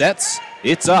 Sets,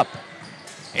 it's up.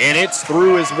 And it's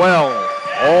through as well.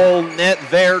 All net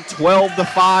there,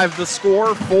 12-5 the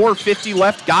score. 4:50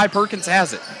 left, Guy Perkins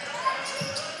has it.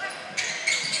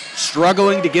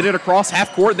 Struggling to get it across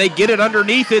half court. They get it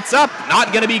underneath, it's up.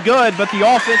 Not gonna be good, but the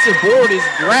offensive board is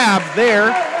grabbed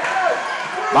there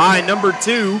by number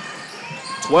 2.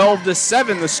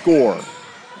 12-7 the score.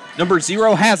 Number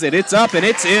 0 has it. It's up and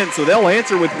it's in, so they'll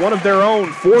answer with one of their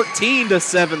own.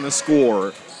 14-7 the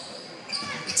score.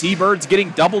 The T-Birds getting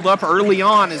doubled up early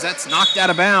on as that's knocked out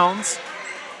of bounds.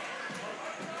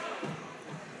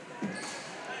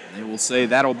 They will say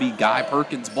that'll be Guy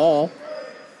Perkins' ball.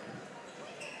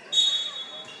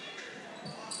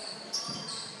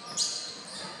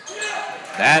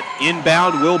 That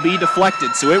inbound will be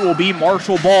deflected, so it will be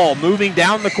Marshall ball. Moving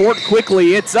down the court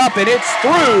quickly, it's up and it's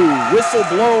through. Whistle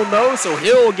blown though, so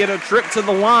he'll get a trip to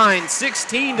the line.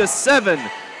 16-7,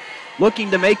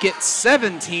 looking to make it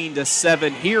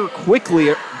 17-7 here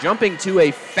quickly, jumping to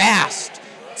a fast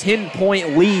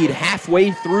 10-point lead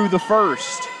halfway through the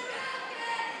first.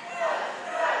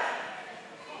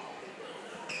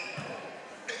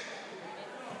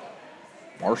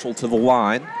 Marshall to the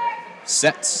line,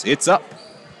 sets, it's up.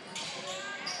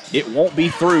 It won't be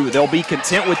through. They'll be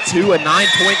content with 2, a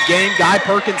 9-point game. Guy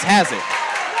Perkins has it.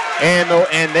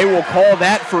 And they will call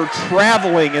that for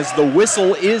traveling as the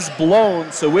whistle is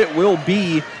blown, so it will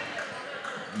be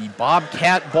the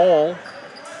Bobcat ball.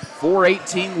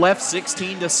 4:18 left,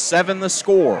 16-7 the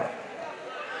score.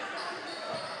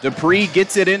 Dupree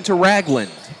gets it into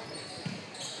Ragland.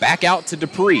 Back out to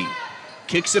Dupree.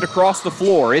 Kicks it across the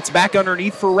floor. It's back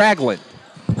underneath for Ragland.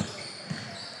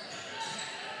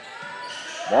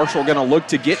 Marshall going to look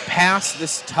to get past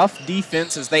this tough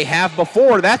defense as they have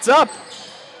before. That's up.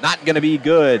 Not going to be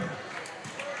good.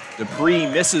 Dupree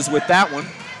misses with that one.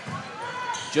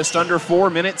 Just under 4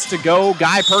 minutes to go.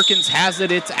 Guy Perkins has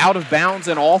it. It's out of bounds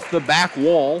and off the back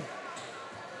wall.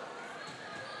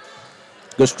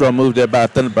 Good strong move there by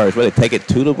Thunderbirds, where they take it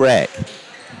to the rack.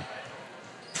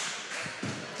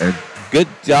 And good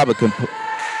job of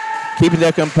keeping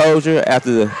their composure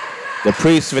after the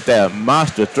priest with that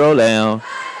monster throwdown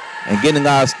and getting a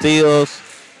lot of steals.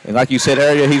 And like you said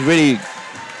earlier, he really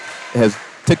has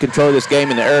took control of this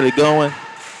game in the early going.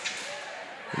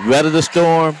 Weather the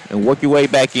storm and work your way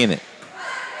back in it.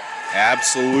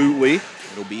 Absolutely.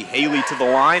 It'll be Haley to the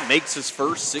line, makes his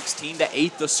first,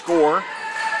 16-8 the score.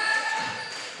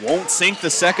 Won't sink the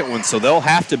second one, so they'll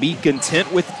have to be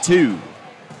content with 2.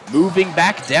 Moving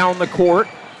back down the court,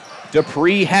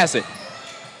 Dupree has it.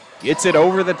 Gets it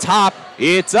over the top.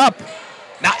 It's up.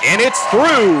 Now, and it's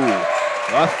through.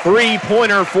 A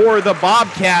 3-pointer for the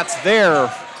Bobcats there.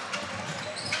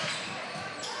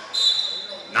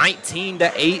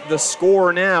 19-8 the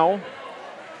score now.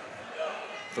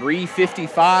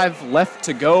 3:55 left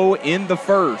to go in the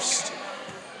first.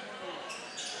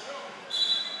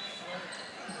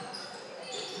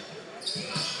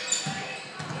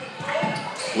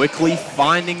 Quickly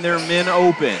finding their men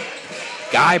open.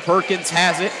 Guy Perkins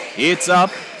has it. It's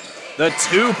up. The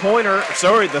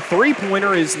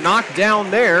 3-pointer is knocked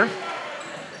down there.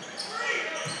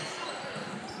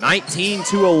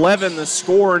 19-11 the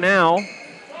score now.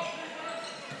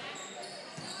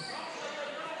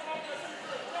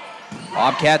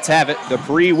 Bobcats have it.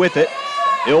 Dupree with it.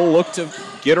 He'll look to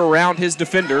get around his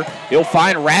defender. He'll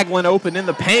find Ragland open in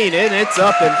the paint, and it's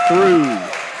up and through.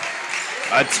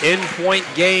 A 10-point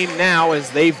game now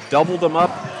as they've doubled them up.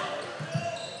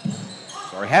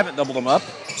 Sorry, haven't doubled them up.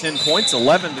 10 points,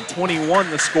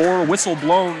 11-21 the score. Whistle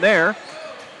blown there.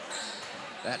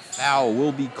 That foul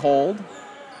will be called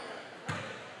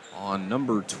on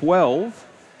number 12.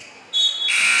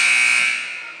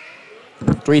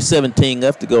 3:17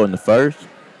 left to go in the first.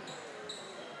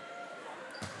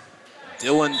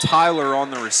 Dylan Tyler on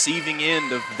the receiving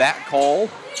end of that call.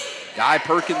 Guy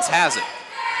Perkins has it.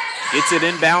 Gets it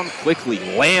inbound quickly.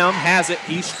 Lamb has it.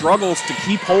 He struggles to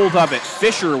keep hold of it.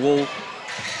 Fisher will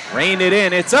rein it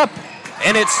in. It's up,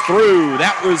 and it's through.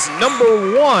 That was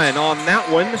number 1 on that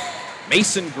one.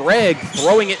 Mason Gregg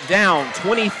throwing it down.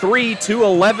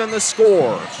 23-11 the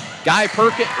score. Guy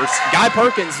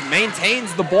Perkins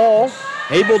maintains the ball,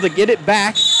 able to get it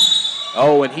back.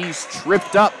 Oh, and he's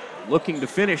tripped up, looking to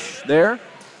finish there.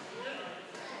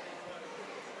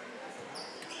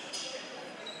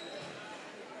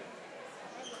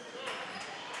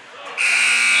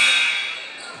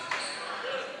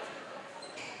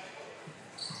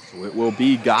 So it will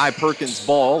be Guy Perkins'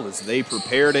 ball as they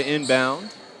prepare to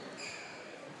inbound.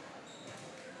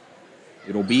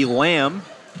 It'll be Lamb.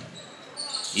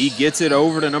 He gets it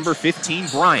over to number 15,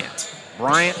 Bryant.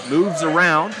 Bryant moves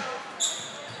around.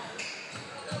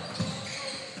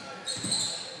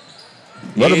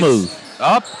 What a move.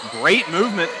 Up, great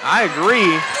movement, I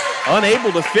agree.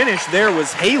 Unable to finish there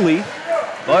was Haley,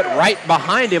 but right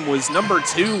behind him was number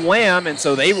 2, Lamb, and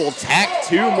so they will tack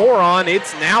 2 more on.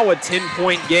 It's now a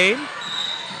 10-point game.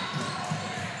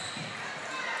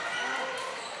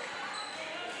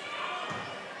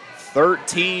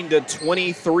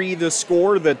 (13-23) the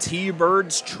score. The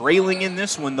T-Birds trailing in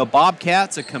this one. The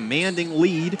Bobcats a commanding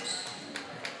lead.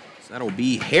 So that'll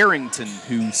be Harrington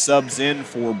who subs in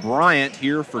for Bryant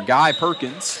here for Guy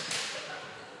Perkins.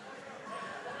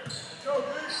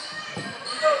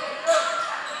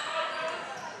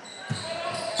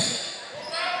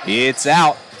 It's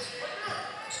out.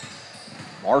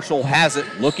 Marshall has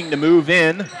it, looking to move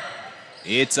in.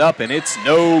 It's up, and it's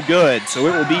no good. So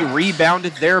it will be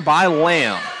rebounded there by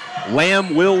Lamb.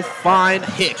 Lamb will find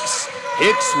Hicks.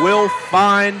 Hicks will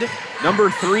find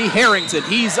number 3, Harrington.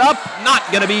 He's up, not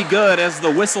going to be good as the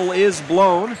whistle is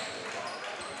blown.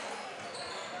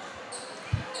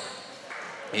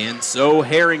 And so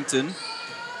Harrington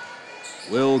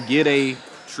will get a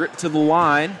trip to the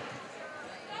line.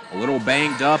 A little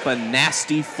banged up, a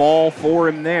nasty fall for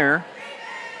him there.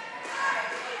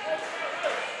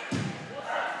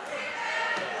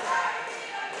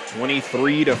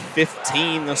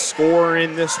 (23-15) the score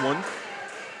in this one.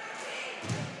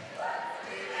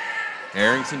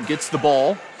 Harrington gets the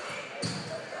ball.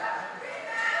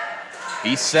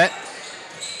 He's set.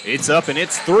 It's up and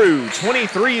it's through.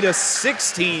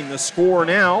 23-16 the score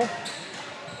now.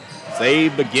 They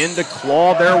begin to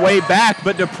claw their way back,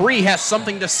 but Dupree has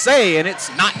something to say, and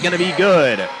it's not going to be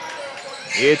good.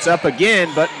 It's up again,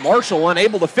 but Marshall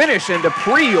unable to finish, and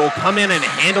Dupree will come in and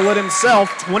handle it himself,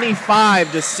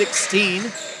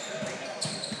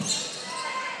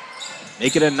 25-16.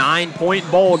 Make it a 9-point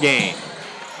ball game.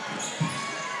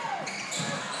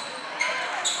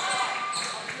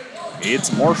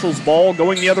 It's Marshall's ball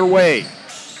going the other way.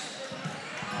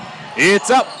 It's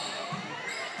up.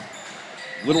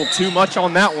 A little too much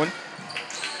on that one.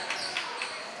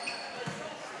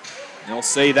 They'll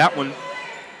say that one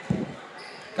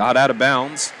got out of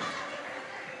bounds.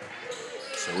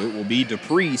 So it will be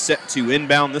Dupree set to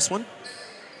inbound this one.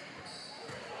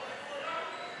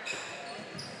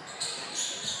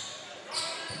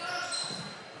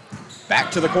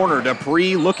 Back to the corner.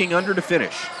 Dupree looking under to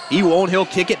finish. He won't. He'll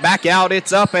kick it back out.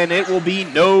 It's up, and it will be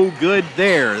no good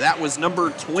there. That was number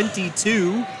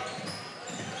 22.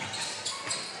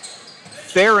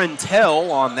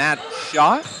 Farentell on that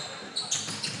shot.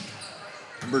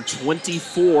 Number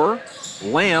 24,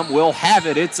 Lamb will have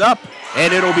it. It's up,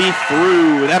 and it'll be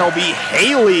through. That'll be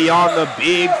Haley on the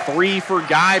big three for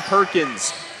Guy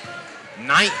Perkins.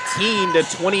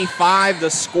 19-25 the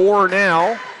score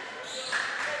now.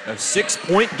 A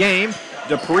 6-point game.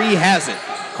 Dupree has it.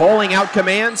 Calling out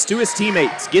commands to his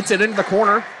teammates. Gets it into the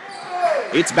corner.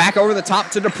 It's back over the top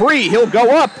to Dupree. He'll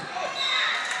go up.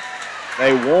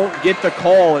 They won't get the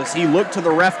call as he looked to the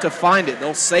ref to find it.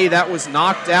 They'll say that was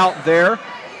knocked out there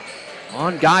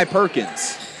on Guy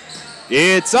Perkins.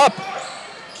 It's up.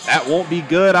 That won't be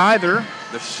good either.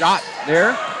 The shot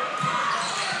there.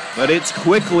 But it's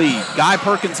quickly Guy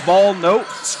Perkins' ball. Nope.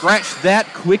 Scratch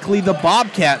that. Quickly the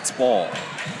Bobcats' ball.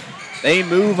 They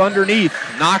move underneath.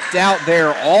 Knocked out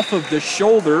there off of the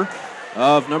shoulder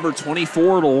of number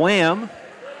 24 to Lamb.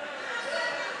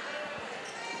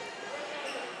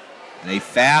 A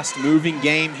fast-moving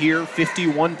game here,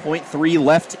 51.3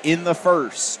 left in the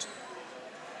first.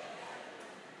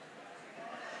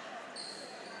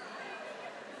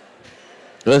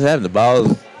 What's happening? The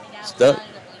ball stuck.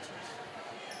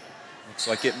 Looks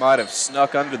like it might have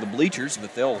snuck under the bleachers,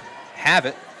 but they'll have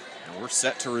it. And we're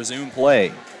set to resume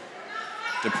play.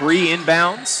 Dupree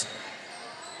inbounds.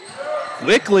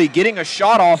 Quickly getting a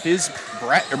shot off is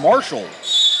Marshall.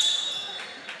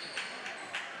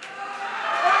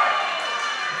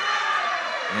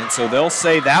 And so they'll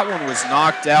say that one was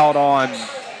knocked out on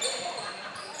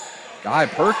Guy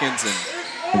Perkins.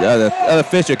 And the other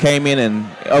official came in and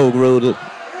overruled it.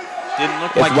 Didn't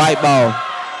look it's like white ball.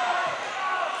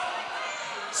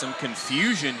 Some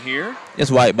confusion here.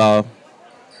 It's white ball.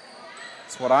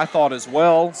 That's what I thought as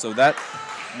well. So that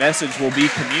message will be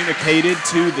communicated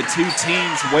to the two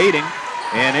teams waiting.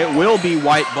 And it will be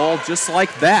white ball just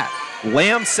like that.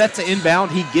 Lamb set to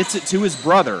inbound. He gets it to his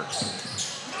brother.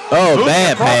 Oh, moving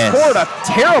bad pass. Court, a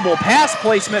terrible pass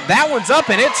placement. That one's up,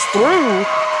 and it's through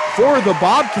for the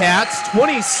Bobcats.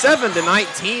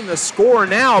 27-19 the score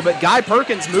now, but Guy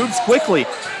Perkins moves quickly.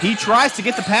 He tries to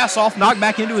get the pass off, knocked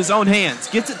back into his own hands.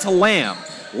 Gets it to Lamb.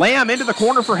 Lamb into the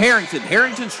corner for Harrington.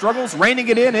 Harrington struggles, reining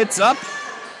it in. It's up.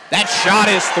 That shot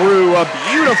is through. A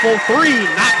beautiful three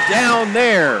knocked down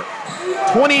there.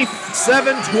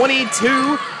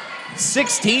 27-22,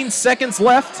 16 seconds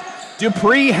left.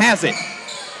 Dupree has it.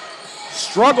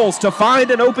 Struggles to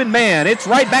find an open man. It's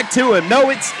right back to him. No,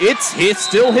 it's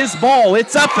still his ball.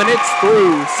 It's up and it's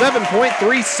through.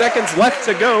 7.3 seconds left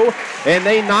to go, and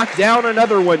they knock down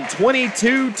another one.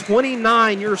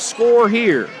 22-29 your score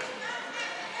here.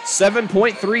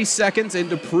 7.3 seconds, and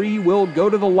Dupree will go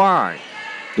to the line.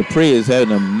 Dupree is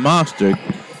having a monster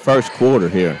first quarter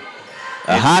here.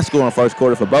 A high-scoring first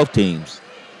quarter for both teams.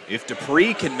 If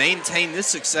Dupree can maintain this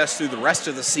success through the rest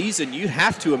of the season, you'd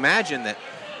have to imagine that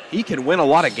he can win a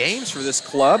lot of games for this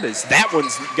club, as that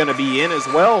one's going to be in as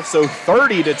well. So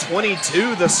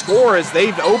 30-22 the score as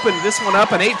they've opened this one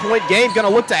up. An 8-point game, going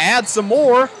to look to add some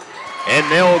more, and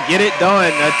they'll get it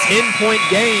done. A 10-point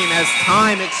game as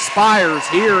time expires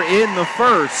here in the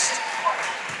first.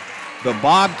 The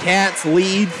Bobcats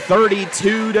lead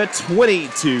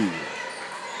 32-22.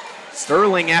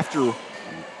 Sterling, after a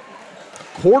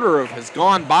quarter has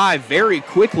gone by very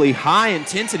quickly,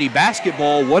 high-intensity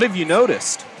basketball. What have you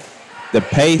noticed? The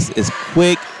pace is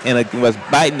quick, and what's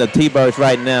biting the T-Birds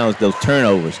right now is those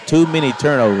turnovers. Too many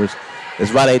turnovers.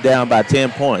 That's why they're down by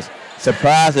 10 points.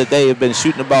 Surprised that they have been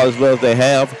shooting the ball as well as they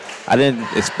have. I didn't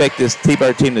expect this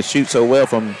T-Bird team to shoot so well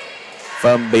from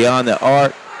beyond the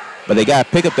arc, but they got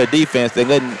to pick up their defense. He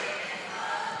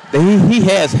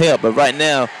has help, but right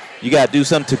now you got to do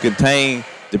something to contain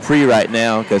Dupree right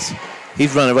now, because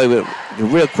he's running away with it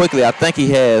real quickly. I think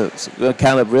he has, going to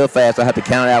count up real fast. I have to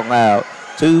count it out loud.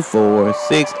 2, 4,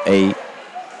 6, 8,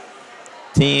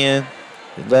 10,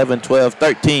 11, 12,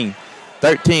 13.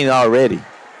 13 already.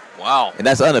 Wow. And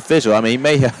that's unofficial. I mean, he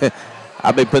may have,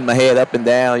 I've been putting my head up and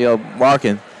down,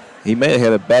 marking. He may have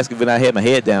had a basket when I had my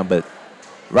head down, but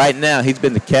right now he's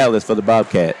been the catalyst for the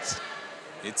Bobcats.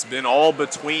 It's been all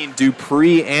between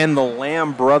Dupree and the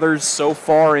Lamb brothers so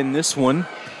far in this one,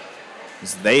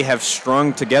 as they have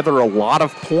strung together a lot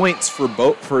of points for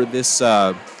this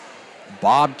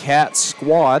Bobcat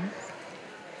squad.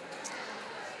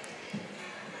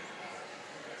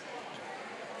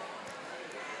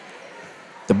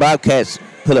 The Bobcats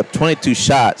put up 22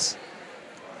 shots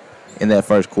in that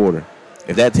first quarter,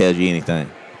 if that tells you anything.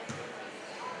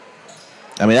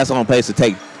 I mean, that's on pace to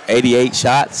take 88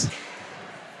 shots.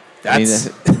 That's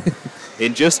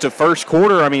in just a first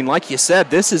quarter. I mean, like you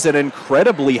said, this is an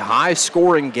incredibly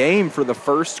high-scoring game for the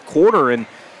first quarter, and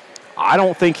I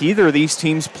don't think either of these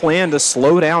teams plan to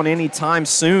slow down anytime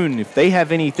soon. If they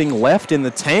have anything left in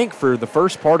the tank for the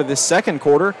first part of this second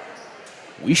quarter,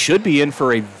 we should be in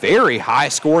for a very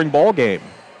high-scoring ball game.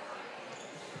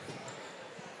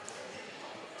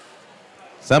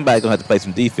 Somebody's going to have to play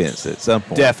some defense at some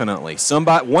point. Definitely.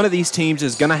 One of these teams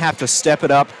is going to have to step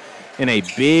it up in a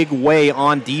big way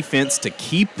on defense to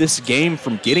keep this game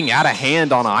from getting out of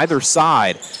hand on either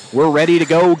side. We're ready to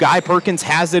go. Guy Perkins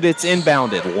has it. It's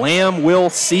inbounded. Lamb will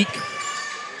seek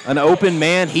an open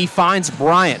man. He finds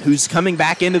Bryant, who's coming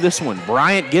back into this one.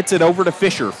 Bryant gets it over to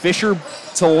Fisher. Fisher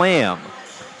to Lamb.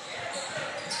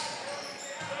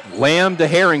 Lamb to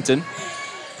Harrington.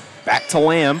 Back to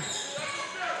Lamb.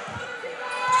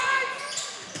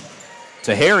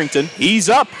 To Harrington. He's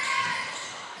up.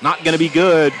 Not going to be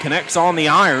good. Connects on the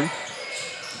iron.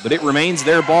 But it remains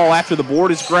their ball after the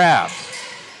board is grabbed.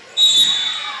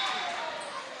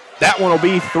 That one will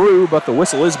be through, but the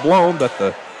whistle is blown, but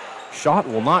the shot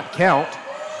will not count.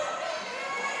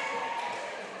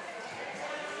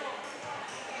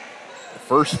 The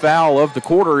first foul of the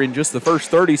quarter in just the first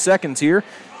 30 seconds here.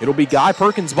 It'll be Guy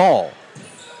Perkins' ball.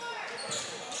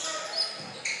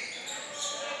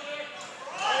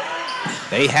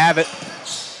 They have it.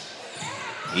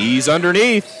 He's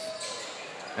underneath.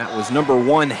 That was number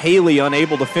 1, Haley,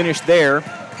 unable to finish there.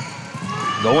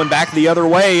 Going back the other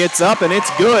way, it's up and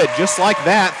it's good. Just like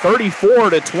that,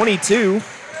 34-22.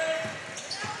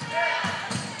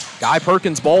 Guy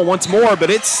Perkins' ball once more, but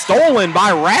it's stolen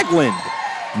by Ragland.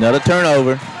 Another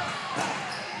turnover.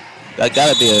 That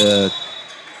got to be a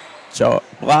shot.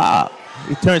 Wow.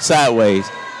 He turned sideways.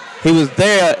 He was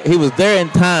there in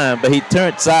time, but he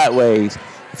turned sideways.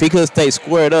 If he could have stayed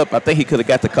squared up, I think he could have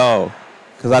got the call.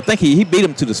 Because I think he beat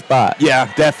him to the spot.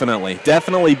 Yeah, definitely.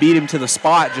 Definitely beat him to the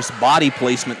spot. Just body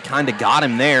placement kind of got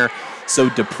him there. So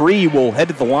Dupree will head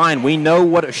to the line. We know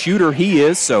what a shooter he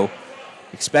is, so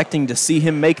expecting to see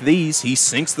him make these. He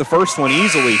sinks the first one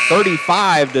easily.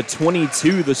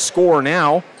 35-22 the score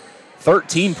now.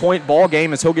 13-point ball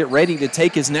game as he'll get ready to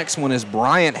take his next one as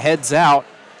Bryant heads out.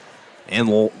 And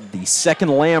the second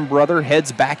Lamb brother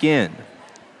heads back in.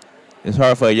 It's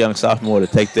hard for a young sophomore to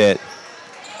take that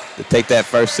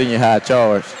first senior high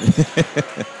charge.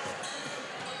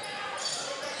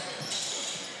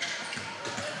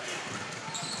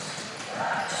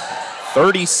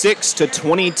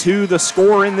 36-22 the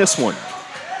score in this one.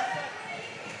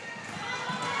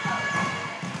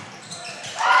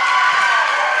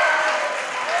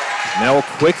 They'll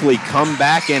quickly come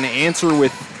back and answer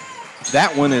with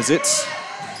that one as it's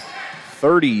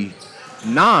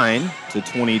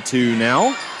 39-22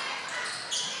 now.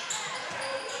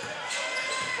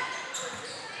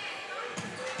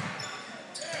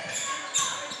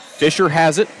 Fisher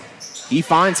has it. He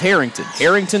finds Harrington.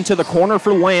 Harrington to the corner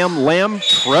for Lamb. Lamb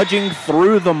trudging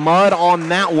through the mud on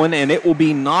that one, and it will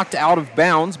be knocked out of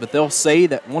bounds, but they'll say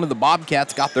that one of the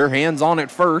Bobcats got their hands on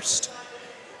it first.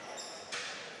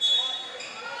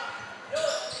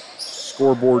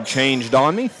 Scoreboard changed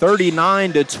on me.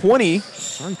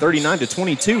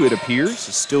 39-22 it appears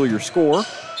is still your score.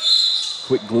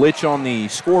 Quick glitch on the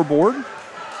scoreboard.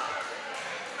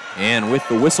 And with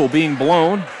the whistle being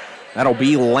blown, that'll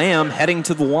be Lamb heading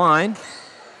to the line.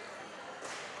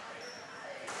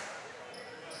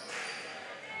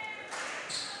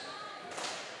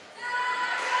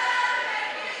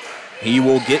 He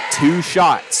will get 2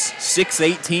 shots.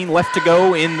 6:18 left to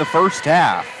go in the first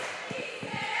half.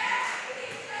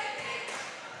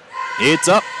 It's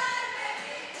up.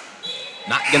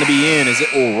 Not going to be in as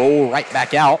it will roll right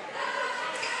back out.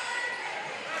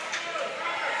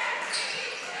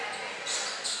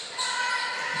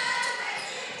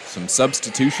 Some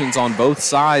substitutions on both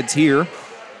sides here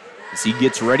as he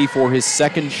gets ready for his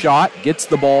second shot, gets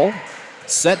the ball,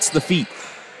 sets the feet.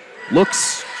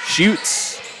 Looks,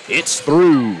 shoots, it's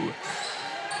through.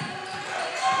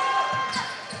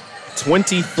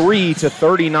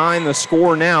 23-39 the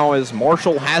score now as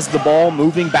Marshall has the ball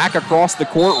moving back across the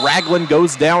court. Ragland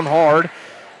goes down hard,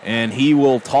 and he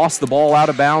will toss the ball out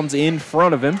of bounds in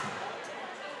front of him.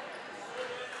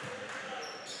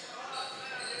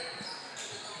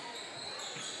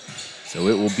 So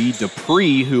it will be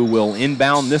Dupree who will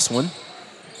inbound this one.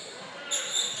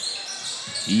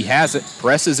 He has it,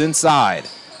 presses inside.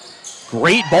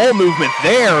 Great ball movement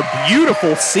there.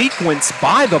 Beautiful sequence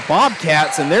by the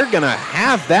Bobcats, and they're going to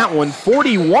have that one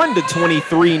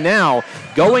 41-23 now.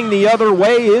 Going the other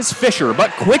way is Fisher,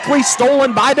 but quickly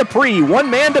stolen by Dupree. One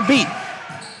man to beat.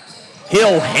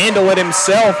 He'll handle it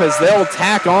himself as they'll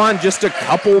tack on just a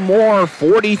couple more.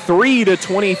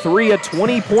 43-23, a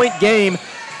 20-point game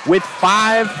with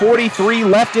 5:43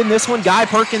 left in this one. Guy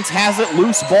Perkins has it,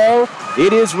 loose ball.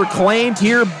 It is reclaimed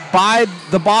here by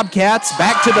the Bobcats.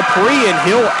 Back to Dupree, and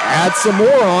he'll add some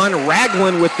more on.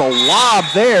 Ragland with the lob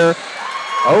there.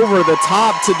 Over the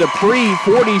top to Dupree,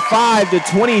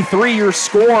 45-23 your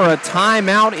score. A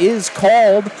timeout is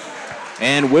called,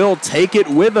 and we'll take it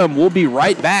with them. We'll be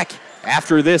right back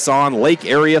after this on Lake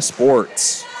Area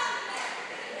Sports.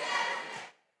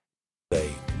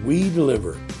 We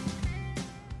deliver.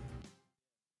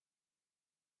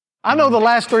 I know the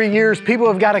last 3 years people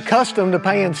have got accustomed to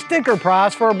paying sticker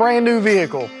price for a brand new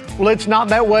vehicle. Well, it's not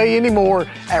that way anymore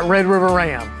at Red River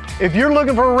Ram. If you're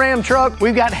looking for a Ram truck,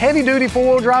 we've got heavy-duty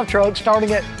four-wheel drive trucks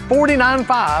starting at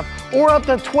 $49,500 or up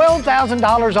to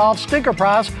 $12,000 off sticker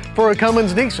price for a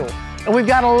Cummins diesel. And we've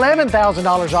got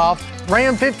 $11,000 off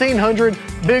Ram 1500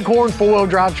 Bighorn four-wheel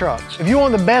drive trucks. If you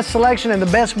want the best selection and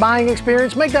the best buying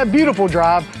experience, make that beautiful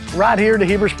drive right here to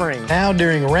Heber Springs. Now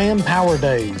during Ram Power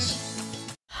Days.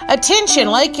 Attention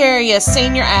Lake Area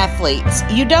senior athletes,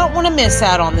 you don't want to miss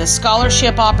out on this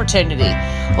scholarship opportunity.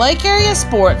 Lake Area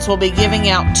Sports will be giving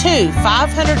out 2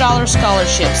 $500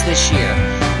 scholarships this year.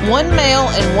 One male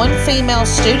and one female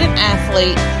student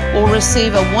athlete will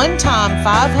receive a one-time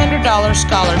 $500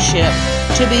 scholarship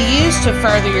to be used to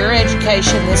further your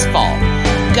education this fall.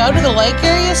 Go to the Lake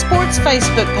Area Sports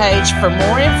Facebook page for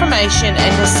more information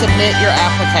and to submit your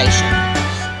application.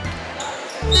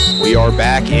 We are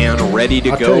back and ready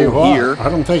to go here. I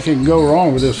don't think you can go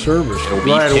wrong with this service. It'll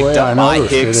be picked up by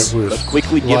Hicks, but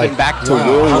quickly given back to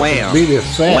Will Lamb.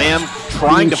 Lamb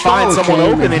trying to find someone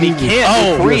open, and he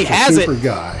can't. Dupree has it.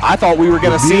 I thought we were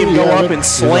going to see him go up and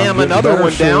slam another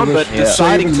one down, but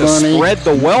deciding to spread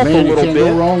the wealth a little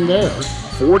bit.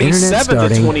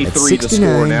 47-23 the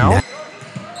score now.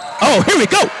 Oh, here we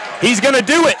go. He's going to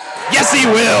do it. Yes, he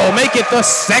will. Make it the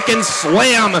second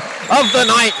slam of the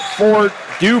night for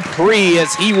Dupree,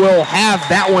 as he will have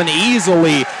that one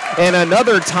easily. And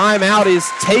another timeout is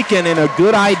taken, and a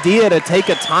good idea to take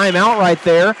a timeout right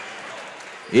there.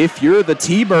 If you're the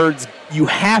T-Birds, you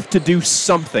have to do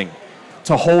something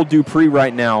to hold Dupree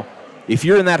right now. If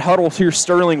you're in that huddle here,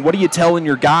 Sterling, what are you telling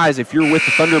your guys if you're with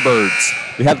the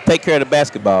Thunderbirds? We have to take care of the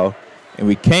basketball, and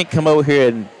we can't come over here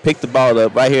and pick the ball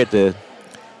up right here at the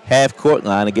half-court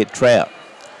line and get trapped.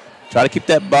 Try to keep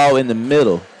that ball in the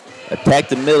middle. Attack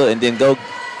the middle and then go.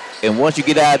 And once you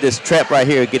get out of this trap right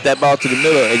here, get that ball to the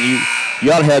middle, and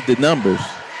you ought to have the numbers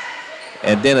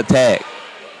and then attack.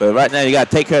 But right now you got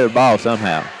to take care of the ball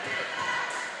somehow.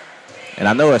 And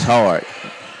I know it's hard,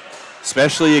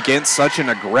 especially against such an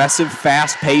aggressive,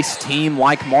 fast-paced team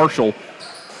like Marshall.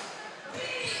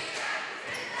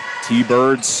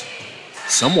 T-Birds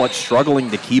somewhat struggling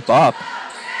to keep up.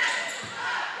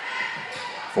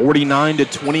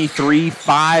 49-23,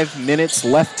 5 minutes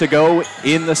left to go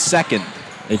in the second.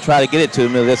 They tried to get it to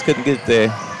him, just couldn't get it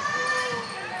there.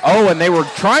 Oh, and they were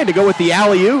trying to go with the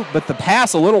alley-oop, but the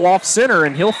pass a little off center,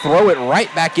 and he'll throw it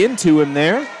right back into him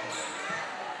there.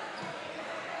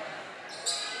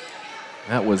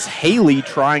 That was Haley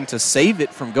trying to save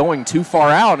it from going too far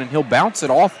out, and he'll bounce it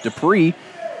off Dupree.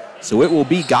 So it will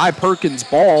be Guy Perkins'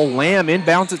 ball. Lamb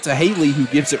inbounds it to Haley, who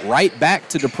gives it right back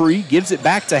to Dupree, gives it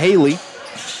back to Haley.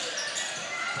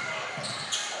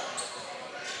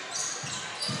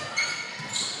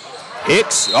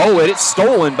 Hicks, oh, and it's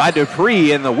stolen by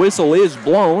Dupree, and the whistle is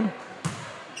blown.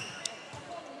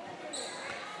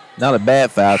 Not a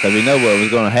bad foul, because we know what was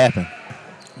going to happen.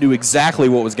 Knew exactly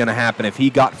what was going to happen if he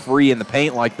got free in the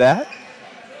paint like that.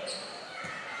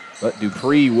 But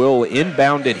Dupree will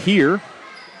inbound it here.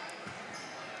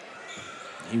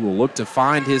 He will look to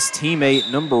find his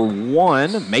teammate number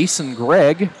 1, Mason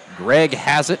Gregg. Gregg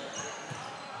has it.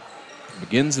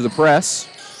 Begins the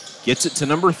press. Gets it to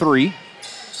number 3.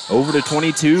 Over to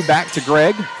 22, back to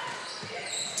Gregg.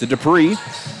 To Dupree.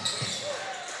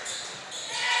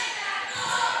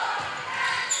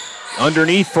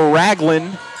 Underneath for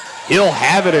Ragland. He'll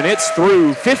have it, and it's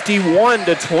through.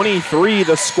 51-23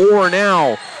 the score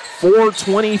now.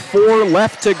 4:24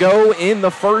 left to go in the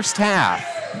first half.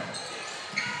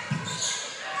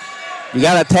 You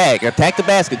got to attack the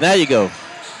basket. There you go.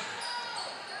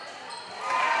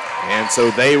 And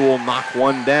so they will knock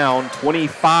one down,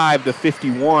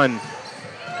 25-51.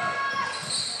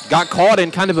 Got caught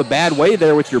in kind of a bad way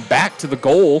there with your back to the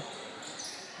goal,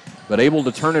 but able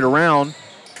to turn it around.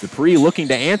 Dupree looking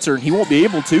to answer, and he won't be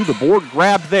able to. The board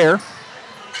grabbed there.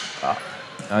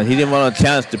 He didn't want to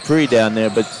challenge Dupree down there,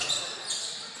 but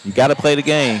you got to play the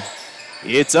game.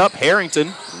 It's up.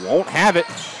 Harrington won't have it.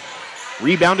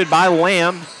 Rebounded by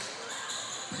Lamb.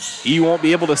 He won't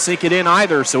be able to sink it in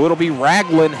either, so it'll be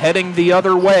Ragland heading the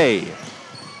other way.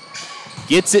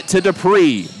 Gets it to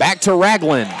Dupree. Back to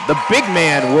Ragland. The big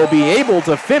man will be able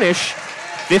to finish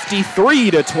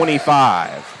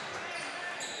 53-25.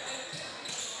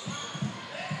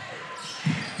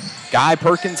 Guy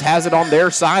Perkins has it on their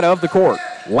side of the court.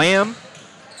 Lamb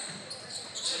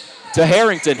to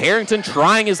Harrington. Harrington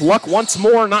trying his luck once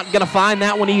more. Not going to find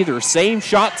that one either. Same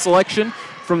shot selection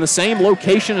from the same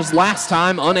location as last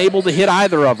time. Unable to hit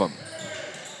either of them.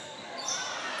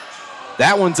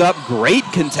 That one's up. Great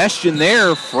contention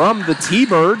there from the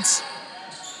T-Birds.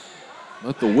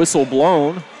 Let the whistle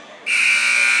blown.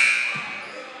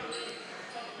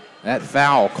 That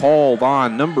foul called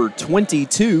on number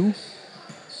 22.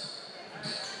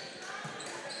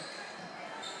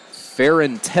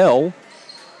 Farentell.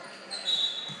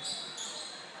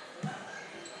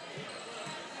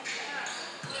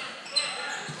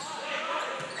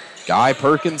 Guy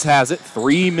Perkins has it.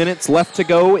 3 minutes left to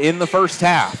go in the first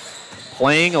half.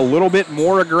 Playing a little bit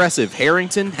more aggressive.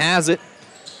 Harrington has it.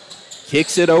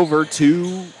 Kicks it over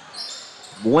to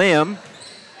Lamb.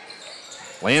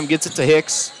 Lamb gets it to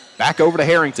Hicks. Back over to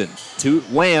Harrington. To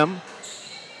Lamb.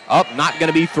 Up, not going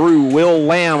to be through. Will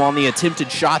Lamb on the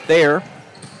attempted shot there.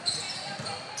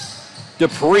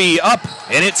 Dupree up,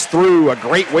 and it's through. A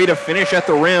great way to finish at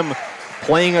the rim.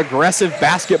 Playing aggressive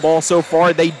basketball so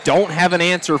far. They don't have an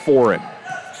answer for him.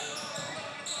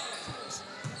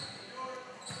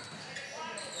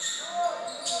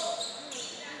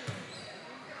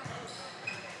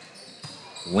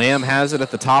 Lamb has it at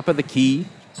the top of the key.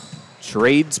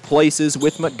 Trades places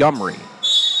with Montgomery.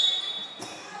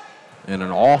 And an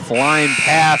offline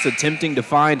pass attempting to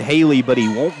find Haley, but he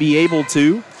won't be able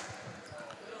to.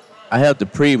 I have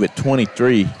Dupree with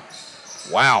 23.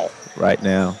 Wow. Right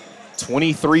now.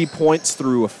 23 points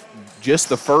through just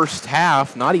the first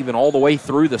half, not even all the way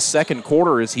through the second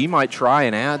quarter, as he might try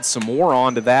and add some more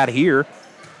onto that here.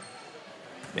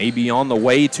 Maybe on the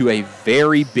way to a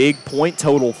very big point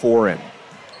total for him.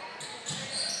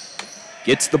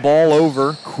 Gets the ball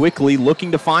over quickly,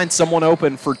 looking to find someone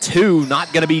open for two.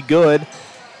 Not going to be good.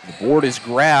 The board is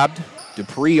grabbed.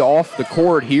 Dupree off the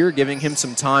court here, giving him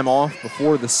some time off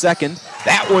before the second.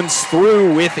 That one's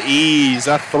through with ease.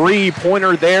 A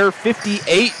three-pointer there,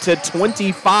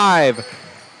 58-25.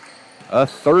 A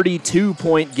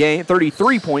 32-point game,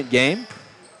 33-point game.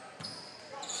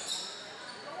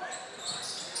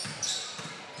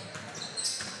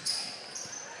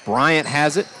 Bryant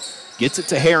has it, gets it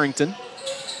to Harrington.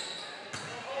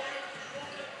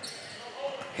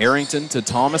 Harrington to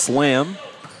Thomas Lamb.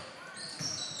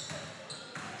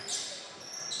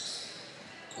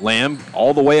 Lamb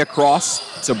all the way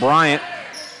across to Bryant.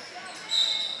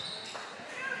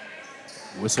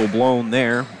 Whistle blown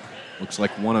there. Looks like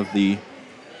one of the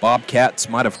Bobcats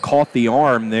might have caught the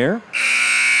arm there.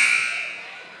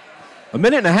 A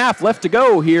minute and a half left to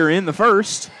go here in the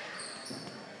first.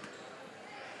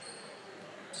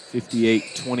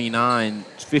 58-29,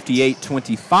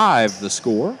 58-25 the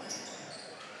score.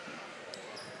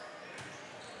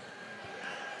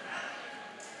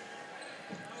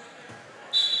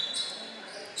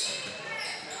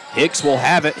 Hicks will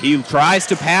have it. He tries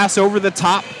to pass over the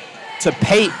top to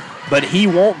Pate, but he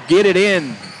won't get it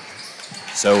in.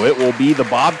 So it will be the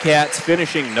Bobcats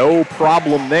finishing, no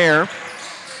problem there.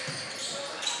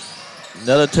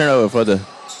 Another turnover for the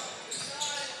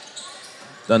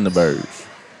Thunderbirds.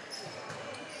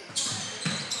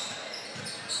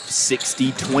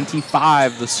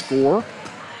 60-25 the score.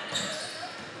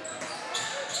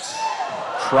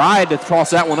 Tried to toss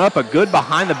that one up, a good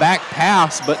behind-the-back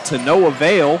pass, but to no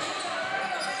avail.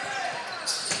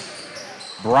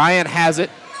 Bryant has it.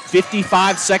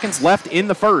 55 seconds left in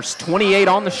the first. 28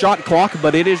 on the shot clock,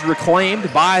 but it is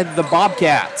reclaimed by the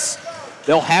Bobcats.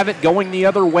 They'll have it going the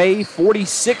other way.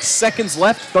 46 seconds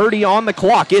left, 30 on the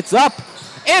clock. It's up,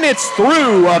 and it's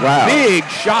through. A big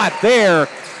shot there.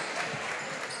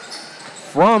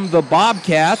 from the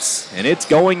Bobcats, and it's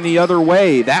going the other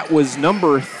way. That was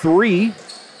number 3,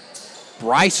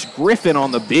 Bryce Griffin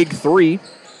on the big 3.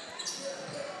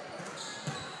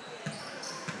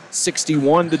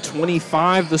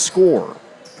 61-25 the score.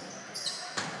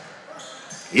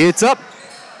 It's up,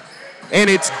 and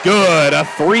it's good. A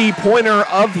three-pointer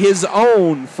of his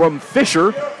own from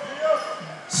Fisher.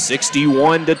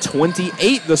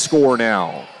 61-28 the score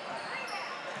now.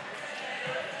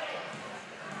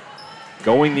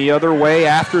 Going the other way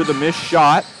after the missed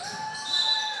shot.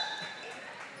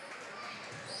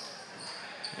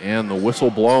 And the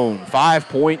whistle blown.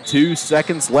 5.2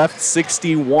 seconds left.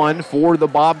 61 for the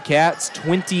Bobcats,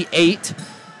 28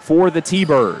 for the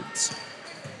T-Birds.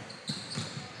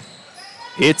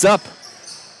 It's up.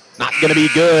 Not going to be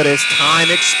good as time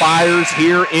expires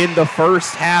here in the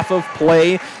first half of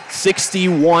play.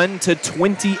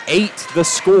 61-28 the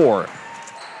score.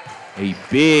 A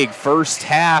big first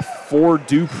half for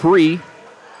Dupree.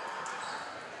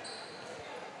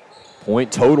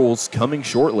 Point totals coming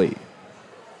shortly.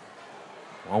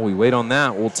 While we wait on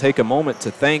that, we'll take a moment to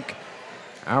thank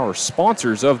our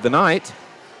sponsors of the night.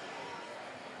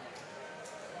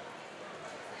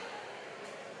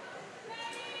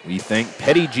 We thank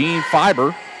Petit Jean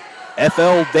Fiber,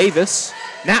 FL Davis,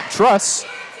 Knapp Truss,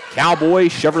 Cowboy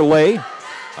Chevrolet,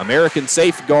 American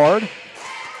Safeguard,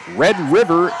 Red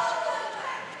River,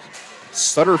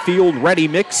 Sutterfield Ready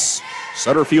Mix,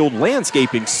 Sutterfield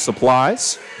Landscaping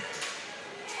Supplies,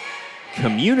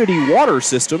 Community Water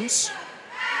Systems,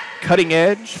 Cutting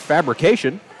Edge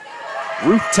Fabrication,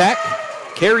 Roof Tech,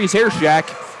 Carrie's Hair Shack,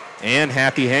 and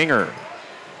Happy Hanger.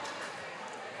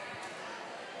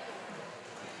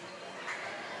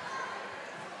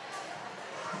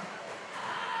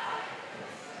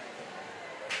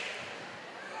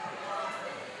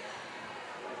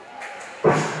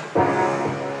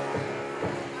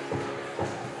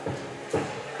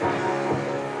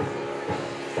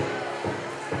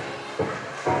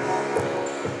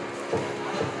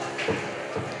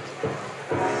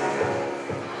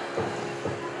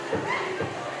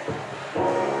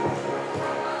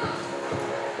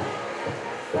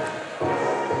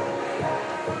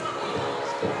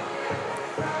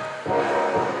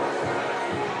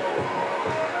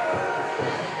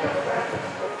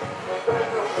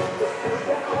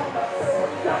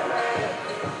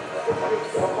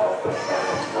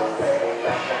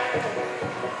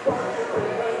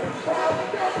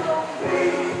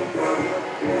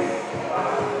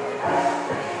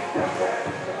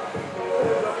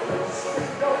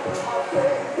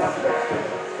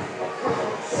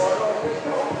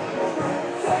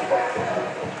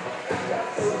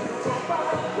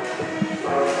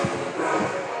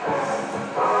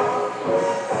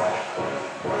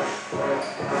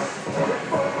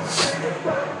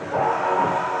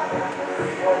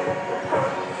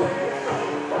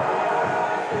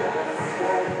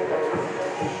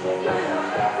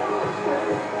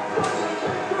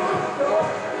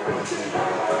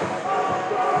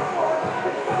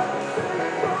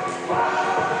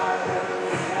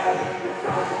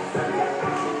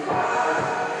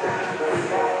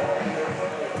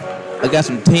 I got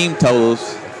some team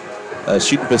totals,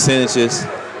 shooting percentages.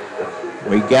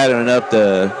 We're gathering up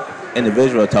the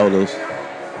individual totals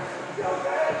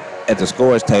at the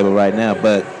scores table right now.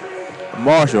 But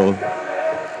Marshall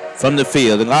from the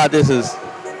field, and a lot of this is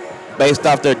based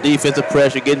off their defensive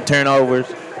pressure, getting turnovers.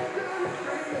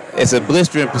 It's a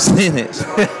blistering percentage.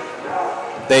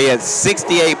 They had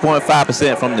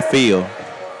 68.5% from the field.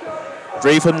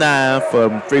 3 from 9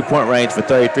 from three-point range for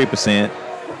 33%.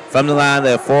 From the line,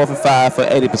 they're 4 for 5 for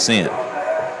 80%.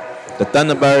 The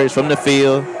Thunderbirds from the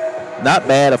field, not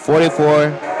bad, at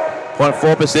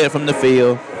 44.4% from the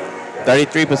field,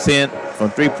 33% from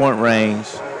three-point range,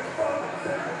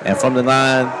 and from the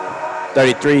line,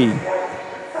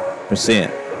 33%.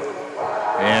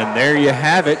 And there you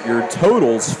have it, your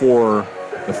totals for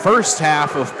the first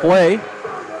half of play.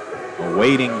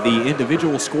 Awaiting the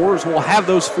individual scores. We'll have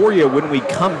those for you when we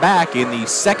come back in the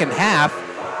second half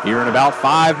here in about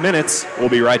 5 minutes. We'll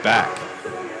be right back.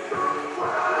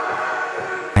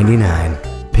 99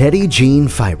 Petit Jean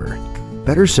Fiber.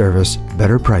 Better service,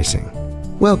 better pricing.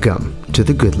 Welcome to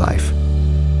the good life.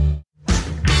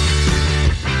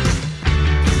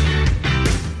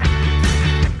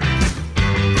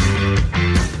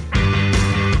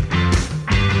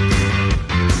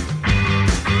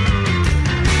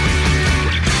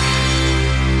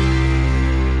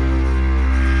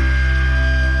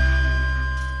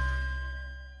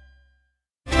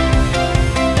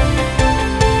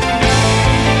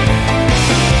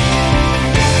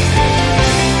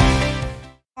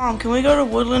 Mom, can we go to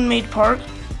Woodland Mead Park?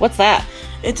 What's that?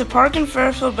 It's a park in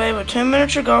Fairfield Bay with 2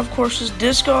 miniature golf courses,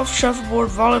 disc golf, shuffleboard,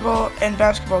 volleyball, and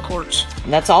basketball courts.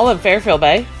 And that's all in Fairfield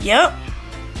Bay? Yep.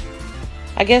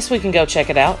 I guess we can go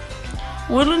check it out.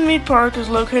 Woodland Mead Park is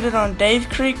located on Dave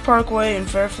Creek Parkway in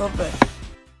Fairfield Bay.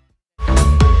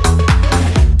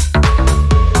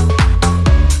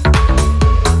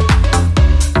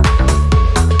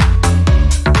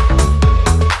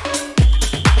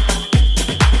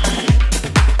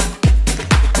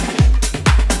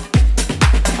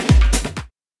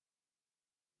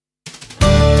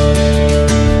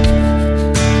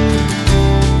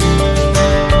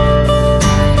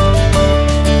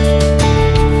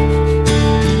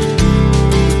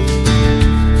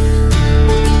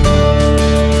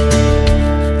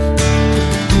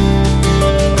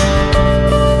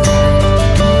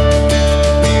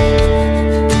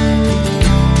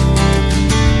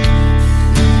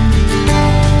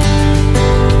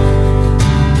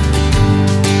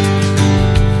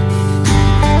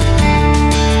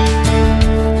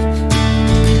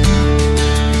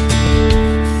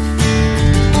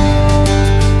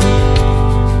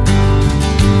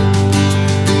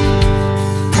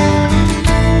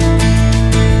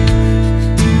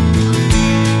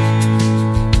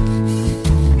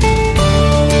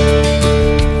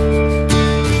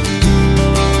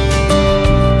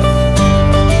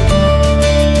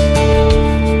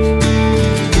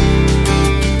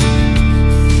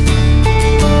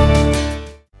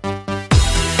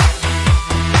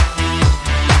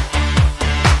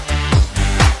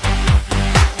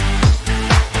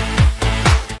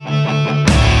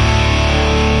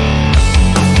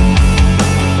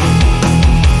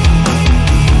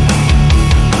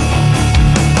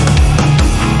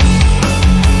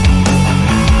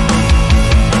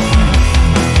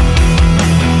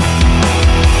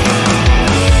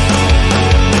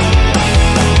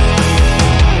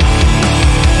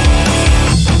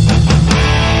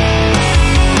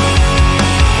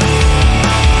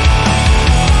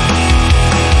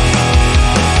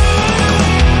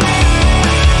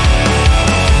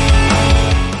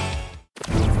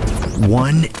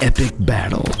 One epic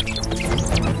battle.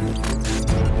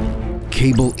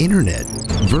 Cable internet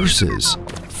versus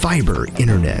fiber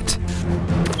internet.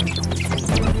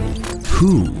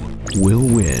 Who will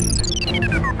win?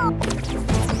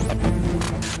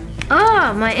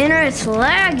 Oh, my internet's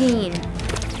lagging.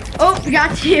 Oh,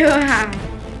 got you.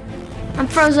 I'm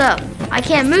froze up. I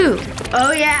can't move.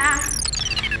 Oh, yeah.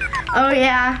 Oh,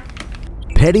 yeah.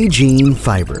 Petit Jean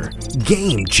Fiber.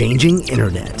 Game-changing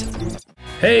internet.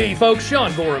 Hey folks,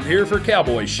 Sean Gorham here for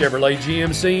Cowboys Chevrolet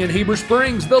GMC in Heber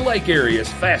Springs, the Lake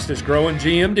area's fastest growing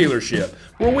GM dealership,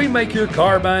 where we make your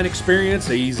car buying experience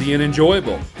easy and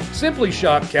enjoyable. Simply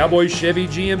shop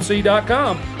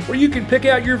CowboysChevyGMC.com, where you can pick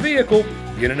out your vehicle,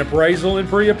 get an appraisal and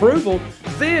pre-approval,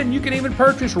 then you can even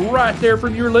purchase right there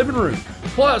from your living room.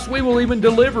 Plus, we will even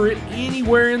deliver it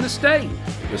anywhere in the state.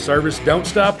 The service don't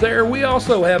stop there. We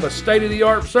also have a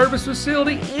state-of-the-art service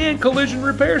facility and collision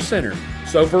repair center.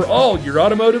 So for all your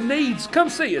automotive needs, come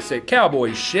see us at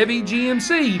Cowboys Chevy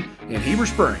GMC in Heber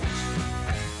Springs.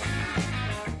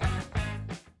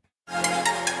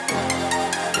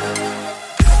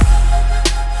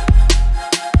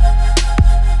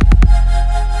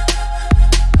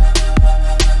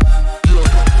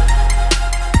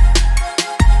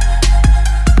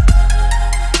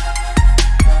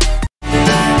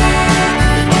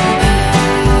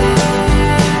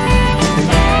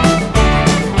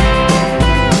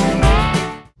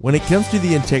 When it comes to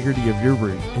the integrity of your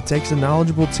roof, it takes a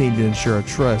knowledgeable team to ensure a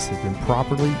truss has been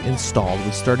properly installed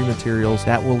with sturdy materials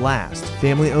that will last.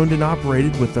 Family owned and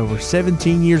operated with over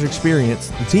 17 years experience,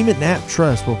 the team at Knapp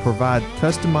Truss will provide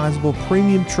customizable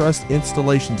premium truss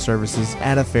installation services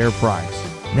at a fair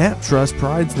price. Knapp Truss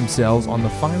prides themselves on the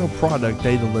final product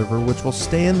they deliver, which will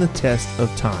stand the test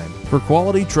of time. For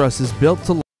quality trusses built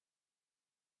to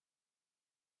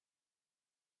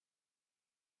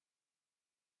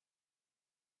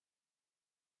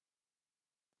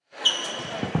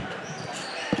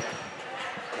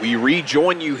We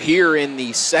rejoin you here in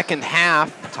the second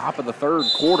half, top of the third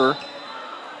quarter.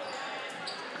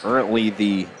 Currently,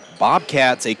 the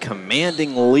Bobcats a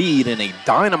commanding lead in a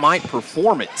dynamite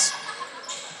performance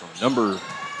from number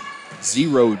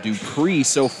 0 Dupree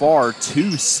so far,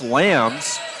 2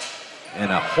 slams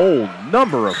and a whole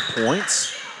number of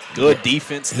points. Good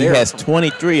defense there. He has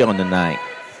 23 on the night.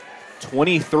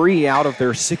 23 out of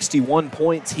their 61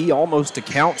 points. He almost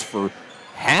accounts for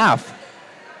half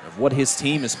of what his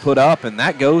team has put up, and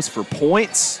that goes for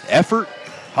points, effort,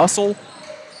 hustle,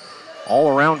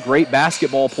 all-around great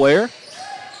basketball player.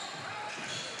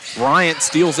 Bryant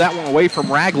steals that one away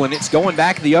from Ragland. It's going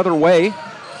back the other way.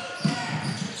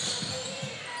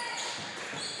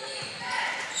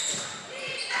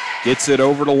 Gets it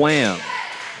over to Lamb.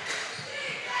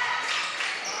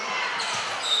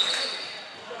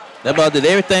 That ball did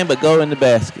everything but go in the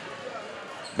basket.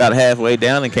 About halfway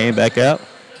down and came back out.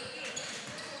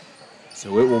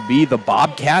 So it will be the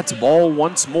Bobcats' ball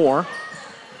once more.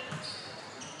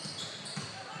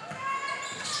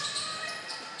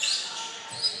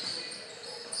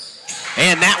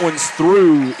 And that one's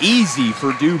through easy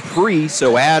for Dupree,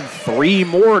 so add 3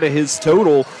 more to his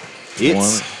total.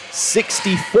 It's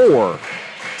 64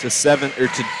 to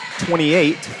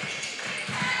 28.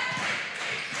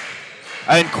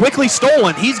 And quickly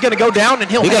stolen. He's going to go down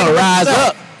and he's going to rise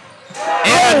up.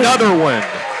 And another one.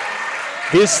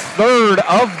 His third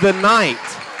of the night.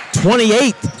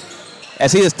 28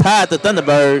 as he has tied the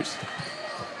Thunderbirds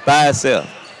by himself.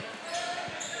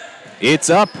 It's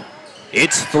up.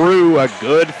 It's through. A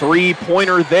good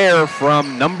 3-pointer there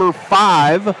from number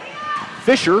 5,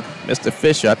 Fisher. Mr.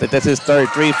 Fisher, I think that's his third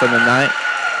 3 for the night.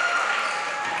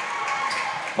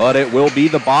 But it will be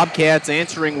the Bobcats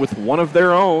answering with one of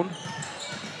their own.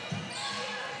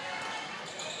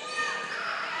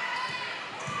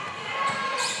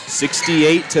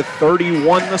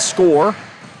 (68-31) the score.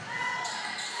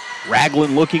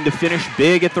 Ragland looking to finish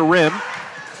big at the rim.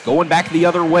 Going back the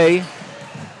other way.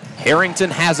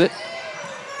 Harrington has it.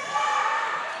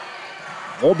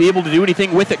 Won't be able to do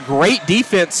anything with it. Great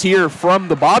defense here from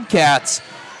the Bobcats.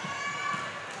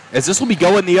 As this will be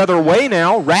going the other way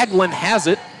now. Ragland has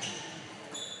it.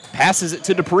 Passes it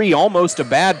to Dupree. Almost a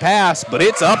bad pass, but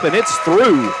it's up and it's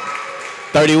through.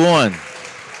 31.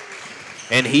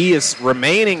 And he is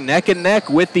remaining neck and neck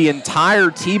with the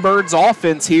entire T-Birds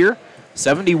offense here.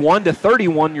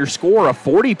 71-31 your score, a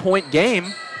 40-point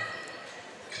game.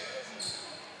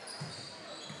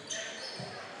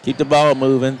 Keep the ball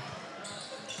moving.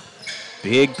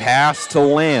 Big pass to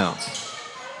Lamb.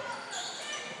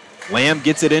 Lamb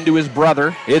gets it into his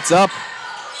brother. It's up.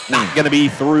 Not going to be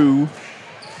through.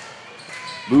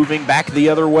 Moving back the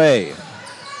other way.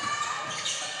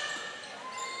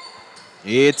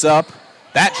 It's up.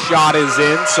 That shot is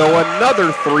in, so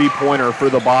another 3-pointer for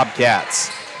the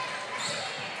Bobcats.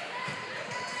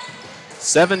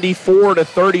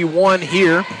 74-31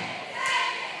 here.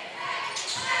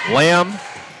 Lamb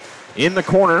in the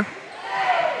corner.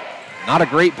 Not a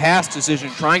great pass decision,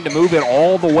 trying to move it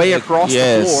all the way across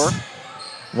the floor.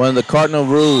 One of the Cardinal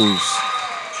rules.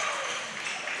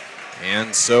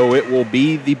 And so it will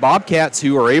be the Bobcats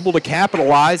who are able to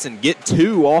capitalize and get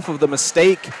 2 off of the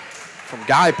mistake from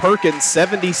Guy Perkins,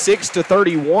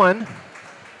 76-31.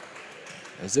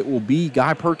 As it will be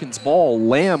Guy Perkins' ball.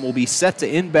 Lamb will be set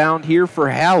to inbound here for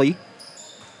Haley.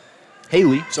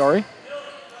 I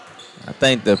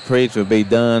think the preach will be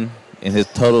done, and his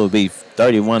total will be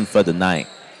 31 for the night.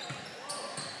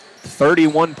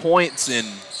 31 points in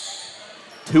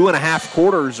 2.5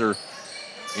 quarters are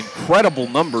incredible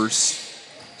numbers.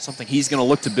 Something he's going to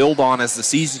look to build on as the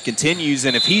season continues.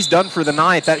 And if he's done for the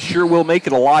night, that sure will make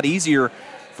it a lot easier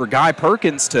for Guy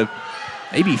Perkins to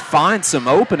maybe find some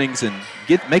openings and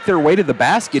make their way to the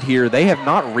basket here. They have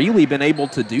not really been able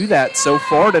to do that so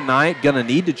far tonight. Going to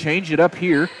need to change it up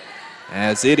here,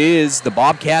 as it is the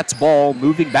Bobcats' ball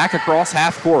moving back across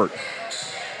half court.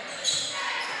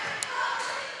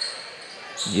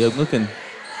 Yeah, looking.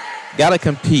 Got to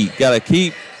compete. Got to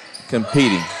keep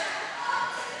competing.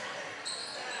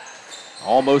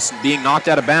 Almost being knocked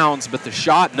out of bounds, but the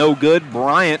shot no good.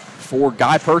 Bryant for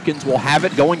Guy Perkins will have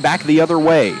it going back the other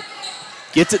way.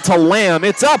 Gets it to Lamb.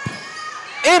 It's up,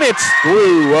 and it's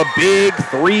through. A big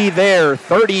 3 there.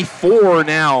 34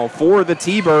 now for the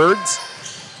T-Birds.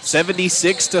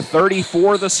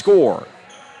 76-34 the score.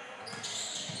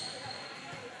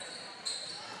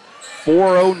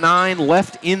 4:09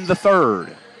 left in the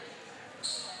third.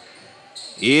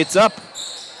 It's up.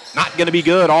 Not going to be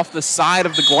good off the side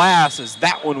of the glass, as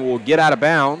that one will get out of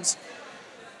bounds.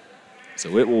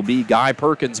 So it will be Guy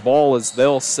Perkins' ball, as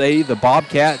they'll say the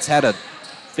Bobcats had a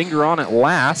finger on it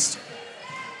last.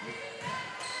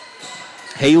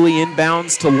 Haley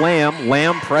inbounds to Lamb.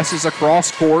 Lamb presses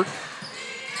across court.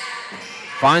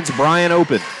 Finds Bryant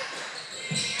open.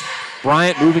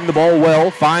 Bryant moving the ball well.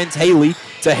 Finds Haley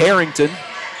to Harrington.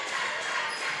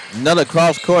 Another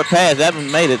cross-court pass.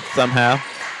 Haven't made it somehow.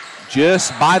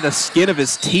 Just by the skin of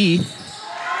his teeth.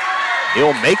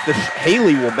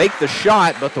 Haley will make the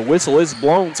shot, but the whistle is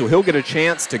blown, so he'll get a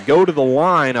chance to go to the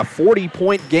line. A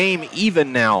 40-point game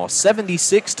even now,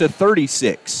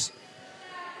 76-36.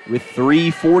 With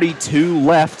 3:42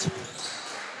 left.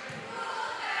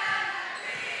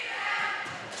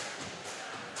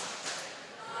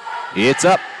 It's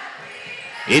up.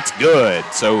 It's good.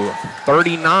 So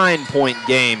 39-point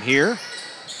game here.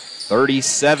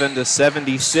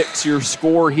 37-76 your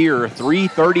score here.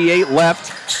 3:38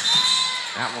 left.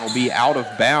 That one will be out of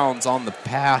bounds on the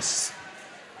pass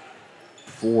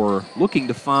for looking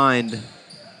to find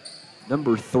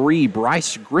number 3,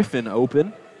 Bryce Griffin,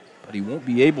 open, but he won't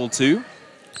be able to.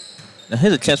 Now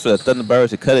here's a chance for the Thunderbirds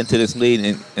to cut into this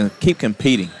lead and keep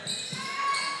competing.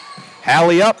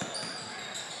 Halley up.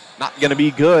 Not going to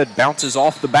be good. Bounces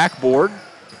off the backboard.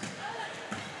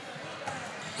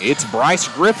 It's Bryce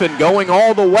Griffin going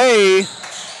all the way.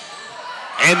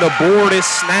 And the board is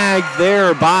snagged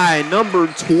there by number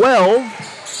 12,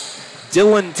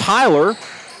 Dylan Tyler.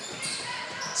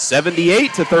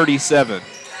 78-37.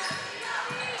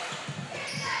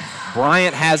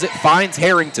 Bryant has it, finds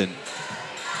Harrington.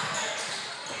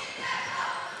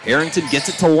 Harrington gets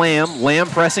it to Lamb. Lamb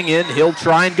pressing in. He'll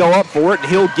try and go up for it, and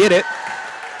he'll get it.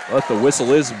 But the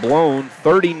whistle is blown.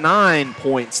 39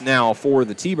 points now for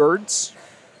the T-Birds,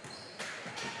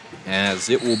 as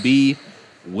it will be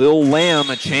Will Lamb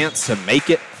a chance to make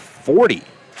it 40.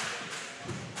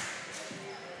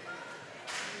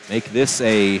 Make this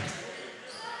a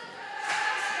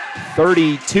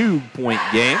 32-point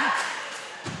game.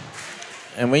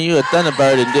 And when you're a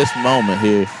Thunderbird in this moment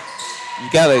here,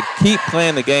 you got to keep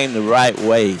playing the game the right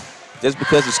way. Just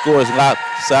because the score is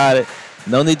lopsided,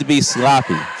 no need to be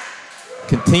sloppy.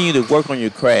 Continue to work on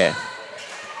your craft.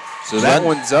 So that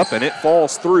one's up, and it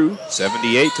falls through,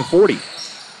 78-40.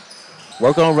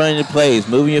 Work on running your plays,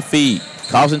 moving your feet,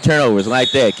 causing turnovers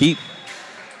like that. Keep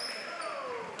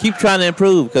trying to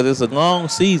improve because it's a long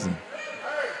season.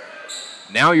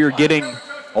 Now you're getting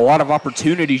a lot of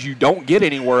opportunities you don't get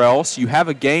anywhere else. You have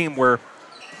a game where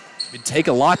it'd take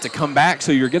a lot to come back,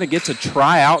 so you're going to get to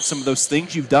try out some of those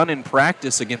things you've done in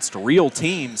practice against real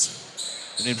teams.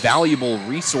 An invaluable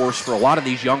resource for a lot of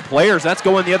these young players. That's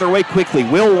going the other way quickly.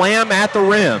 Will Lamb at the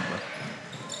rim.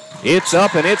 It's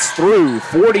up and it's through.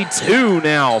 42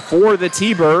 now for the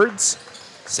T-Birds.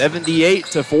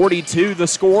 78-42 the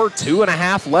score.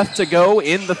 2.5 left to go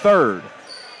in the third.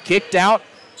 Kicked out.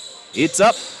 It's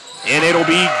up, and it'll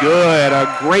be good.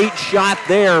 A great shot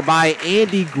there by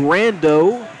Andy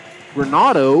Granado,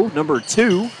 number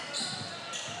 2.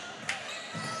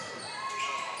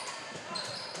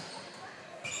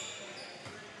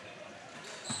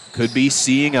 Could be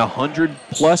seeing a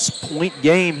 100-plus point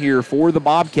game here for the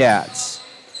Bobcats.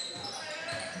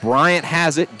 Bryant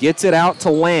has it, gets it out to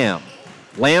Lamb.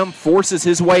 Lamb forces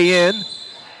his way in.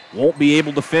 Won't be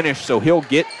able to finish, so he'll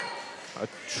get a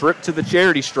trip to the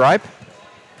charity stripe.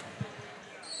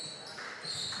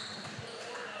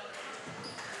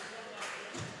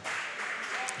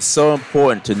 It's so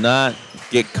important to not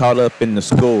get caught up in the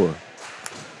score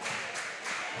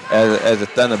as a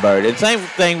Thunderbird. And same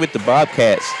thing with the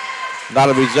Bobcats. A lot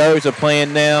of reserves are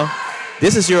playing now.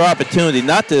 This is your opportunity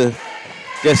not to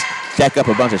just jack up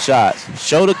a bunch of shots.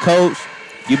 Show the coach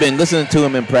you've been listening to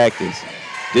him in practice.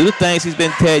 Do the things he's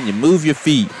been telling you. Move your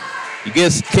feet. You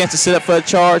get a chance to sit up for a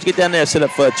charge, get down there and sit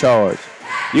up for a charge.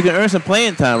 You can earn some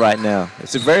playing time right now.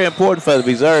 It's very important for the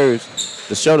reserves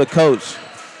to show the coach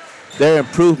their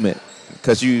improvement,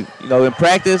 because you know in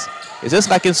practice it's just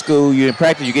like in school. You're in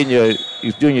practice,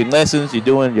 you're doing your lessons, you're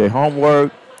doing your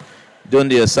homework, doing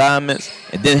the assignments,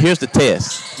 and then here's the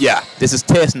test. Yeah, this is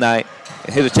test night.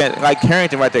 And here's a chance, like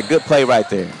Harrington right there, good play right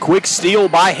there. Quick steal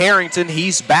by Harrington.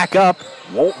 He's back up,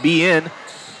 won't be in.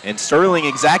 And Sterling,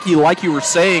 exactly like you were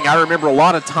saying, I remember a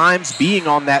lot of times being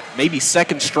on that maybe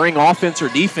second string offense or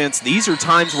defense. These are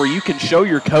times where you can show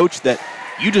your coach that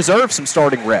you deserve some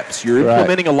starting reps. You're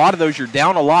implementing a lot of those. You're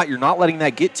down a lot. You're not letting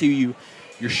that get to you.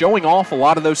 You're showing off a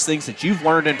lot of those things that you've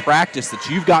learned in practice, that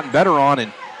you've gotten better on,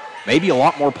 and maybe a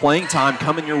lot more playing time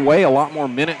coming your way, a lot more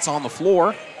minutes on the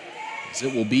floor. As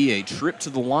it will be a trip to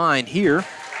the line here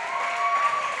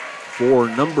for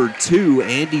number 2,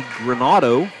 Andy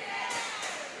Granado.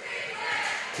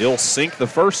 He'll sink the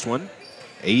first one,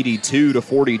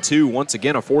 82-42. Once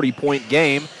again, a 40-point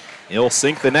game. He'll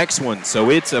sink the next one. So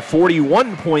it's a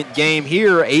 41-point game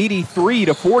here,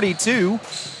 83-42.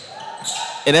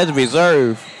 And as a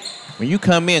reserve, when you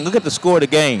come in, look at the score of the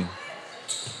game.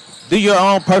 Do your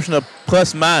own personal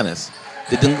plus minus.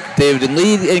 Did the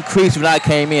lead increase when I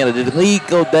came in, or did the lead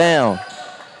go down?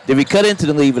 Did we cut into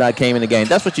the lead when I came in the game?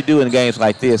 That's what you do in games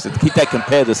like this, to keep that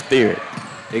competitive spirit.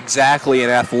 Exactly, an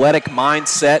athletic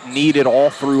mindset needed all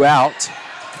throughout.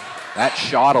 That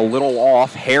shot a little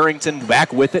off. Harrington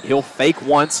back with it. He'll fake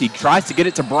once. He tries to get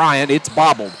it to Bryant. It's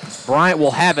bobbled. Bryant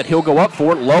will have it. He'll go up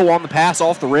for it. Low on the pass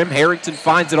off the rim. Harrington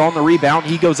finds it on the rebound.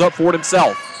 He goes up for it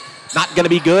himself. Not going to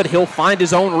be good. He'll find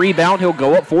his own rebound. He'll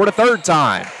go up for it a third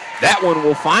time. That one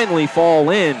will finally fall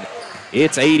in.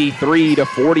 It's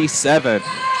 83-47.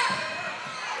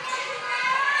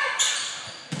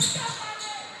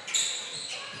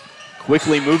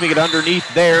 Quickly moving it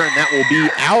underneath there, and that will be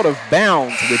out of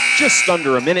bounds with just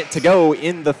under a minute to go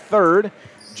in the third.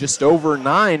 Just over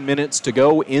 9 minutes to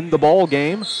go in the ball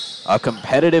game. A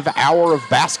competitive hour of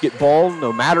basketball,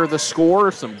 no matter the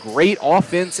score. Some great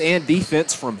offense and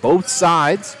defense from both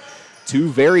sides. Two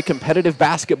very competitive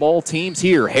basketball teams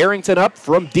here. Harrington up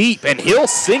from deep, and he'll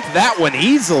sink that one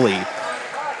easily.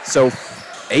 So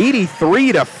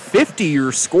 83-50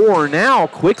 your score now,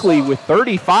 quickly with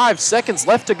 35 seconds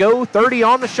left to go, 30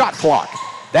 on the shot clock.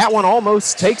 That one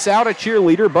almost takes out a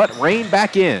cheerleader, but reined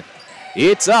back in.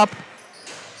 It's up.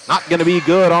 Not going to be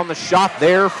good on the shot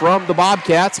there from the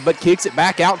Bobcats, but kicks it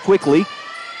back out quickly.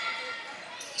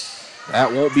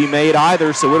 That won't be made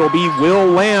either, so it'll be Will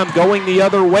Lamb going the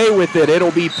other way with it.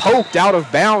 It'll be poked out of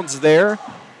bounds there.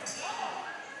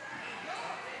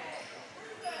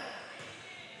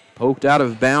 Poked out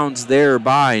of bounds there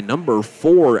by number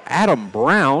 4, Adam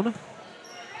Brown,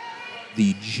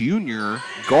 the junior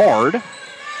guard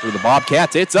for the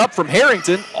Bobcats. It's up from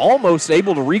Harrington, almost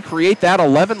able to recreate that.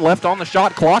 11 left on the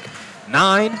shot clock.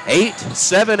 9, 8,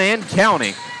 7, and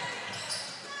counting.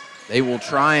 They will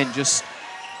try and just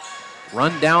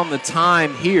run down the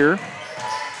time here.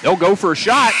 They'll go for a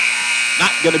shot.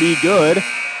 Not going to be good.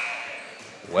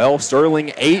 Well,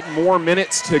 Sterling, 8 more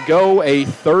minutes to go, a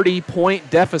 30-point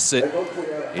deficit.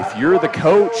 If you're the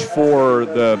coach for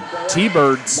the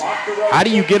T-Birds, how do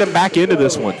you get them back into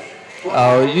this one?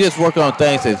 You just work on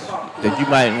things that you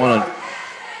might want to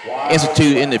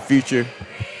institute in the future.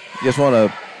 You just want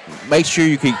to make sure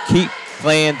you can keep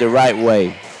playing the right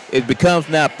way. It becomes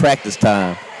now practice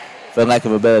time, for lack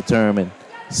of a better term, and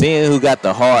seeing who got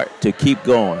the heart to keep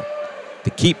going, to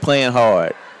keep playing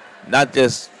hard, not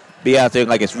just be out there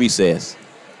like it's recess,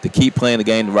 to keep playing the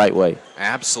game the right way.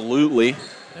 Absolutely.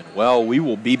 And, well, we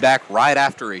will be back right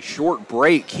after a short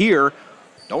break here.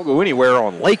 Don't go anywhere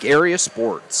on Lake Area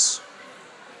Sports.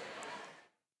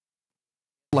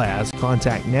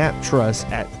 Contact Knapp Trust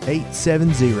at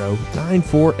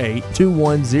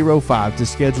 870-948-2105 to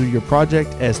schedule your project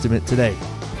estimate today.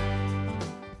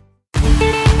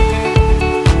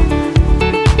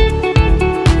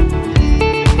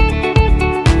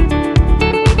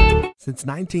 Since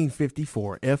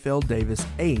 1954, F.L. Davis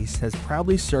Ace has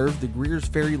proudly served the Greers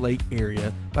Ferry Lake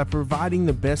area by providing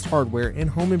the best hardware and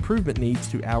home improvement needs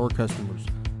to our customers.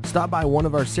 Stop by one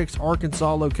of our 6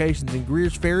 Arkansas locations in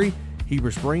Greers Ferry, Heber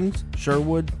Springs,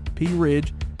 Sherwood, Pea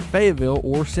Ridge, Fayetteville,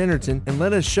 or Centerton, and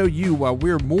let us show you why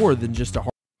we're more than just a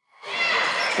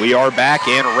We are back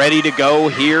and ready to go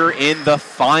here in the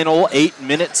final 8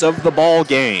 minutes of the ball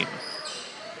game.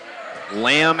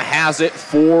 Lamb has it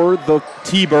for the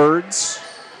T-Birds.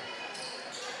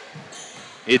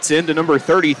 It's into number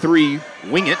 33,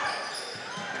 Wingett.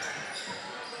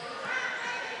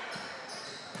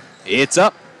 It's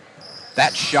up.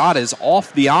 That shot is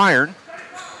off the iron,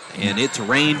 and it's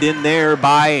reined in there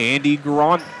by Andy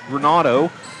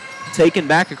Granado. Taken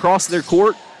back across their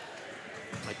court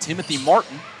by Timothy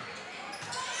Martin.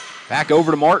 Back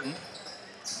over to Martin.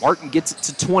 Martin gets it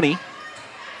to 20.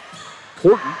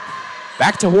 Horton.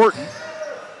 Back to Horton.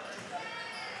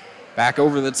 Back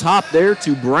over the top there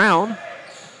to Brown.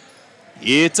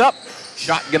 It's up.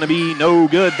 Shot going to be no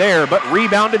good there, but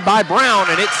rebounded by Brown,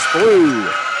 and it's through.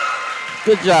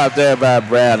 Good job there by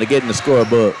Brown to get in the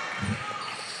scorebook.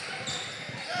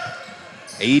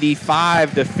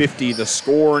 85-50 the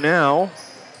score now.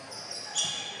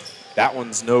 That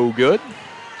one's no good.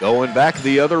 Going back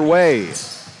the other way.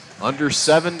 Under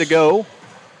 7 to go.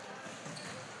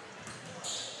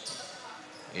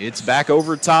 It's back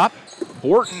over top.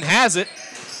 Horton has it.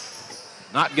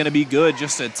 Not going to be good,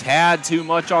 just a tad too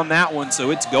much on that one,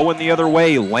 so it's going the other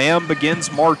way. Lamb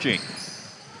begins marching.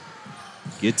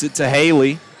 Gets it to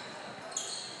Haley.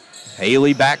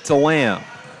 Haley back to Lamb.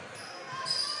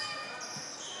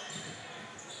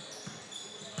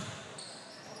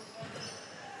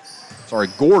 Sorry,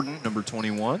 Gordon, number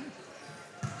 21.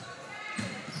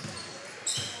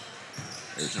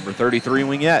 There's number 33,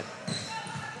 Wingett.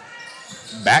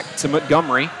 Back to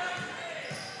Montgomery.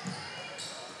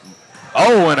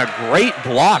 Oh, and a great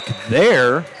block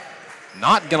there.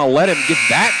 Not going to let him get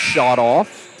that shot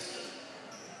off.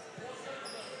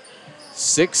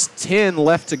 6:10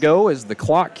 left to go as the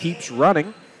clock keeps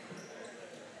running.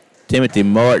 Timothy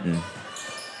Martin,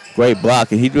 great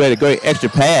block, and he made a great extra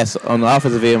pass on the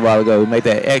offensive end a while ago. Make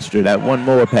that extra, that one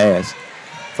more pass.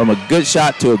 From a good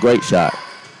shot to a great shot.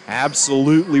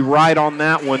 Absolutely right on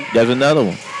that one. There's another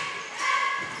one.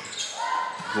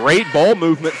 Great ball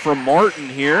movement from Martin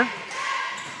here.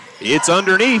 It's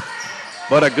underneath,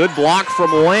 but a good block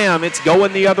from Lamb. It's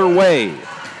going the other way.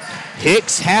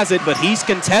 Hicks has it, but he's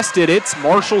contested. It's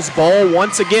Marshall's ball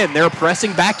once again. They're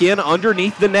pressing back in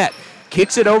underneath the net.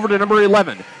 Kicks it over to number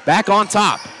 11. Back on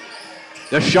top.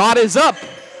 The shot is up,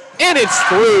 and it's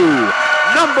through.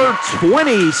 Number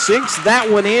 20 sinks that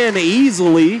one in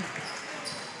easily.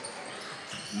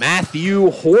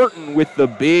 Matthew Horton with the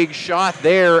big shot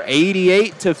there.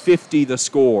 88-50 the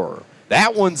score.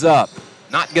 That one's up.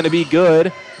 Not going to be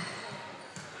good,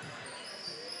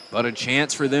 but a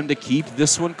chance for them to keep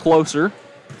this one closer.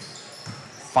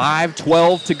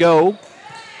 5:12 to go.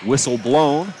 Whistle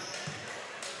blown.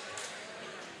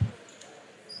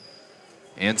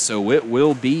 And so it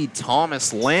will be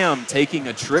Thomas Lamb taking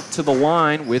a trip to the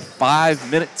line with 5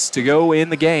 minutes to go in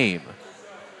the game.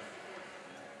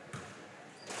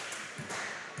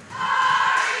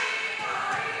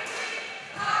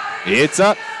 It's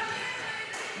up.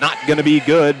 Not going to be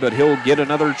good, but he'll get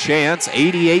another chance.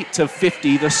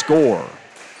 88-50 the score.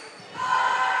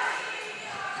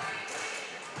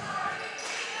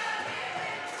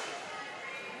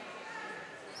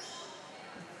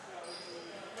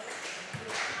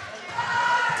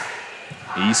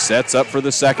 He sets up for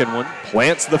the second one,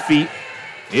 plants the feet.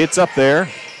 It's up there.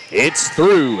 It's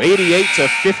through.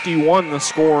 88-51 the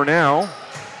score now.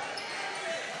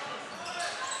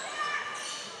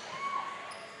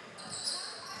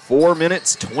 Four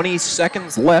minutes, 20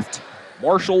 seconds left.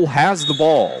 Marshall has the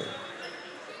ball.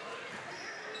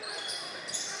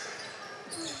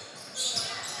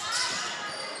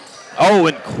 Oh,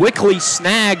 and quickly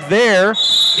snagged there.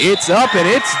 It's up and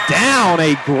it's down.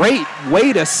 A great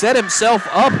way to set himself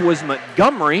up was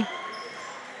Montgomery.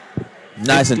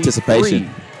 Nice 53. anticipation.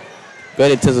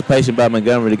 Great anticipation by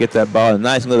Montgomery to get that ball. A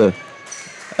nice little,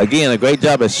 again, a great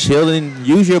job of shielding.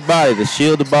 Use your body to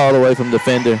shield the ball away from the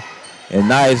defender. And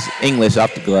nice English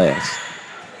off the glass.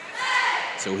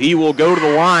 So he will go to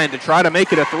the line to try to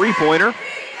make it a three-pointer.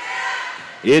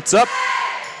 It's up,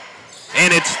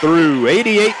 and it's through.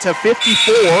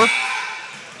 88-54.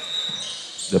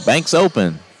 The bank's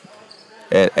open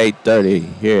at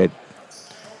 8:30 here at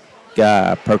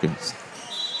Guy Perkins.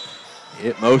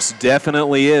 It most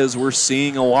definitely is. We're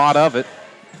seeing a lot of it.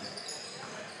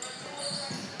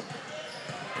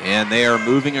 And they are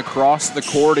moving across the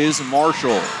court is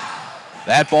Marshall.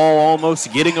 That ball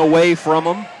almost getting away from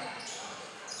him.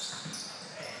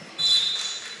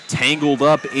 Tangled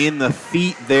up in the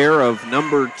feet there of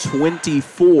number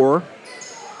 24,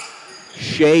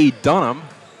 Shea Dunham.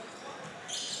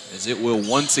 As it will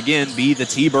once again be the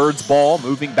T-Birds ball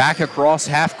moving back across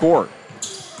half court.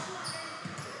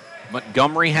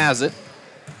 Montgomery has it.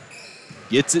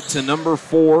 Gets it to number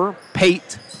 4,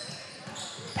 Pate.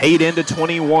 Pate into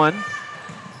 21.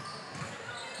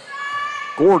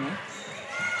 Gordon.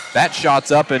 That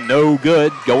shot's up and no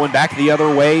good. Going back the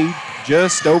other way.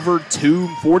 Just over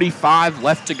 2:45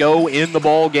 left to go in the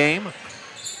ball game.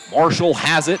 Marshall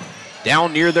has it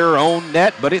down near their own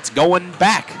net, but it's going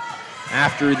back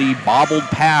after the bobbled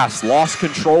pass. Lost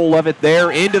control of it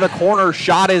there. Into the corner.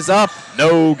 Shot is up.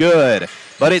 No good.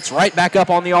 But it's right back up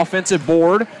on the offensive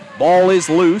board. Ball is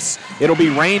loose. It'll be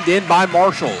reined in by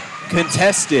Marshall.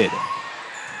 Contested.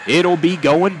 It'll be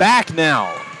going back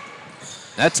now.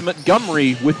 That's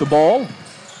Montgomery with the ball.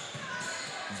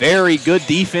 Very good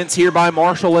defense here by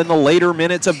Marshall in the later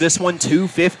minutes of this one.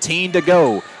 2:15 to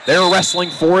go. They're wrestling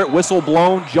for it. Whistle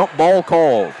blown. Jump ball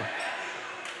called.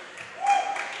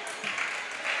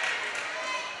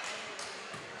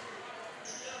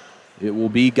 It will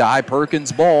be Guy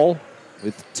Perkins' ball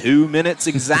with 2 minutes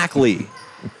exactly.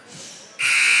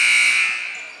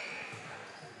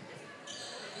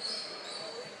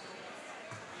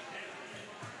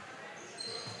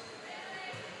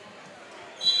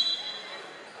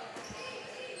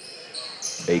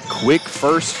 A quick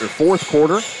first or fourth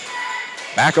quarter.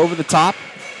 Back over the top.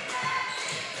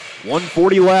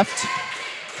 1:40 left.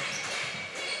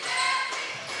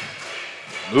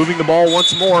 Moving the ball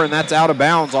once more, and that's out of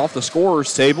bounds off the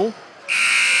scorer's table.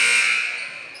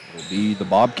 It'll be the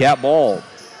Bobcat ball.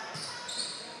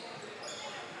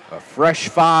 A fresh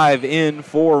 5 in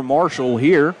for Marshall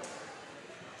here.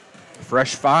 A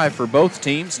fresh 5 for both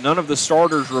teams. None of the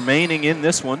starters remaining in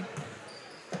this one.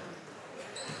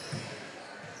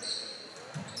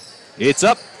 It's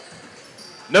up.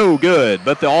 No good,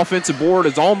 but the offensive board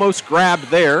is almost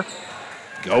grabbed there.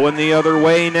 Going the other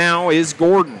way now is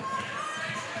Gordon.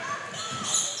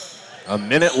 A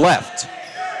minute left.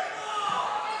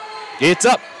 It's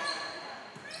up.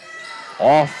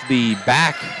 Off the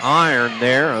back iron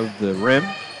there of the rim.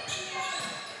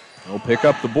 He'll pick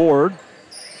up the board.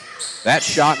 That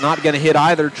shot not going to hit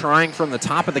either, trying from the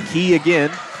top of the key again.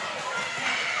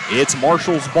 It's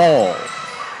Marshall's ball.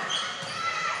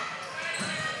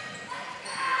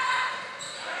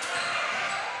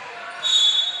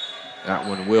 That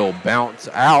one will bounce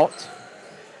out.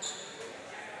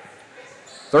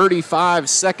 35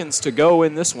 seconds to go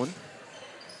in this one.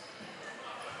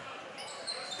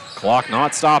 Clock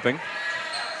not stopping.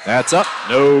 That's up,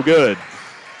 no good.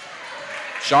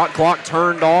 Shot clock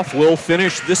turned off. We'll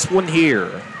finish this one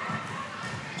here.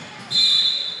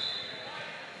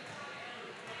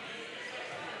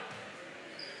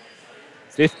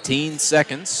 "15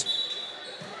 seconds.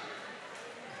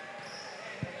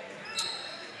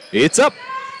 It's up.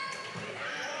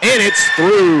 And it's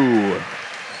through.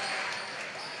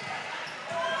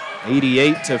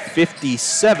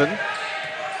 88-57.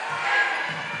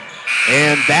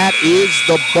 And that is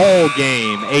the ball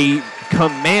game. A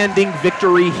commanding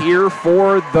victory here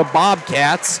for the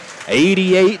Bobcats.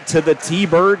 88 to the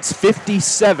T-Birds,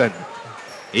 57.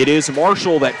 It is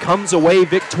Marshall that comes away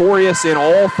victorious in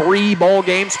all 3 ball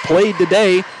games played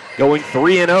today, going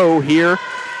 3-0 here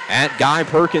at Guy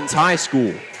Perkins High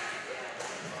School.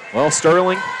 Well,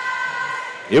 Sterling,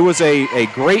 it was a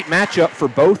great matchup for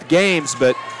both games,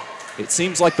 but it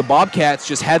seems like the Bobcats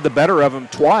just had the better of them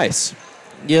twice.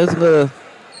 Yeah, the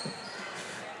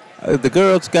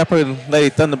girls got pretty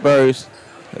Lady Thunderbirds.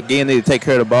 Again, need to take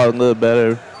care of the ball a little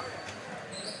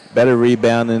better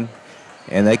rebounding,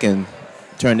 and they can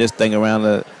turn this thing around.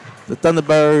 The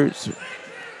Thunderbirds,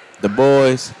 the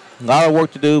boys, a lot of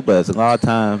work to do, but it's a lot of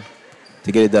time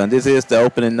to get it done. This is the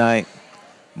opening night.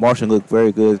 Marshall looked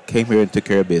very good, came here and took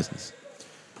care of business.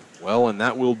 Well, and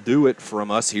that will do it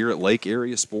from us here at Lake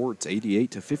Area Sports.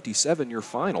 88-57, your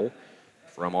final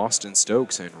from Austin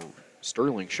Stokes and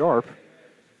Sterling Sharp.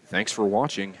 Thanks for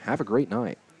watching. Have a great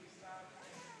night.